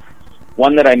companies.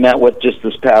 One that I met with just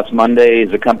this past Monday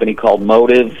is a company called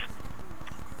Motive,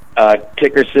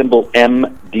 ticker symbol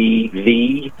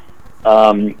MDV.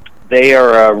 They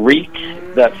are a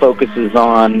REIT that focuses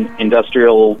on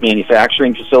industrial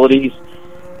manufacturing facilities,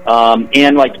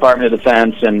 and like Department of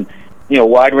Defense, and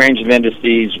wide range of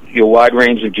industries, wide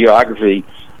range of geography.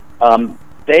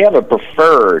 They have a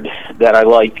preferred that I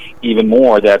like even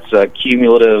more. That's a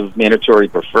cumulative mandatory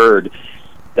preferred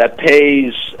that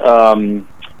pays a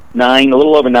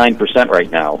little over 9%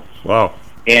 right now. Wow!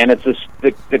 And it's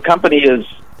the company is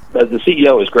the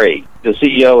CEO is great. The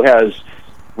CEO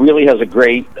really has a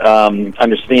great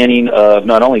understanding of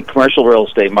not only commercial real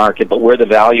estate market, but where the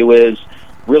value is.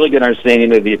 Really good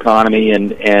understanding of the economy,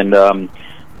 and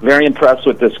very impressed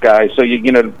with this guy. So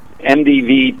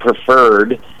MDV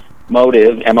preferred.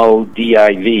 Motive,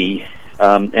 MODIV,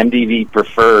 MDV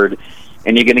preferred,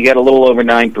 and you're going to get a little over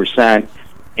 9%,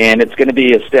 and it's going to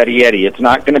be a steady eddy. It's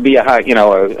not going to be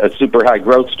a super high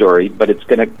growth story, but it's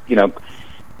going to, you're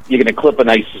going to clip a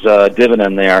nice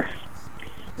dividend there.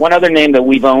 One other name that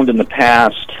we've owned in the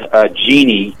past,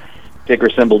 Genie, ticker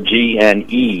symbol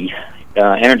GNE,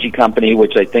 energy company,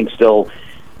 which I think still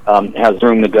has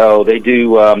room to go.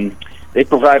 They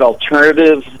provide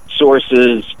alternative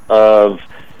sources of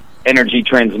energy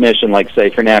transmission, like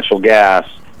say for natural gas,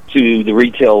 to the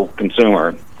retail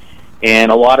consumer,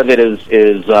 and a lot of it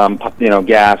is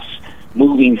gas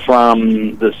moving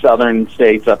from the southern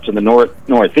states up to the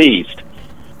northeast.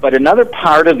 But another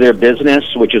part of their business,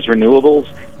 which is renewables,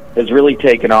 has really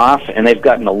taken off, and they've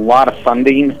gotten a lot of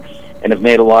funding and have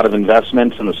made a lot of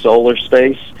investments in the solar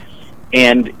space.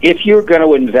 And if you're going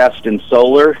to invest in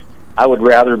solar, I would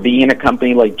rather be in a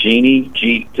company like Genie,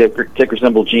 ticker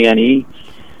symbol GNE.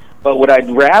 But what I'd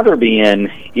rather be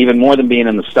in, even more than being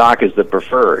in the stock, is the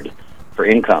preferred for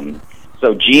income.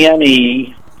 So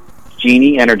Genie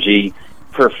Energy,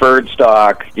 preferred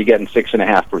stock, you're getting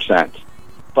 6.5%.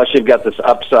 Plus you've got this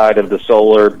upside of the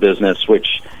solar business,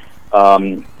 which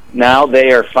now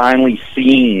they are finally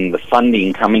seeing the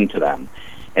funding coming to them.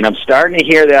 And I'm starting to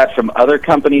hear that from other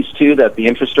companies too, that the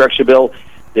infrastructure bill,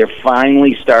 they're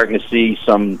finally starting to see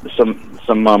some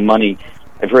money.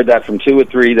 I've heard that from two or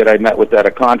three that I met with at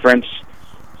a conference.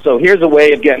 So here's a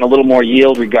way of getting a little more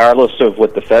yield regardless of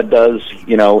what the Fed does,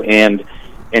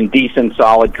 and decent,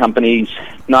 solid companies,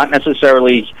 not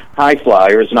necessarily high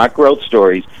flyers, not growth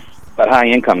stories, but high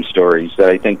income stories that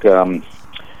I think,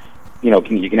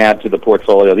 you can add to the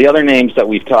portfolio. The other names that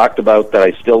we've talked about that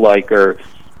I still like are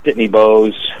Pitney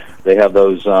Bowes. They have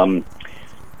those 4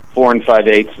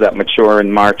 5/8 that mature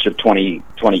in March of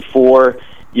 2024.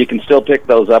 You can still pick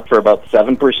those up for about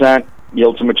 7%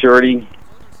 yield to maturity.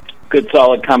 Good,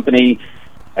 solid company.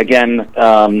 Again,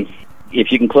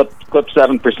 if you can clip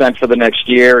 7% for the next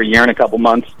year, a year and a couple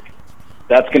months,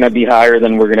 that's going to be higher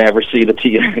than we're going to ever see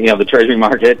the Treasury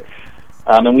market.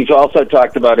 And we've also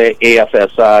talked about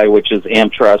AFSI, which is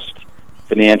AmTrust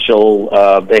Financial.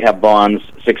 They have bonds,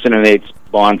 6 1/8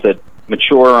 bonds that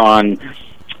mature on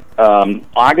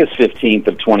August 15th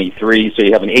of 23. So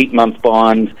you have an 8-month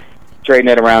bond trading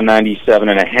at around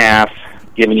 97.5,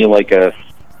 giving you like a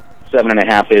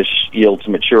 7.5-ish yield to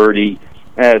maturity.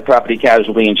 Property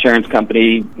casualty insurance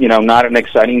company, not an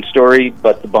exciting story,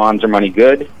 but the bonds are money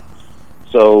good.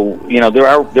 So, there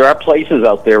are places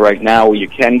out there right now where you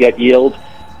can get yield.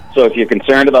 So if you're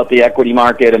concerned about the equity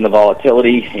market and the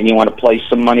volatility, and you want to place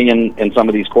some money in some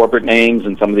of these corporate names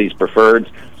and some of these preferreds,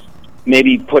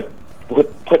 maybe put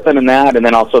them in that, and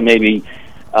then also maybe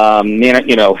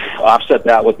offset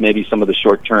that with maybe some of the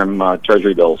short-term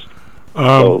Treasury bills. We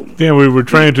were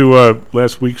trying to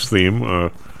last week's theme. I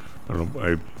don't know.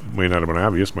 I may not have been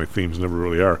obvious. My themes never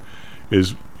really are.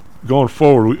 Is going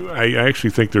forward. I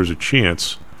actually think there's a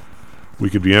chance we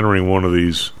could be entering one of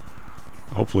these.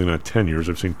 Hopefully not 10 years.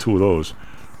 I've seen 2 of those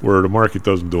where the market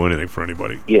doesn't do anything for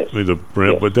anybody. Yes.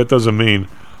 But that doesn't mean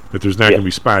that there's not going to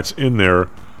be spots in there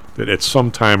that at some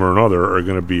time or another are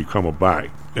going to become a buy.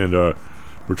 And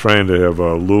we're trying to have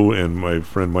Lou and my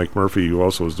friend Mike Murphy, who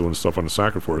also is doing stuff on the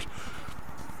soccer for us,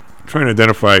 trying to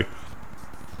identify.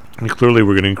 And clearly,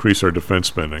 we're going to increase our defense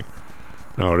spending.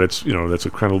 Now, that's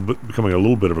becoming a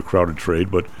little bit of a crowded trade,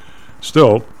 but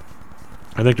still,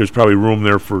 I think there's probably room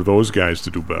there for those guys to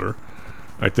do better.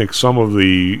 I think some of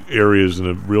the areas in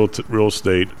the real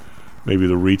estate, maybe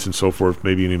the REITs and so forth,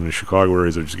 maybe even the Chicago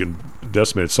areas are just getting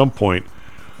decimated. At some point,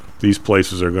 these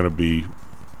places are going to be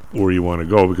where you want to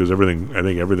go, because I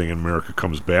think everything in America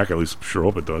comes back. At least I sure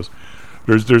hope it does.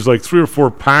 There's like 3 or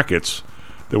 4 pockets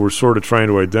that we're sort of trying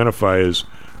to identify as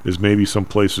maybe some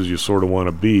places you sort of want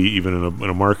to be, even in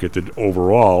a market that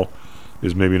overall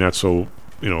is maybe not so,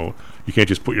 you can't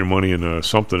just put your money in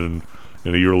something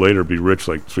and a year later be rich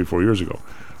like 3-4 years ago.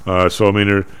 So I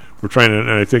mean, we're trying to,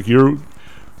 and I think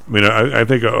I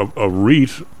think a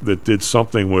REIT that did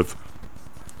something with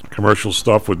commercial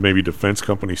stuff with maybe defense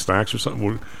company stocks or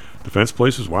something, defense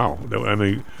places, wow. I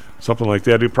mean, something like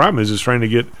that. The problem is trying to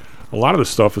get a lot of the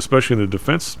stuff, especially in the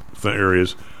defense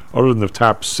areas, other than the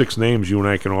top 6 names you and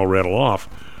I can all rattle off,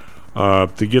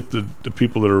 to get the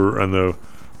people that are on the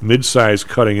mid-sized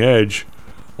cutting edge.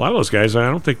 A lot of those guys, I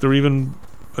don't think they're even.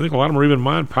 I think a lot of them are even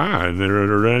ma and pa, and they're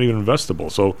not even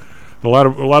investable. So a lot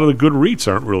of the good REITs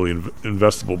aren't really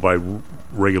investable by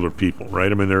regular people,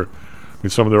 right? I mean, a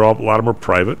lot of them are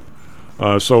private.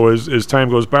 So as time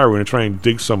goes by, we're going to try and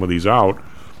dig some of these out,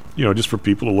 just for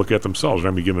people to look at themselves.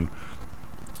 We're going to be giving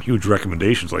huge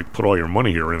recommendations, like put all your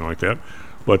money here or anything like that.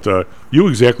 But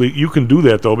you can do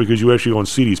that though, because you actually go and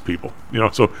see these people,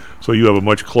 so you have a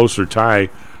much closer tie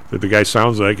that the guy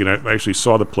sounds like, and I actually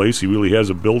saw the place. He really has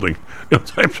a building,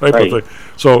 type right. of thing.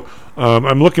 So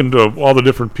I'm looking to all the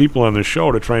different people on this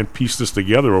show to try and piece this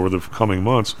together over the coming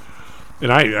months. And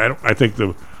I think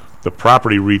the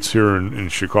property REITs here in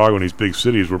Chicago and these big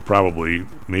cities were probably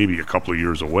maybe a couple of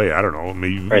years away. I don't know.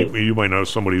 Maybe you might know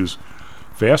somebody who's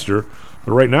faster.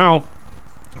 But right now,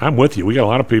 I'm with you. We got a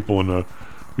lot of people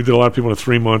we did a lot of people in a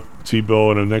 3-month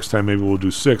T-bill, and the next time maybe we'll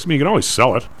do 6. I mean, you can always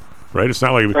sell it, right? It's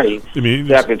not like right. I mean,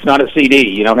 exactly. It's not a CD.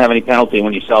 You don't have any penalty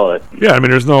when you sell it. Yeah, I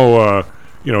mean, there's no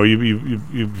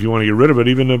if you want to get rid of it,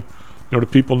 even the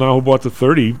people now who bought the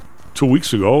 30 2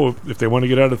 weeks ago, if they want to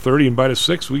get out of 30 and buy the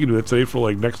 6, we can do that today for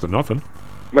like next to nothing.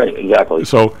 Right, exactly.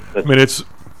 So I mean, it's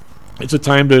a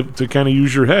time to kind of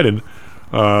use your head, and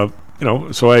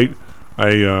so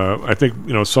I think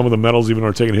some of the metals even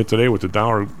are taking a hit today with the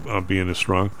dollar being as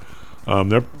strong.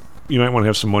 You might want to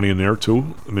have some money in there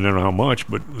too. I mean, I don't know how much,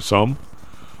 but some.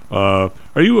 Are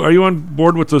you on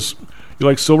board with this? You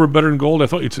like silver better than gold? I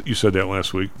thought you said that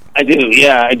last week. I do.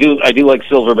 Yeah, I do. I do like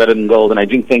silver better than gold, and I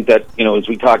do think that as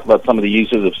we talked about some of the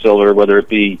uses of silver, whether it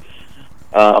be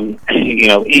even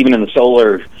in the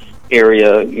solar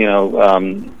area,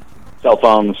 cell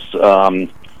phones,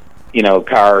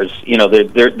 cars.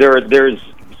 There's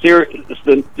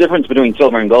the difference between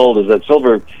silver and gold is that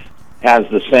silver has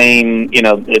the same.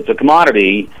 It's a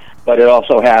commodity, but it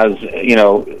also has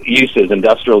uses,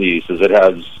 industrial uses. It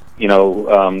has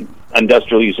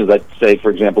industrial uses that, say, for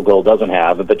example, gold doesn't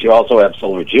have. But you also have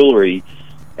silver jewelry,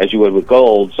 as you would with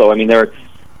gold. So I mean,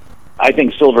 I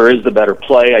think silver is the better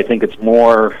play. I think it's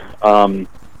more.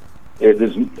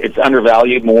 It's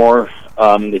undervalued more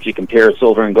if you compare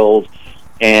silver and gold,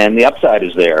 and the upside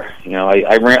is there.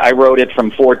 I rode it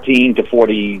from 14 to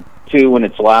 42 in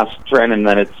its last trend, and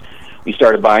then we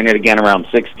started buying it again around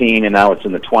 16, and now it's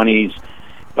in the 20s.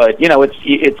 But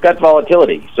it's got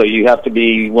volatility, so you have to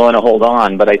be willing to hold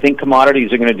on. But I think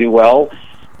commodities are going to do well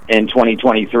in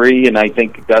 2023, and I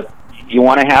think that you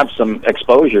want to have some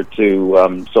exposure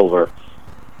to silver.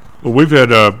 Well, we've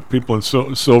had people in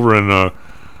silver and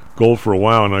gold for a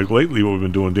while, and like lately, what we've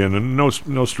been doing, Dan, and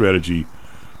no strategy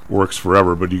works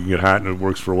forever, but you can get hot and it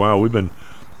works for a while. We've been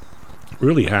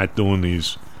really hot doing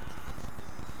these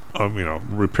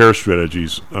repair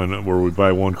strategies where we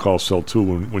buy one, call, sell two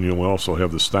when you also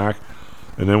have the stock.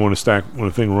 And then when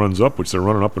the thing runs up, which they're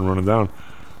running up and running down,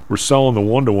 we're selling the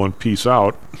 1-to-1 piece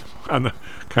out on the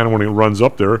kind of when it runs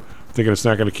up there, thinking it's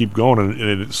not going to keep going,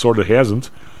 and it sort of hasn't.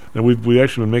 And we've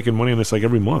actually been making money on this like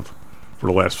every month for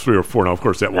the last 3 or 4. Now, of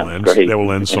course, that will end. Great. That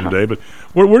will end someday. But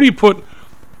where do you put?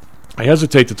 I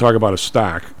hesitate to talk about a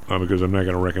stock because I'm not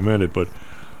going to recommend it, but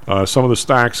some of the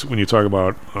stocks, when you talk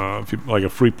about like a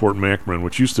Freeport-McMoRan,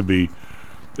 which used to be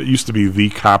the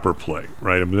copper play,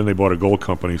 right? I mean, then they bought a gold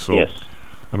company, so yes.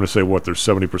 I'm going to say they're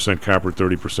 70% copper,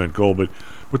 30% gold. But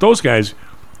with those guys,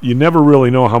 you never really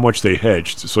know how much they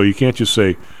hedged, so you can't just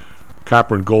say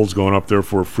copper and gold's going up,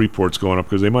 therefore Freeport's going up,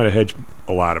 because they might have hedged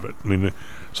a lot of it. I mean,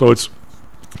 so it's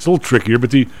a little trickier. But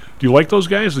do you like those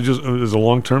guys as a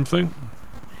long-term thing?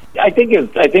 I think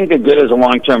they're good as a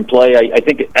long-term play. I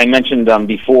think I mentioned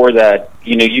before that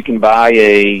you can buy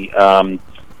an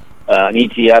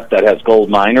ETF that has gold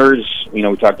miners. We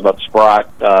talked about Sprott,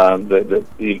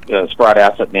 the Sprott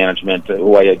Asset Management,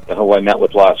 who I met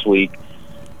with last week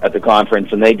at the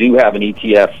conference, and they do have an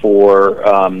ETF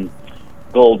for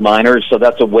gold miners. So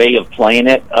that's a way of playing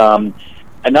it.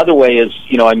 Another way is,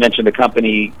 I mentioned a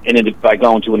company by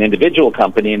going to an individual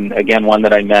company, and again, one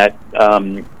that I met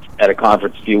at a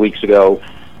conference a few weeks ago,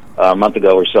 a month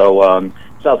ago or so.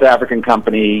 South African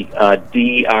company,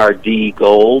 DRD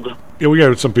Gold. Yeah, we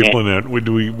got some people in that.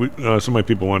 Some of my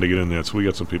people wanted to get in that, so we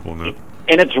got some people in that.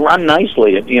 And it's run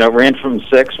nicely. It ran from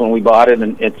 6 when we bought it,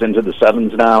 and it's into the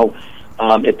 7s now.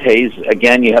 It pays,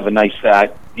 again, you have a nice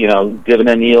fat,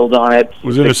 dividend yield on it.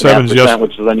 Was in the 7s, yes.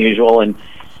 Which is unusual. And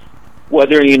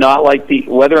whether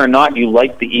or not you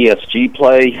like the ESG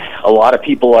play, a lot of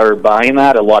people are buying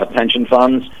that, a lot of pension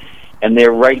funds, and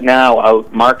they're right now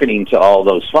out marketing to all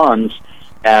those funds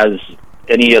as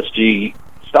an ESG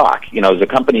stock, as a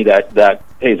company that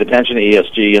pays attention to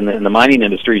ESG in the mining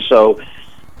industry. So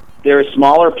they're a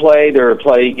smaller play. They're a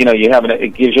play,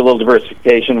 it gives you a little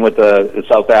diversification with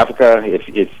South Africa,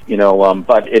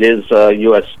 but it is a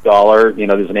U.S. dollar,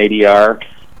 there's an ADR.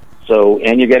 So,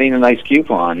 and you're getting a nice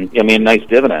coupon, nice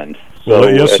dividend. So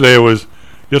well, yesterday it was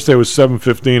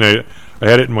 $7.15. I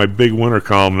had it in my big winner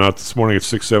column. Now this morning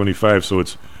it's $6.75. So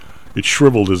it's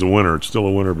shriveled as a winner. It's still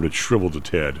a winner, but it's shriveled a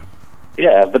tad.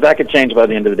 Yeah, but that could change by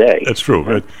the end of the day. That's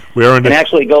true. And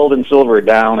actually, gold and silver are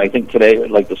down. I think today,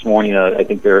 like this morning, I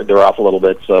think they're off a little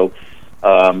bit. So,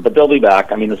 but they'll be back.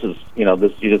 This is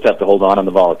this. You just have to hold on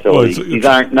the volatility.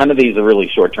 Well, none of these are really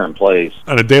short-term plays.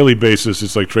 On a daily basis,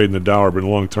 it's like trading the dollar, but in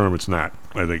the long term, it's not.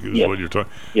 I think is what you're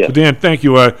talking. Yeah. So Dan, thank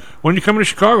you. When are you coming to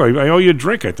Chicago? I owe you a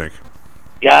drink, I think.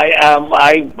 Yeah,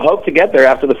 I hope to get there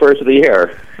after the first of the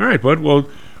year. All right, bud. Well,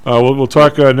 we'll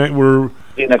talk.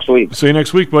 See you next week. See you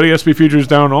next week, buddy. SP futures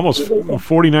down almost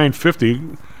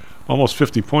 49.50, almost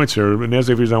 50 points here. NASDAQ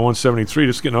futures down 173.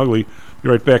 Just getting ugly. Be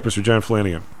right back, Mr. John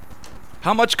Flanagan.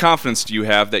 How much confidence do you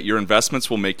have that your investments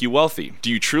will make you wealthy?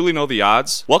 Do you truly know the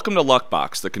odds? Welcome to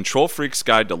Luckbox, the control freak's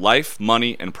guide to life,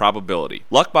 money, and probability.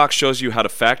 Luckbox shows you how to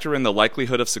factor in the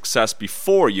likelihood of success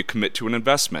before you commit to an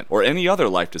investment or any other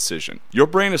life decision. Your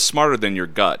brain is smarter than your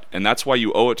gut, and that's why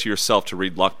you owe it to yourself to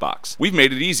read Luckbox. We've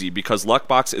made it easy because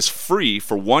Luckbox is free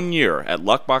for 1 year at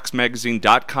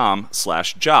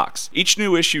luckboxmagazine.com/jocks. Each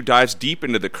new issue dives deep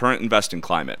into the current investing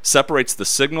climate, separates the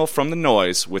signal from the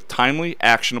noise with timely,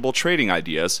 actionable trading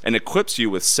ideas, and equips you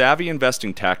with savvy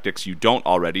investing tactics you don't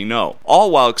already know, all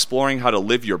while exploring how to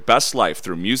live your best life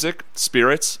through music,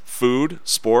 spirits, food,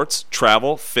 sports,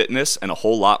 travel, fitness, and a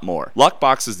whole lot more.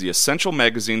 Luckbox is the essential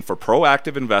magazine for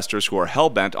proactive investors who are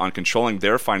hell-bent on controlling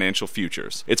their financial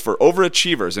futures. It's for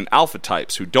overachievers and alpha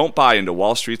types who don't buy into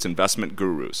Wall Street's investment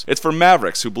gurus. It's for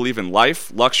mavericks who believe in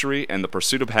life, luxury, and the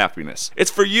pursuit of happiness. It's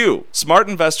for you. Smart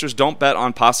investors don't bet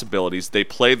on possibilities, they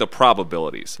play the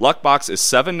probabilities. Luckbox is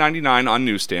 $7.99 on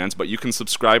newsstands, but you can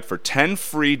subscribe for 10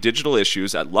 free digital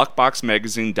issues at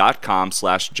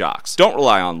luckboxmagazine.com/jocks. Don't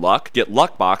rely on luck. Get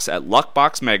Luckbox at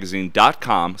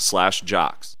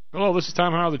luckboxmagazine.com/jocks. Hello, this is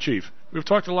Tom Howell, the Chief. We've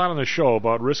talked a lot on the show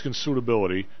about risk and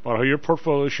suitability, about how your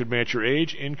portfolio should match your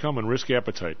age, income, and risk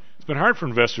appetite. It's been hard for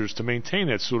investors to maintain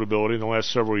that suitability in the last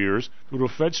several years due to a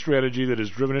Fed strategy that has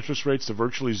driven interest rates to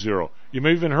virtually zero. You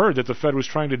may have even heard that the Fed was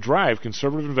trying to drive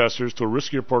conservative investors to a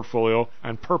riskier portfolio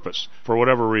on purpose, for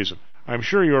whatever reason. I'm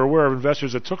sure you are aware of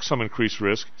investors that took some increased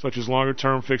risk, such as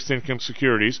longer-term fixed-income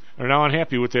securities, and are now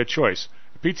unhappy with that choice.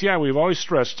 At PTI, we've always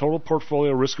stressed total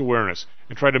portfolio risk awareness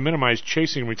and tried to minimize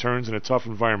chasing returns in a tough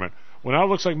environment. Well, now it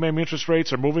looks like maybe interest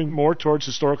rates are moving more towards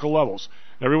historical levels.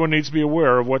 Everyone needs to be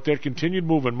aware of what that continued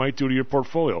movement might do to your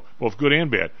portfolio, both good and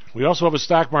bad. We also have a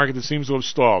stock market that seems to have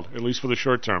stalled, at least for the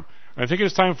short term. I think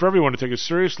it's time for everyone to take a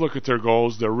serious look at their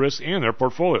goals, their risks, and their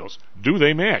portfolios. Do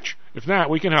they match? If not,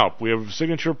 we can help. We have a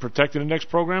Signature Protected Index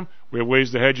program. We have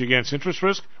ways to hedge against interest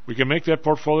risk. We can make that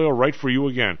portfolio right for you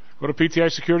again. Go to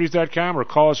PTIsecurities.com or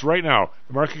call us right now.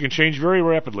 The market can change very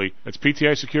rapidly. That's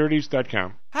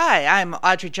PTIsecurities.com. Hi, I'm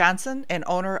Audrey Johnson, an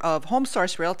owner of Home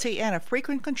Source Realty and a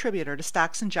frequent contributor to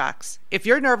Stocks and Jocks. If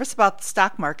you're nervous about the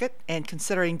stock market and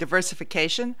considering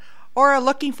diversification, or are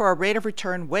looking for a rate of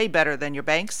return way better than your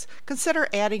banks, consider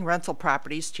adding rental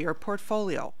properties to your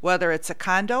portfolio. Whether it's a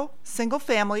condo, single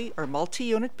family, or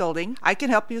multi-unit building, I can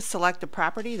help you select a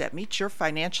property that meets your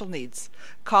financial needs.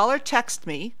 Call or text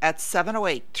me at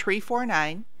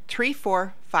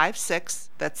 708-349-3456.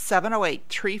 That's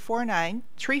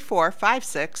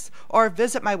 708-349-3456. Or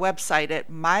visit my website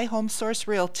at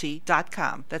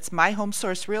myhomesourcerealty.com. That's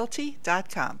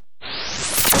myhomesourcerealty.com.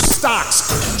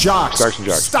 Stocks, jocks. Stocks and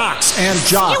jocks. Stocks and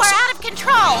jocks. You are out of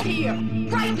control. Here,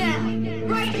 right now,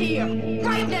 right here,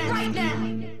 right now, right now.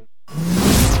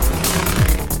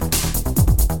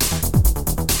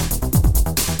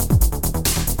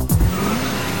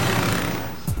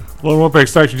 Well, welcome back,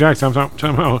 Stocks and Jocks.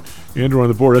 Time out. Andrew on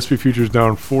the board. SP futures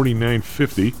down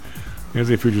 49.50.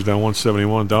 NASDAQ futures down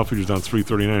 171. Dow futures down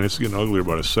 339. It's getting uglier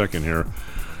about a second here.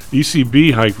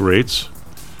 ECB hike rates.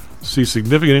 See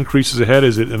significant increases ahead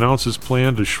as it announces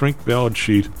plan to shrink balance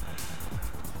sheet.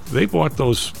 They bought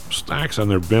those stocks on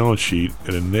their balance sheet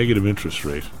at a negative interest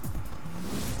rate.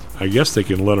 I guess they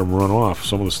can let them run off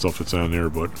some of the stuff that's on there,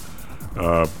 but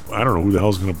I don't know who the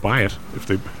hell's going to buy it.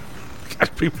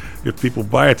 If people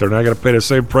buy it, they're not going to pay the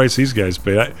same price these guys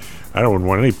pay. I don't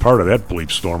want any part of that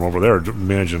bleep storm over there.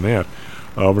 Imagine that.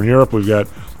 Over in Europe, we've got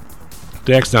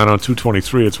DAX down on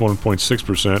 223. It's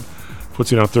 1.6%.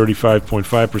 FTSE down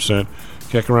 35.5%.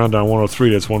 CAC around down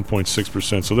 103. That's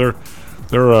 1.6%. So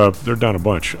they're down a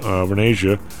bunch. Over in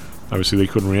Asia, obviously they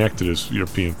couldn't react to this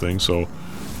European thing. So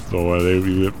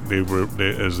they were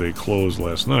as they closed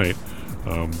last night.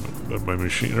 My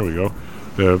machine. There we go.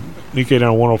 The Nikkei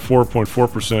down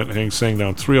 104.4%. Hang Seng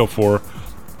down 304,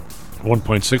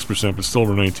 1.6%, but still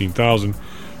over 19,000.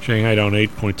 Shanghai down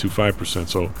 8.25%.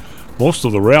 So most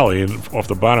of the rally off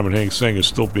the bottom in Hang Seng is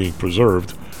still being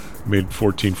preserved. Mid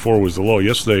 14.4 was the low.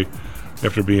 Yesterday,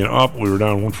 after being up, we were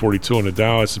down 142 on the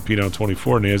Dow, S&P down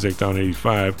 24, Nasdaq down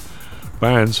 85.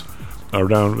 Bonds are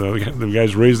down. The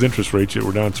guys raised interest rates, yet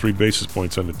we're down 3 basis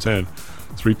points on the 10,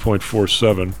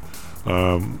 3.47.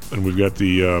 And we've got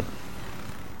the.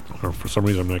 For some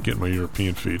reason, I'm not getting my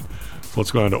European feed. So let's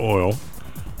go on to oil.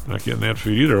 Not getting that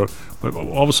feed either. But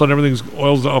all of a sudden,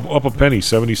 oil's up a penny,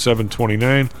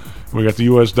 77.29. We got the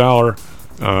U.S. dollar.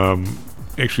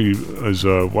 Actually, is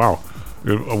a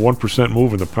 1%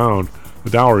 move in the pound.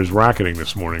 The dollar is rocketing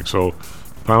this morning. So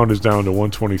the pound is down to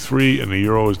 123, and the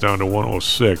euro is down to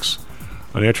 106.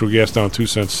 Natural gas down 2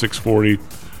 cents, 640.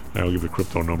 I'll give the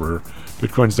crypto number here.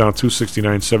 Bitcoin's down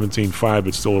 269, 17.5.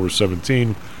 It's still over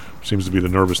 17. Seems to be the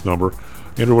nervous number.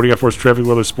 Andrew, what do you got for us? Traffic,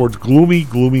 weather, sports. Gloomy.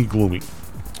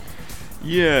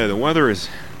 Yeah, the weather has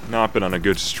not been on a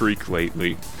good streak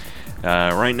lately.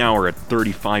 Right now we're at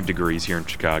 35 degrees here in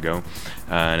Chicago,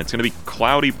 and it's going to be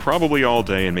cloudy probably all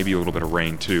day and maybe a little bit of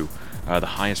rain too. The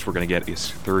highest we're going to get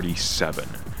is 37.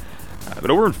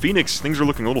 But over in Phoenix, things are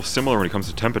looking a little similar when it comes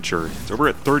to temperature. It's over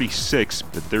at 36,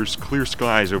 but there's clear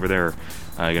skies over there.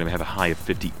 You're going to have a high of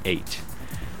 58.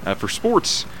 For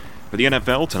sports, for the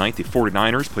NFL, tonight the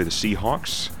 49ers play the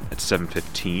Seahawks at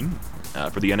 7:15.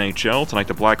 For the NHL, tonight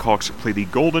the Blackhawks play the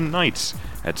Golden Knights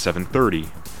at 7:30.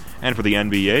 And for the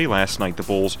NBA, last night the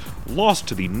Bulls lost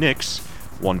to the Knicks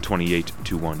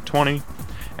 128-120.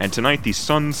 And tonight the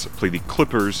Suns play the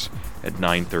Clippers at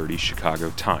 9:30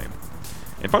 Chicago time.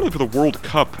 And finally for the World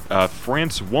Cup,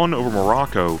 France won over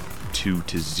Morocco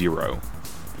 2-0.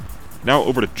 Now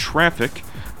over to traffic.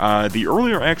 The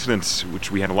earlier accidents,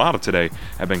 which we had a lot of today,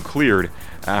 have been cleared.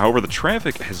 However, the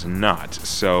traffic has not.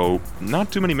 So,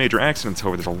 not too many major accidents.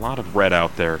 However, there's a lot of red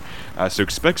out there. So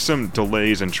expect some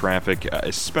delays in traffic,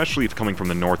 especially if coming from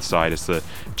the north side, as the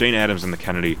Jane Addams and the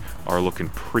Kennedy are looking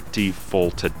pretty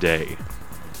full today.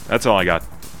 That's all I got.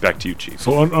 Back to you, Chief.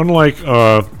 So, unlike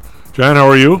John, how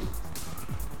are you?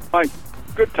 Hi.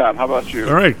 Good, Tom. How about you?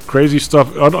 All right. Crazy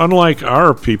stuff. Unlike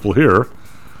our people here,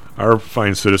 our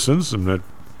fine citizens, I'm not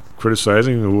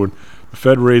criticizing, when the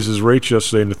Fed raises rates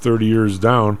yesterday and the 30 years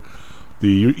down,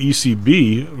 the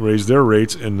ECB raised their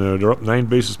rates and they're up 9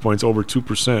 basis points, over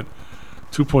 2%,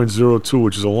 2.02,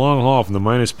 which is a long haul from the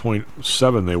minus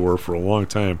 0.7 they were for a long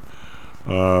time.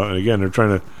 And again, they're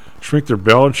trying to shrink their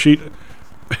balance sheet.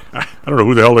 I don't know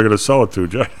who the hell they're going to sell it to,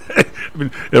 John. I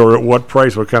mean, or at what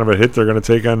price, what kind of a hit they're going to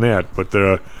take on that. But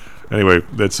anyway,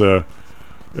 that's not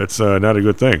a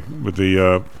good thing. But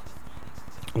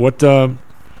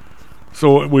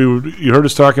so you heard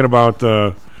us talking about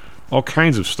all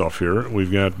kinds of stuff here.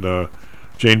 We've got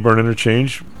Jane Byrne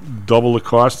interchange, double the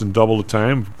cost and double the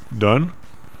time done.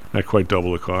 Not quite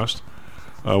double the cost.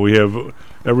 We have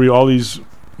all these.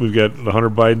 We've got the Hunter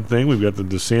Biden thing. We've got the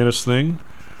DeSantis thing.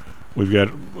 We've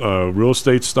got real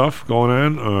estate stuff going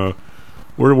on.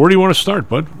 Where do you want to start,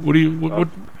 bud? What?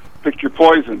 Pick your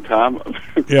poison, Tom.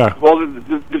 Yeah. Well,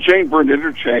 the Jane Byrne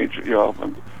interchange,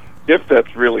 if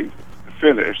that's really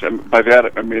finished, and by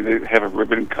that I mean they have a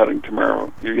ribbon cutting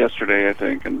yesterday, I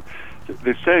think, and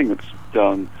they're saying it's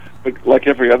done. But like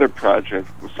every other project,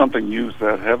 something used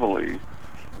that heavily,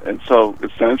 and so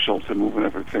essential to moving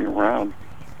everything around.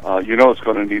 It's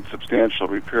going to need substantial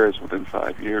repairs within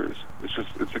 5 years.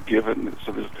 It's a given.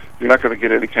 So you're not going to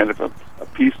get any kind of a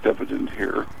peace dividend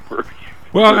here.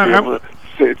 Well,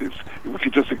 we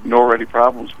could just ignore any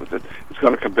problems with it. It's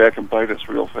going to come back and bite us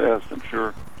real fast, I'm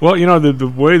sure. Well, the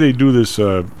way they do this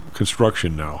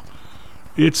construction now,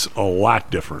 it's a lot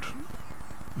different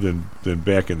than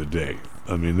back in the day.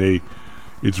 I mean,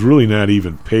 it's really not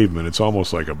even pavement. It's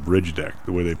almost like a bridge deck,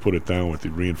 the way they put it down with the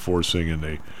reinforcing, and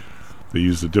they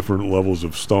use the different levels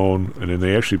of stone, and then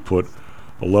they actually put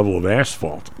level of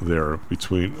asphalt there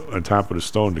between on top of the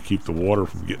stone to keep the water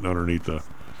from getting underneath the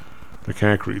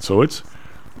concrete. So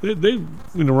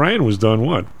Ryan was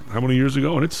done how many years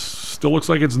ago, and it still looks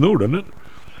like it's new, doesn't it?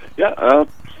 Yeah,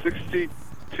 62.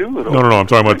 No. I'm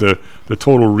talking about the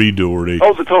total redo, or the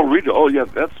the total redo. Oh, yeah,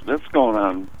 that's going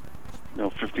on,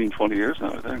 15, 20 years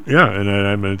now, I think. Yeah, and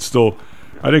I mean it's still.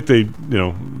 I think they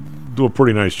do a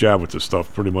pretty nice job with this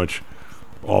stuff, pretty much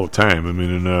all the time. I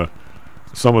mean, and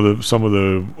some of the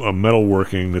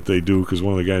metalworking that they do, because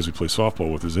one of the guys we play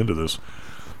softball with is into this.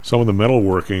 Some of the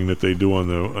metalworking that they do on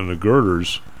the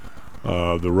girders,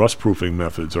 the rust proofing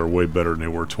methods are way better than they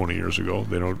were 20 years ago.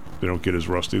 They don't get as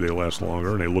rusty. They last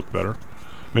longer and they look better.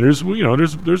 I mean,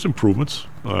 there's improvements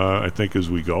I think as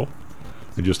we go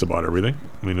in just about everything.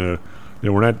 I mean,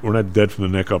 we're not dead from the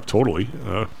neck up totally.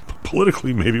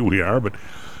 Politically, maybe we are, but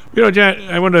John,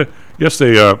 I wanted to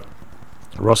yesterday.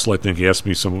 Russell, I think, asked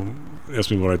me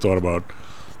what I thought about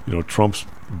Trump's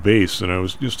base, and I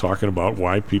was just talking about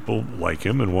why people like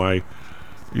him and why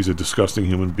he's a disgusting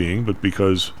human being, but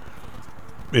because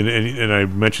and I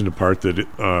mentioned the part that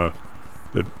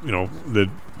that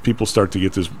people start to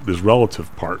get this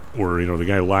relative part where the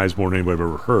guy lies more than anybody I've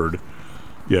ever heard,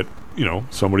 yet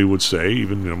somebody would say,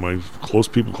 even my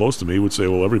people close to me would say,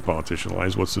 well, every politician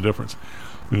lies. What's the difference?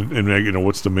 And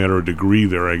what's the matter of degree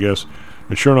there, I guess.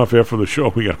 And sure enough, after the show,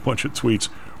 we got a bunch of tweets.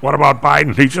 What about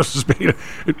Biden? He just as bad.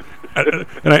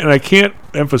 And I can't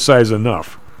emphasize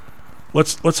enough.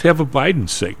 Let's have a Biden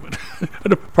segment.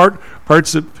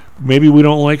 Parts that maybe we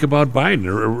don't like about Biden,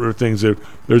 or things that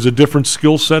there's a different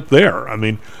skill set there. I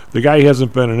mean, the guy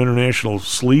hasn't been an international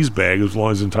sleazebag as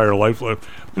long as his entire life. I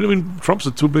mean, Trump's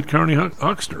a two-bit carny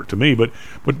huckster to me. But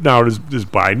now does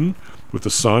Biden, with the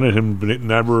son and him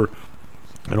never,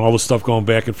 and all the stuff going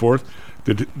back and forth,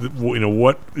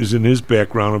 what is in his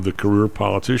background of the career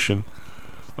politician?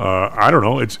 I don't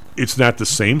know. It's not the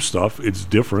same stuff. It's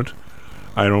different.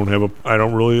 I'm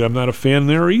not a fan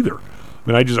there either.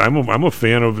 I mean, I'm a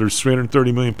fan of. There's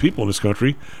 330 million people in this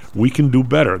country. We can do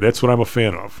better. That's what I'm a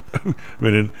fan of. I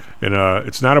mean, and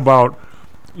it's not about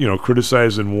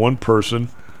criticizing one person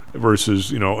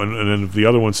versus and then if the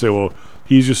other one say, well,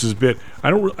 he's just as bad. I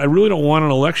really don't want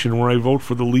an election where I vote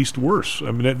for the least worst.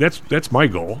 I mean, that's my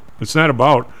goal. It's not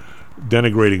about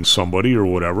denigrating somebody or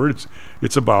whatever.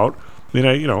 It's about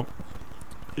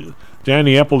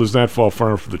Danny Apple does not fall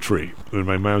far from the tree. I mean,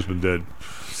 my mom's been dead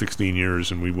 16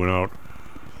 years, and we went out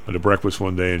at a breakfast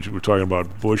one day, and we were talking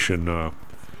about Bush and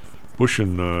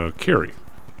Kerry.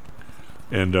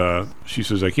 And she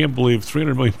says, I can't believe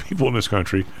 300 million people in this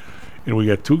country, and we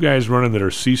got two guys running that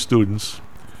are C students,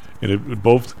 and it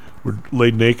both were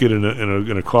laid naked in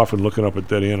a coffin looking up at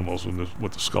dead animals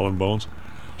with the skull and bones.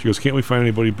 She goes, can't we find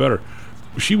anybody better?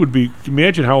 She would be,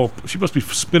 imagine how, she must be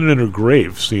spinning in her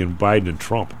grave seeing Biden and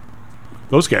Trump.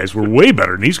 Those guys were way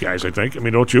better than these guys, I think. I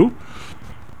mean, don't you?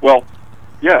 Well,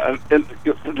 yeah, and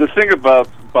the thing about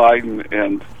Biden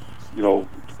and,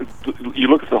 you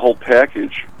look at the whole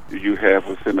package you have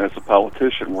with him as a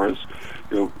politician, whereas,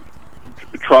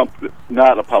 Trump,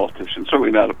 not a politician,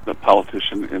 certainly not a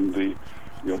politician in the,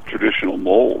 traditional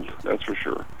mold, that's for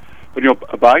sure. But,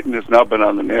 Biden has now been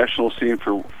on the national scene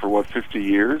for 50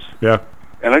 years? Yeah.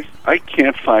 And I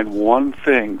can't find one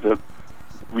thing that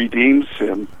redeems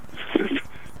him,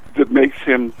 that makes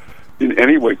him in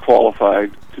any way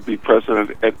qualified to be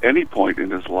president at any point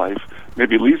in his life,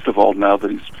 maybe least of all now that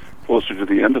he's closer to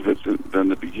the end of it than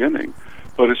the beginning.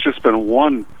 But it's just been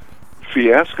one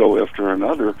fiasco after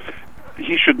another.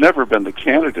 He should never have been the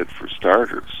candidate, for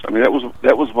starters. I mean,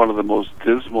 that was one of the most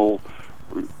dismal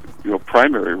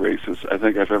primary races I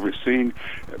think I've ever seen.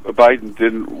 Biden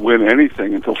didn't win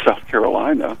anything until South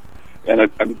Carolina, and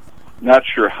I'm not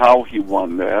sure how he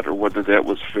won that or whether that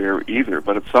was fair either.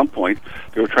 But at some point,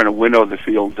 they were trying to winnow the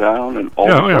field down, and all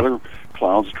the other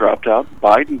clowns dropped out.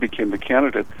 Biden became the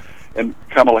candidate, and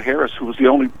Kamala Harris, who was the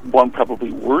only one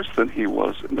probably worse than he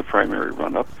was in the primary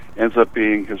run-up, ends up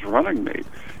being his running mate.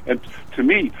 And to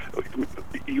me,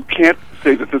 you can't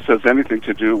say that this has anything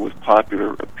to do with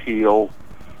popular appeal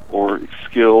or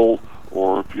skill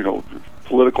or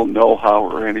political know-how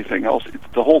or anything else.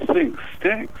 The whole thing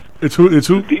stinks. It's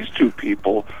who these two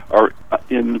people are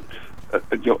in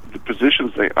the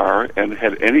positions they are and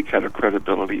had any kind of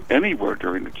credibility anywhere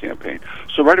during the campaign.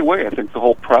 So right away, I think the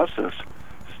whole process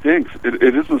stinks. It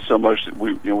isn't so much that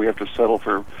we have to settle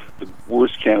for the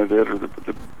worst candidate or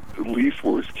the least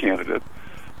worst candidate,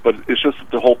 but it's just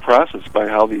the whole process by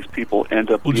how these people end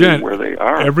up being Jen, where they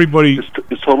are. Everybody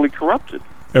is totally corrupted.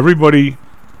 Everybody,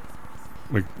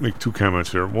 make two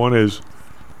comments here. One is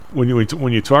when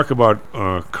you talk about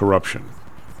corruption,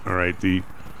 all right.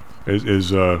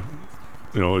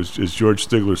 as George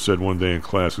Stigler said one day in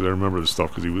class, because I remember this stuff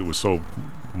because it was so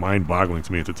mind-boggling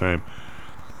to me at the time.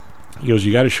 He goes,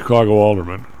 you got a Chicago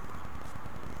alderman,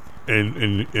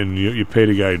 and you paid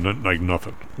a guy like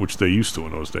nothing, which they used to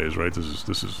in those days, right? This is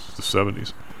the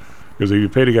 70s. Because you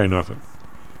paid a guy nothing,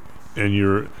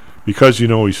 and because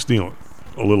he's stealing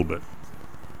a little bit,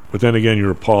 but then again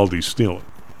you're appalled he's stealing.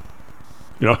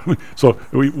 So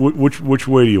which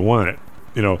way do you want it?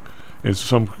 And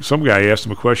some guy asked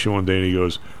him a question one day, and he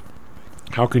goes,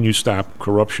 "How can you stop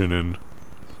corruption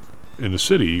in the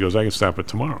city?" He goes, "I can stop it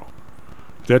tomorrow."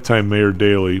 At that time, Mayor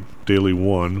Daley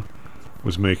 1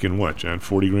 was making what, John,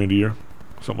 $40,000 a year,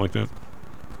 something like that.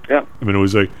 Yeah. I mean, it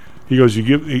was like he goes,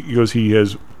 he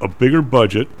has a bigger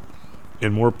budget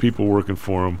and more people working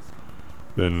for him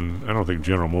than, I don't think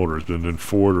General Motors, than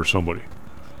Ford or somebody,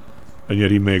 and yet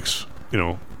he makes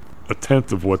a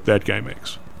tenth of what that guy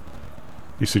makes.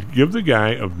 He said, give the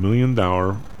guy $1 million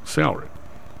salary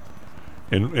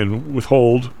and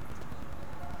withhold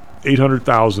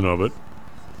 800,000 of it,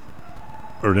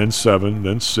 or then 7,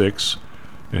 then 6,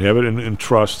 and have it in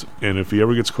trust, and if he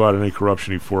ever gets caught in any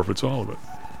corruption, he forfeits all of it.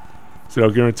 He said,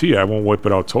 I'll guarantee you I won't wipe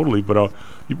it out totally, but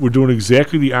we're doing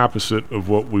exactly the opposite of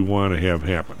what we want to have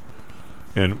happen.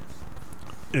 And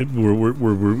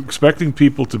we're expecting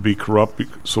people to be corrupt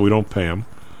so we don't pay them,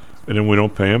 and then we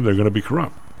don't pay them, they're going to be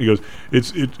corrupt. He goes,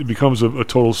 it becomes a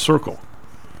total circle.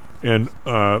 And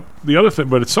the other thing,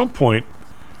 but at some point,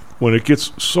 when it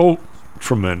gets so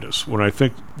tremendous, when I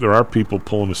think there are people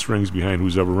pulling the strings behind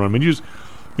who's ever run.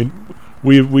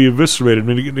 We eviscerated.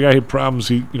 The guy had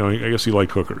problems. I guess he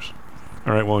liked hookers.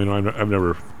 All right, well, I've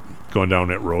never gone down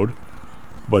that road,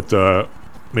 but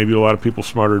maybe a lot of people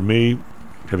smarter than me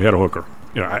have had a hooker.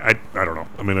 I don't know.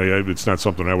 It's not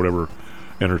something I would ever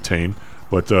entertain.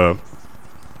 But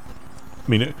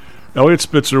Elliot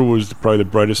Spitzer was probably the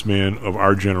brightest man of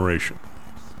our generation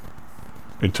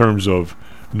in terms of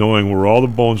knowing where all the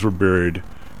bones were buried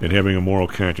and having a moral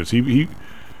conscience. He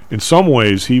in some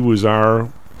ways, he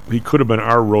could have been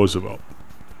our Roosevelt.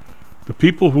 The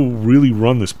people who really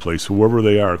run this place, whoever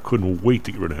they are, couldn't wait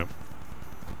to get rid of him.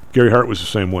 Gary Hart was the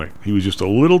same way. He was just a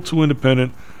little too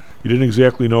independent. You didn't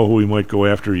exactly know who he might go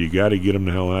after. You got to get him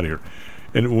the hell out of here.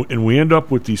 And we end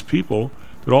up with these people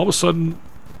that all of a sudden,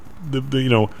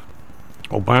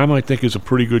 Obama, I think, is a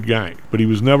pretty good guy, but he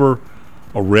was never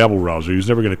a rabble-rouser. He was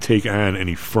never going to take on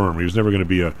any firm. He was never going to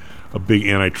be a big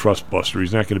antitrust buster.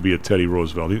 He's not going to be a Teddy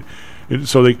Roosevelt.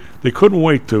 So they couldn't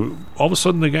wait to, all of a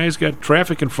sudden the guy's got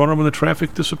traffic in front of him and the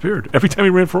traffic disappeared every time he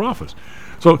ran for office.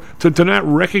 So to not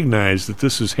recognize that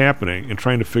this is happening and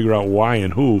trying to figure out why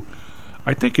and who,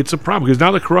 I think it's a problem, because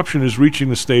now the corruption is reaching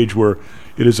the stage where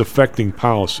it is affecting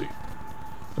policy.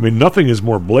 Nothing is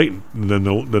more blatant than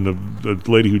the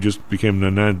lady who just became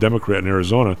a non-Democrat in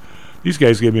Arizona. These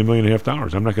guys gave me $1.5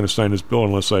 million. I'm not going to sign this bill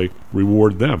unless I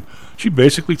reward them. She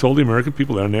basically told the American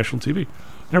people that on national TV.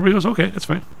 And everybody goes, okay, that's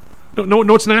fine. No,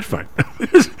 it's not fine.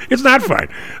 It's not fine.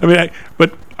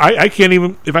 I can't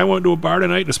even, if I went to a bar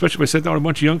tonight, especially if I sat down with a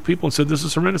bunch of young people and said, this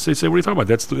is horrendous, they'd say, what are you talking about?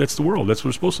 That's the world. That's what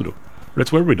we're supposed to do.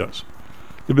 That's what everybody does.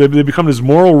 They become this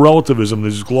moral relativism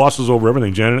that just glosses over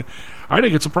everything, Janet. I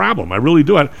think it's a problem. I really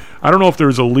do. I don't know if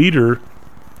there's a leader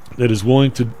that is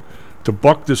willing to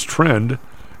buck this trend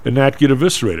and not get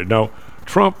eviscerated. Now,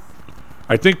 Trump,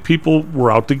 I think people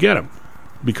were out to get him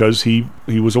because he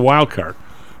was a wild card.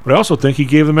 But I also think he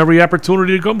gave them every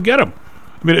opportunity to come get him.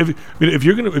 If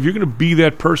you're gonna be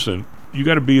that person, you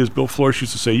got to be, as Bill Flores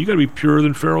used to say, you got to be purer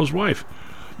than Pharaoh's wife.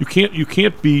 You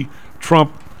can't be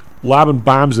Trump lobbing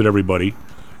bombs at everybody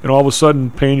and all of a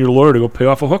sudden paying your lawyer to go pay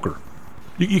off a hooker.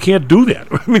 You can't do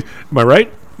that. Am I right?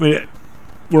 Where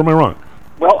am I wrong?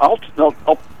 Well, I'll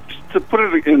to put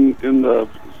it in the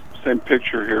same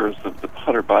picture here as the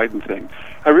Hunter Biden thing.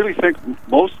 I really think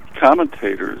most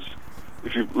commentators,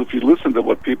 if you listen to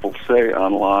what people say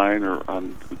online or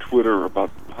on Twitter about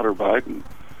Hunter Biden,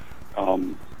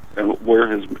 and where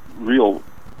his real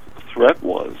threat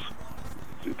was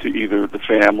to either the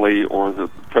family or the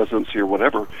presidency or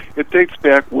whatever, it dates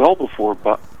back well before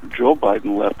Joe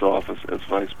Biden left office as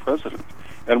vice president.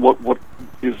 And what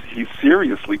is he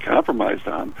seriously compromised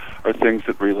on are things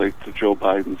that relate to Joe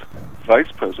Biden's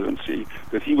vice presidency,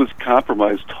 that he was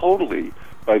compromised totally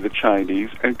by the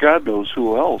Chinese and God knows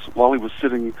who else while he was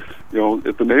sitting,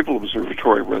 at the Naval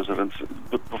Observatory residence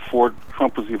before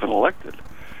Trump was even elected.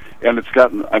 And it's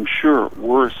gotten, I'm sure,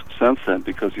 worse since then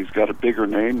because he's got a bigger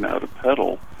name now to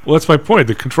peddle. Well, that's my point.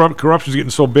 The corruption is getting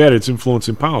so bad it's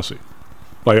influencing policy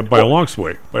by a long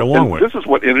way. This is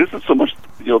what it isn't so much.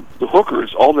 The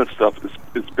hookers, all that stuff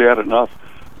is bad enough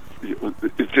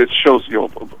it shows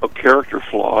a character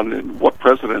flaw. And what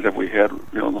president have we had in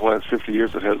the last 50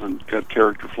 years that hasn't got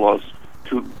character flaws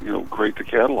too great to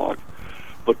catalog?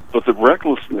 But the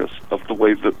recklessness of the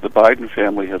way that the Biden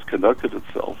family has conducted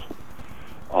itself,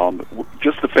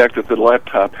 just the fact that the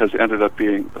laptop has ended up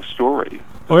being a story.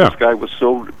 Oh, yeah. This guy was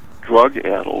so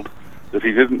drug-addled that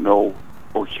he didn't know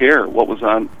or care what was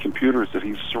on computers that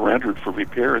he surrendered for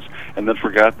repairs and then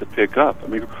forgot to pick up. I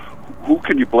mean, who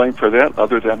can you blame for that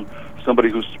other than somebody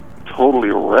who's totally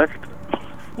wrecked?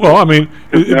 Well, I mean,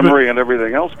 his memory and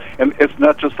everything else. And it's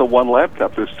not just the one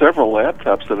laptop. There's several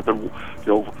laptops that have been,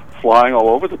 flying all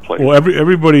over the place. Well,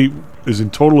 everybody is in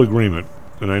total agreement,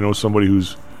 and I know somebody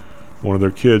who's one of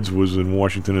their kids was in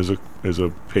Washington as a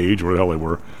page, where the hell they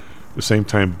were. At the same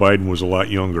time, Biden was a lot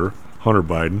younger, Hunter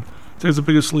Biden. That's the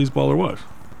biggest sleazeball there was.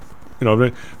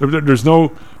 There's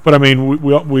no. But I mean,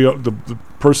 the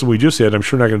person we just had, I'm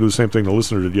sure not going to do the same thing the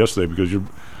listener did yesterday, because you're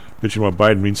bitching about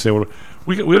Biden means saying,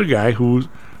 we had a guy who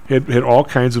had all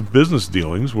kinds of business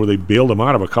dealings where they bailed him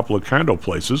out of a couple of condo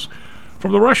places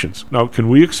from the Russians. Now, can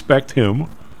we expect him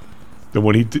that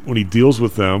when he deals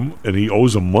with them and he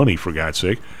owes them money, for God's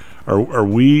sake, are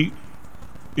we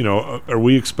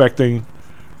expecting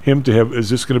him to have? Is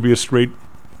this going to be a straight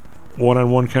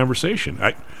one-on-one conversation?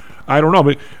 I don't know,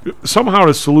 but somehow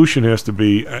the solution has to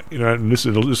be, and this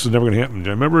is never going to happen. I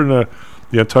remember in the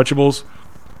Untouchables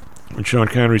when Sean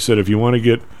Connery said, if you want to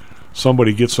get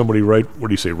somebody right, what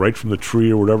do you say, right from the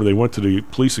tree or whatever, they went to the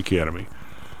police academy.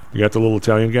 You got the little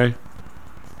Italian guy?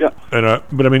 Yeah. And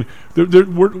but I mean,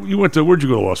 where'd you go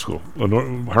to law school?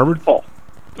 Harvard? Oh,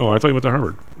 I thought you went to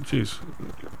Harvard. Jeez.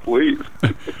 Please.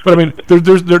 But I mean,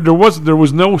 there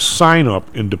was no sign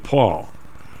up in DePaul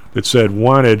that said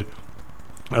wanted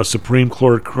a Supreme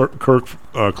Court clerk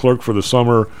for the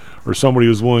summer, or somebody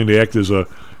who's willing to act as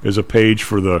a page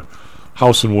for the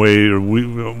House and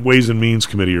Ways and Means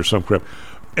Committee or some crap.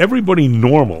 Everybody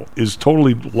normal is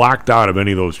totally locked out of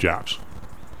any of those jobs.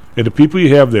 And the people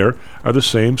you have there are the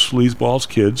same sleazeballs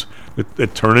kids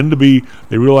that turn into be.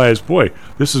 They realize, boy,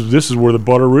 this is where the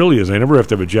butter really is. I never have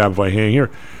to have a job if I hang here.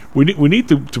 We need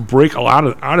to break a lot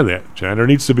out of that, John. There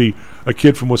needs to be a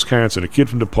kid from Wisconsin, a kid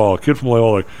from DePaul, a kid from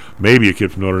Loyola, maybe a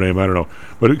kid from Notre Dame. I don't know,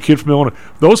 but a kid from Illinois.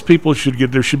 Those people should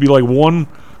get. There should be like one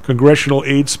congressional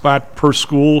aide spot per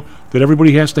school that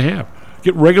everybody has to have.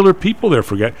 Get regular people there.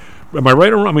 Am I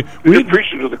right or wrong? I mean, we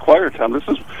preaching to the choir, Tom.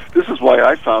 This is why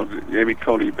I found Amy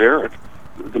Coney Barrett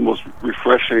the most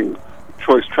refreshing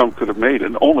choice Trump could have made,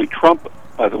 and only Trump,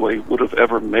 by the way, would have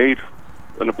ever made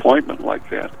an appointment like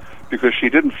that, because she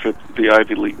didn't fit the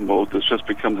Ivy League mold that's just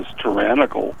become this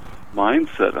tyrannical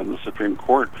mindset on the Supreme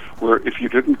Court, where if you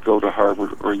didn't go to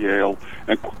Harvard or Yale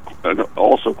and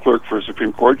also clerk for a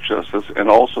Supreme Court justice and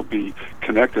also be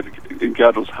connected in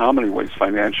God knows how many ways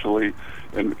financially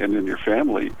and in your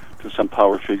family to some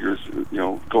power figures,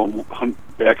 going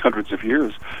back hundreds of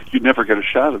years, you'd never get a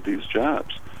shot at these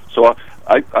jobs. So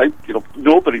I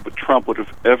nobody but Trump would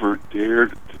have ever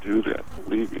dared to do that.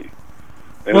 Believe me.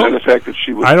 And the fact that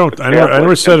she was I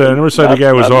never said the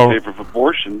guy was all in favor of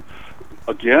abortion.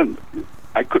 Again,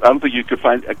 I don't think you could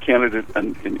find a candidate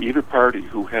in either party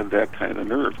who had that kind of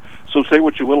nerve. So say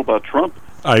what you will about Trump.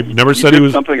 I never said he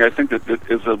was something. I think that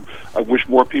is I wish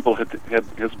more people had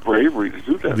his bravery to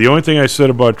do that. The only thing I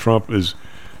said about Trump is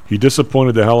he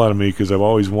disappointed the hell out of me, because I've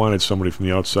always wanted somebody from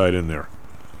the outside in there,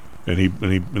 and he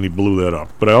blew that up.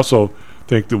 But I also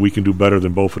think that we can do better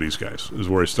than both of these guys. Is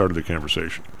where I started the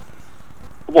conversation.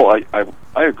 Well,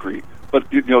 I agree, but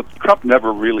Trump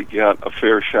never really got a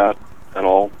fair shot at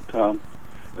all, Tom.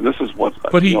 And this is what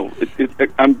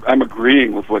I'm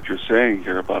agreeing with what you're saying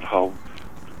here about how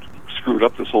screwed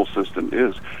up this whole system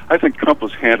is. I think Trump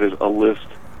was handed a list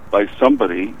by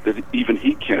somebody that even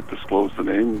he can't disclose the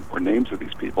name or names of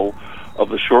these people, of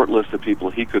the short list of people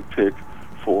he could pick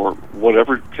for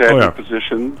whatever cabinet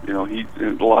position.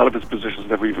 A lot of his positions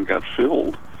never even got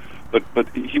filled. But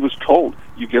he was told,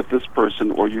 you get this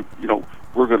person, or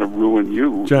we're going to ruin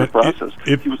you, John, in the process.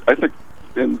 I think,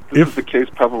 and this is the case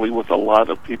probably with a lot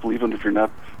of people, even if you're not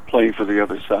playing for the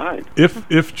other side.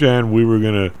 If John, we were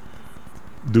going to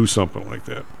do something like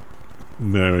that,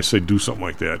 and I say do something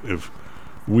like that, if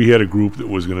we had a group that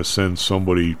was going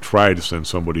to try to send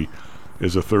somebody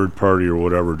as a third party or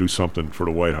whatever, do something for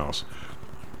the White House,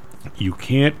 you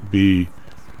can't be.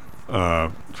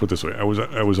 Put it this way, I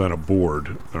was on a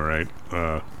board, all right,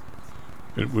 and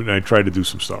I tried to do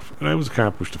some stuff, and I was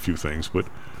accomplished a few things, but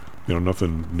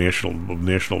nothing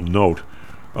national note.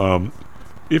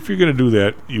 If you're going to do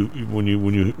that, when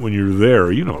you're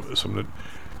there, this.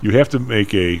 You have to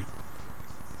make a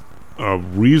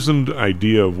reasoned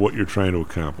idea of what you're trying to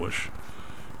accomplish,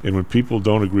 And when people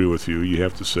don't agree with you, you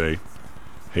have to say,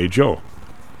 hey, Joe,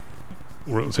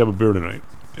 let's have a beer tonight,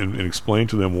 and explain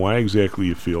to them why exactly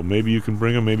you feel. Maybe you can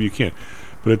bring them, maybe you can't.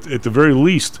 But at the very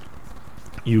least,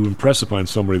 you impress upon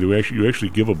somebody that you actually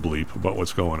give a bleep about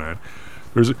what's going on.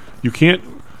 You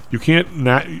can't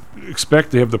not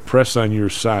expect to have the press on your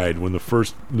side when the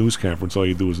first news conference all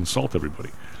you do is insult everybody.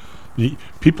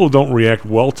 People don't react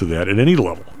well to that at any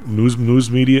level. News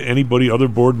media, anybody, other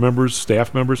board members,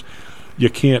 staff members, you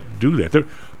can't do that.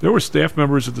 There were staff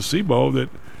members at the SIBO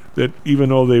that even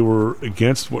though they were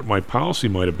against what my policy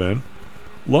might have been,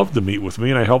 loved to meet with me,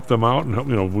 and I helped them out. And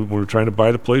when we were trying to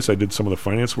buy the place, I did some of the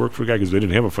finance work for the guy because they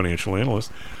didn't have a financial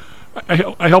analyst.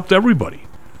 I helped everybody,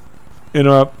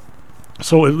 and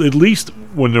so at least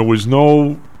when there was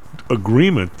no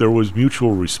agreement, there was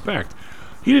mutual respect.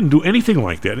 He didn't do anything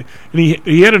like that, and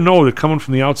he had to know that coming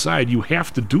from the outside, you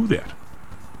have to do that.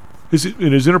 His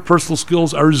interpersonal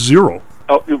skills are zero.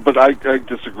 Oh, but I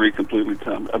disagree completely,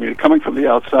 Tom. I mean, coming from the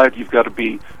outside, you've got to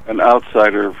be an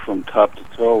outsider from top to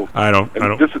toe. I don't.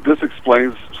 This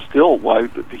explains still why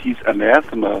he's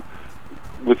anathema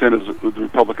within the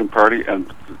Republican Party,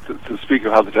 and to speak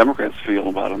of how the Democrats feel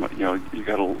about him, you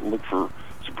got to look for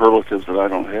superlatives that I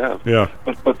don't have. Yeah.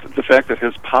 But the fact that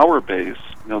his power base,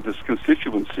 this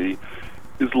constituency,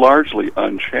 is largely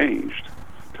unchanged,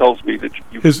 tells me that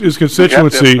his constituency, you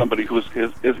have to have somebody who is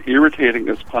as irritating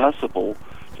as possible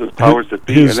to the powers that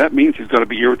be, and that means he's going to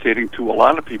be irritating to a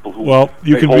lot of people who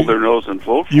hold their nose and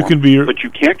vote for him. But you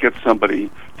can't get somebody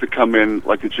to come in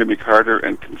like a Jimmy Carter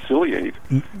and conciliate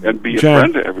and be a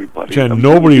friend to everybody.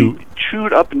 Nobody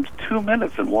chewed up in 2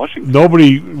 minutes in Washington.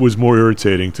 Nobody was more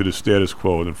irritating to the status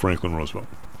quo than Franklin Roosevelt.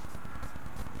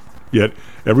 Yet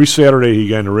every Saturday he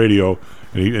got on the radio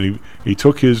and he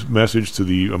took his message to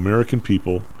the American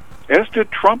people. As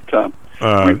did Trump, Tom.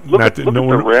 Look at the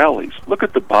rallies. Look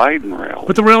at the Biden rallies.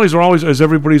 But the rallies are always, as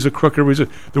everybody's a crook. There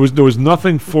was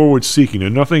nothing forward-seeking,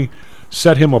 and nothing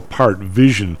set him apart,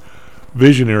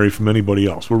 visionary from anybody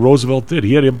else. Where Roosevelt did,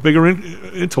 he had a bigger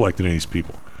intellect than any of these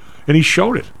people, and he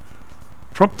showed it.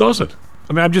 Trump doesn't.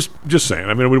 I mean, I'm just saying.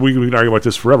 I mean, we can argue about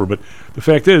this forever, but the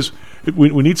fact is, we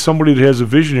need somebody that has a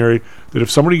visionary. That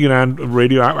if somebody get on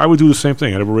radio, I would do the same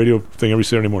thing. I'd have a radio thing every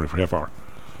Saturday morning for a half hour.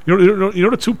 You know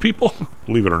the two people,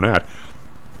 believe it or not,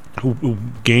 who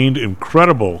gained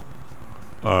incredible,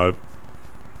 I'll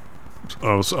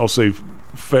say,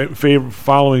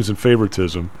 followings and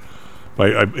favoritism by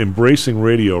embracing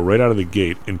radio right out of the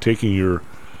gate and taking your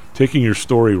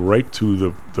story right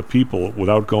to the people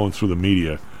without going through the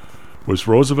media, was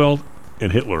Roosevelt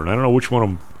and Hitler. And I don't know which one of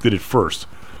them did it first.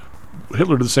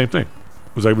 Hitler did the same thing.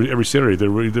 It was every Saturday they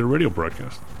did a radio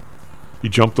broadcast. He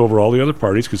jumped over all the other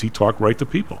parties because he talked right to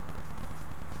people.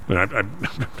 And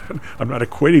I'm not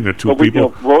equating the two people.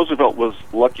 Roosevelt was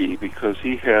lucky because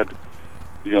he had,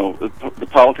 the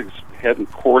politics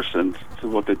hadn't coarsened to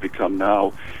what they've become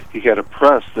now. He had a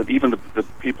press that even the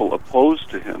people opposed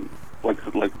to him, like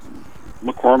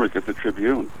McCormick at the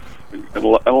Tribune, and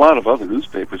a lot of other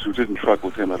newspapers who didn't truck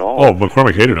with him at all. Oh,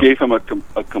 McCormick hated him. Gave him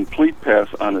a complete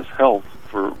pass on his health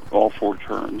for all 4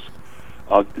 terms.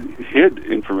 Hid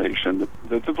information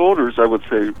that the voters, I would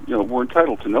say, were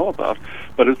entitled to know about.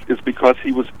 But it's because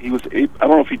he was I don't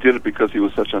know if he did it because he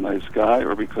was such a nice guy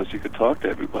or because he could talk to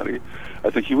everybody.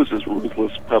 I think he was as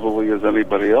ruthless probably as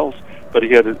anybody else, but he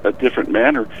had a different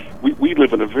manner. We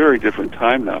live in a very different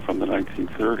time now from the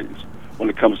 1930s when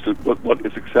it comes to what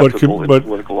is acceptable in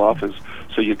political office.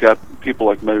 So you got people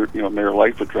like Mayor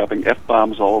Lightfoot dropping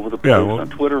F-bombs all over the place on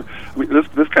Twitter. I mean,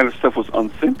 this kind of stuff was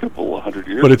unthinkable 100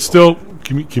 years ago. But it's still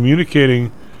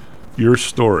communicating your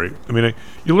story. I mean,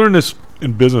 you learn this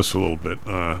in business a little bit,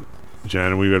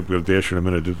 John, and we've got to dash in a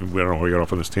minute. I don't know how we got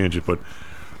off on this tangent, but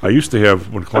I used to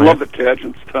have when clients. I love the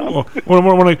tangents, Tom. Well,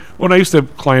 when I used to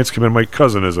have clients come in, my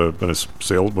cousin been a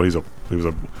sales, but he was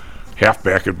a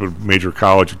halfback at a major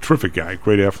college, a terrific guy,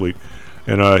 great athlete.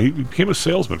 And he became a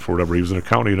salesman for whatever. He was an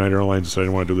accountant at United Airlines and said, I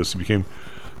didn't want to do this.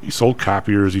 He sold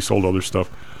copiers, he sold other stuff.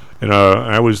 And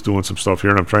I was doing some stuff here,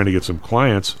 and I'm trying to get some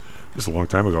clients. This is a long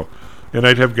time ago. And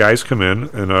I'd have guys come in,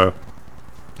 and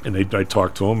I'd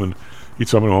talk to them, and he'd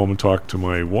tell me to go home and talk to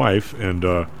my wife, and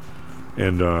I'll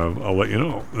let you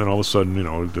know. And then all of a sudden,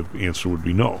 the answer would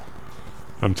be no.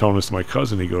 I'm telling this to my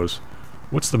cousin. He goes,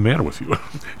 what's the matter with you?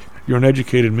 You're an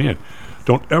educated man.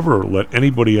 Don't ever let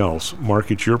anybody else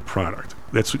market your product.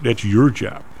 That's your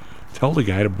job. Tell the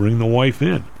guy to bring the wife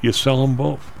in. You sell them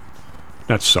both.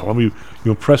 Not sell them. You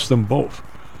impress them both.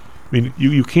 I mean,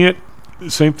 you can't.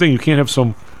 Same thing. You can't have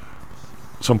some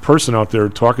person out there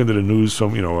talking to the news.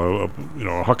 Some a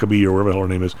Huckabee or whatever the hell her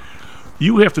name is,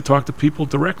 You have to talk to people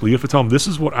directly. You have to tell them, this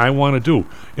is what I want to do,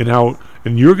 and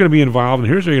you're going to be involved,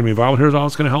 and here's how you're going to be involved, and here's how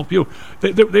it's going to help you.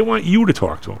 They want you to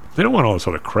talk to them. They don't want all this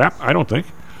other crap, I don't think.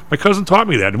 My cousin taught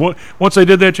me that. And once I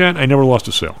did that, John, I never lost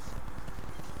a sale.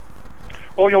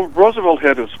 Well, Roosevelt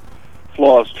had his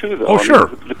flaws too, though. Oh, sure.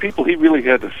 The people he really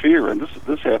had to fear, and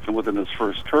this happened within his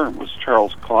first term, was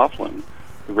Charles Coughlin,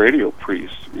 the radio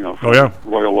priest, from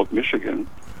Royal Oak, Michigan,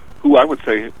 who I would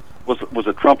say was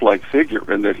a Trump-like figure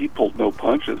in that he pulled no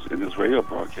punches in his radio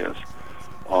broadcast,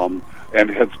 and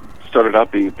had started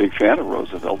out being a big fan of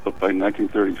Roosevelt, but by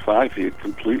 1935 he had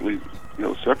completely,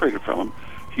 separated from him.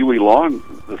 Huey Long,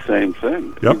 the same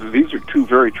thing. Yep. These are two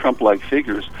very Trump-like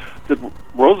figures that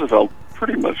Roosevelt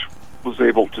pretty much was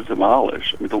able to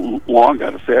demolish. I mean, Long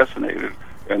got assassinated,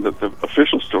 and the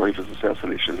official story of his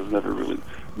assassination has never really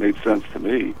made sense to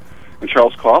me. And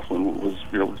Charles Coughlin was,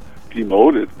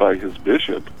 demoted by his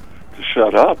bishop to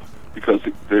shut up because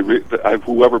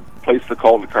whoever placed the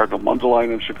call to Cardinal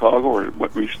Mundelein in Chicago or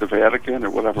reached the Vatican or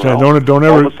whatever else, don't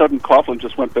ever, all of a sudden Coughlin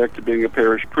just went back to being a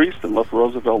parish priest and left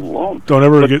Roosevelt alone.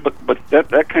 But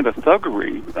that kind of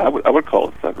thuggery, I would call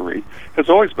it thuggery, has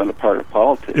always been a part of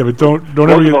politics. Yeah, but don't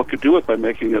Roosevelt could do it by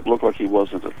making it look like he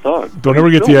wasn't a thug. Don't ever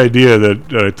get the idea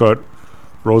that I thought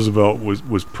Roosevelt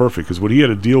was perfect, because what he had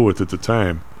to deal with at the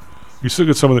time, you still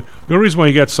get some of the only reason why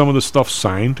he got some of the stuff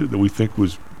signed that we think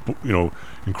was,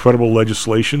 incredible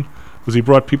legislation, was he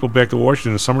brought people back to Washington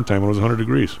in the summertime when it was 100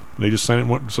 degrees. And they just signed it and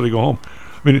went, so they go home.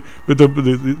 I mean, but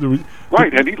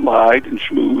right, and he lied and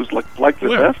schmoozed like the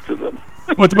best of them.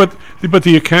 but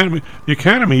the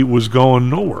economy was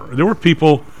going nowhere. There were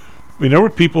people who,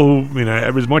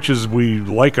 as much as we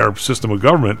like our system of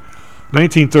government,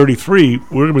 1933, we're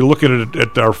going to be looking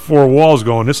at our four walls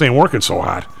going, this ain't working so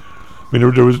hot. I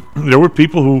mean, there were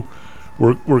people who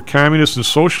were communists and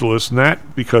socialists,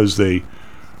 not because they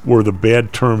were the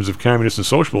bad terms of communists and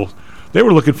socialists. They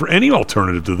were looking for any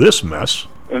alternative to this mess.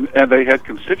 And they had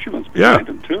constituents behind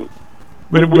them, too.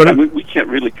 We can't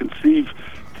really conceive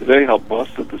today how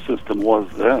busted the system was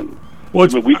then. Well,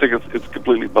 we think it's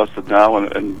completely busted now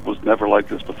and was never like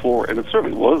this before. And it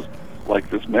certainly was like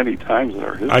this many times in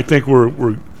our history. I think we're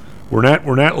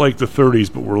not like the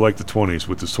 30s, but we're like the 20s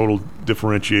with this total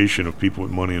differentiation of people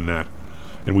with money and that.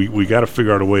 And we got to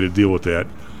figure out a way to deal with that.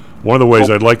 One of the ways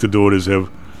I'd like to do it is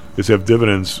have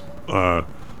dividends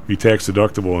be tax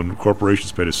deductible and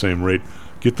corporations pay the same rate.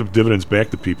 Get the dividends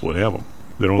back to people that have them.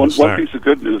 They don't one piece of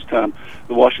good news, Tom: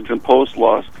 the Washington Post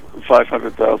lost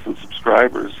 500,000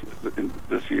 subscribers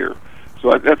this year,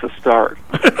 so that's a start.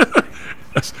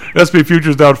 SP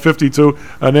Futures down 52.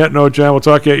 On that note, John, we'll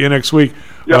talk at you next week.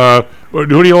 Yep. Who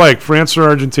do you like, France or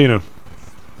Argentina?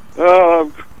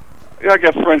 I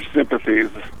got French sympathies.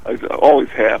 I always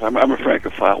have. I'm a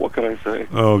Francophile. What can I say?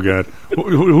 Oh, God.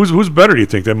 Who's better, do you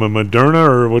think? Moderna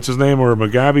or what's his name? Or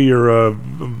Mugabe or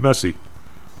Messi?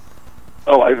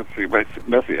 Oh, I don't see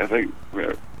Messi, I think.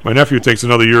 Yeah. My nephew takes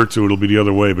another year or two. It'll be the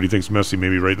other way, but he thinks Messi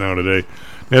maybe right now today.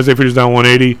 NASDAQ Futures down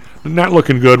 180. Not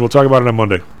looking good. We'll talk about it on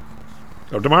Monday.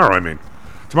 Or tomorrow, I mean.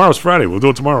 Tomorrow's Friday. We'll do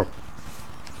it tomorrow.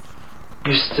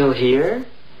 You're still here?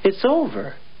 It's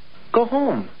over. Go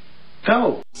home.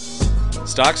 Go.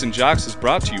 Stocks and Jocks is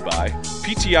brought to you by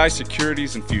PTI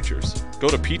Securities and Futures. Go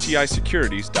to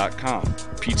PTIsecurities.com.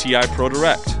 PTI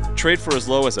ProDirect. Trade for as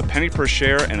low as a penny per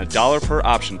share and $1 per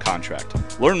option contract.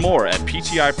 Learn more at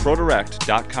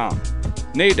PTIProDirect.com.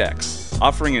 Nadex.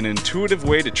 Offering an intuitive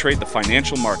way to trade the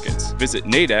financial markets. Visit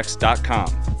Nadex.com.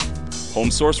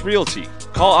 HomeSource Realty.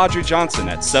 Call Audrey Johnson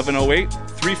at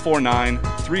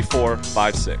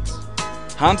 708-349-3456.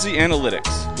 Hamzy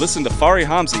Analytics. Listen to Fari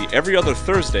Hamzy every other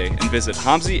Thursday and visit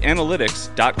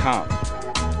HamzyAnalytics.com.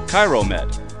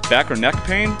 ChiroMed. Back or neck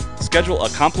pain? Schedule a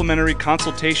complimentary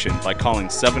consultation by calling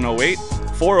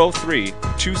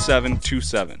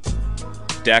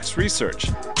 708-403-2727. DAX Research.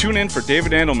 Tune in for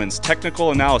David Andelman's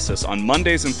technical analysis on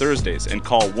Mondays and Thursdays and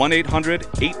call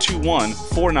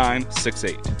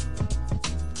 1-800-821-4968.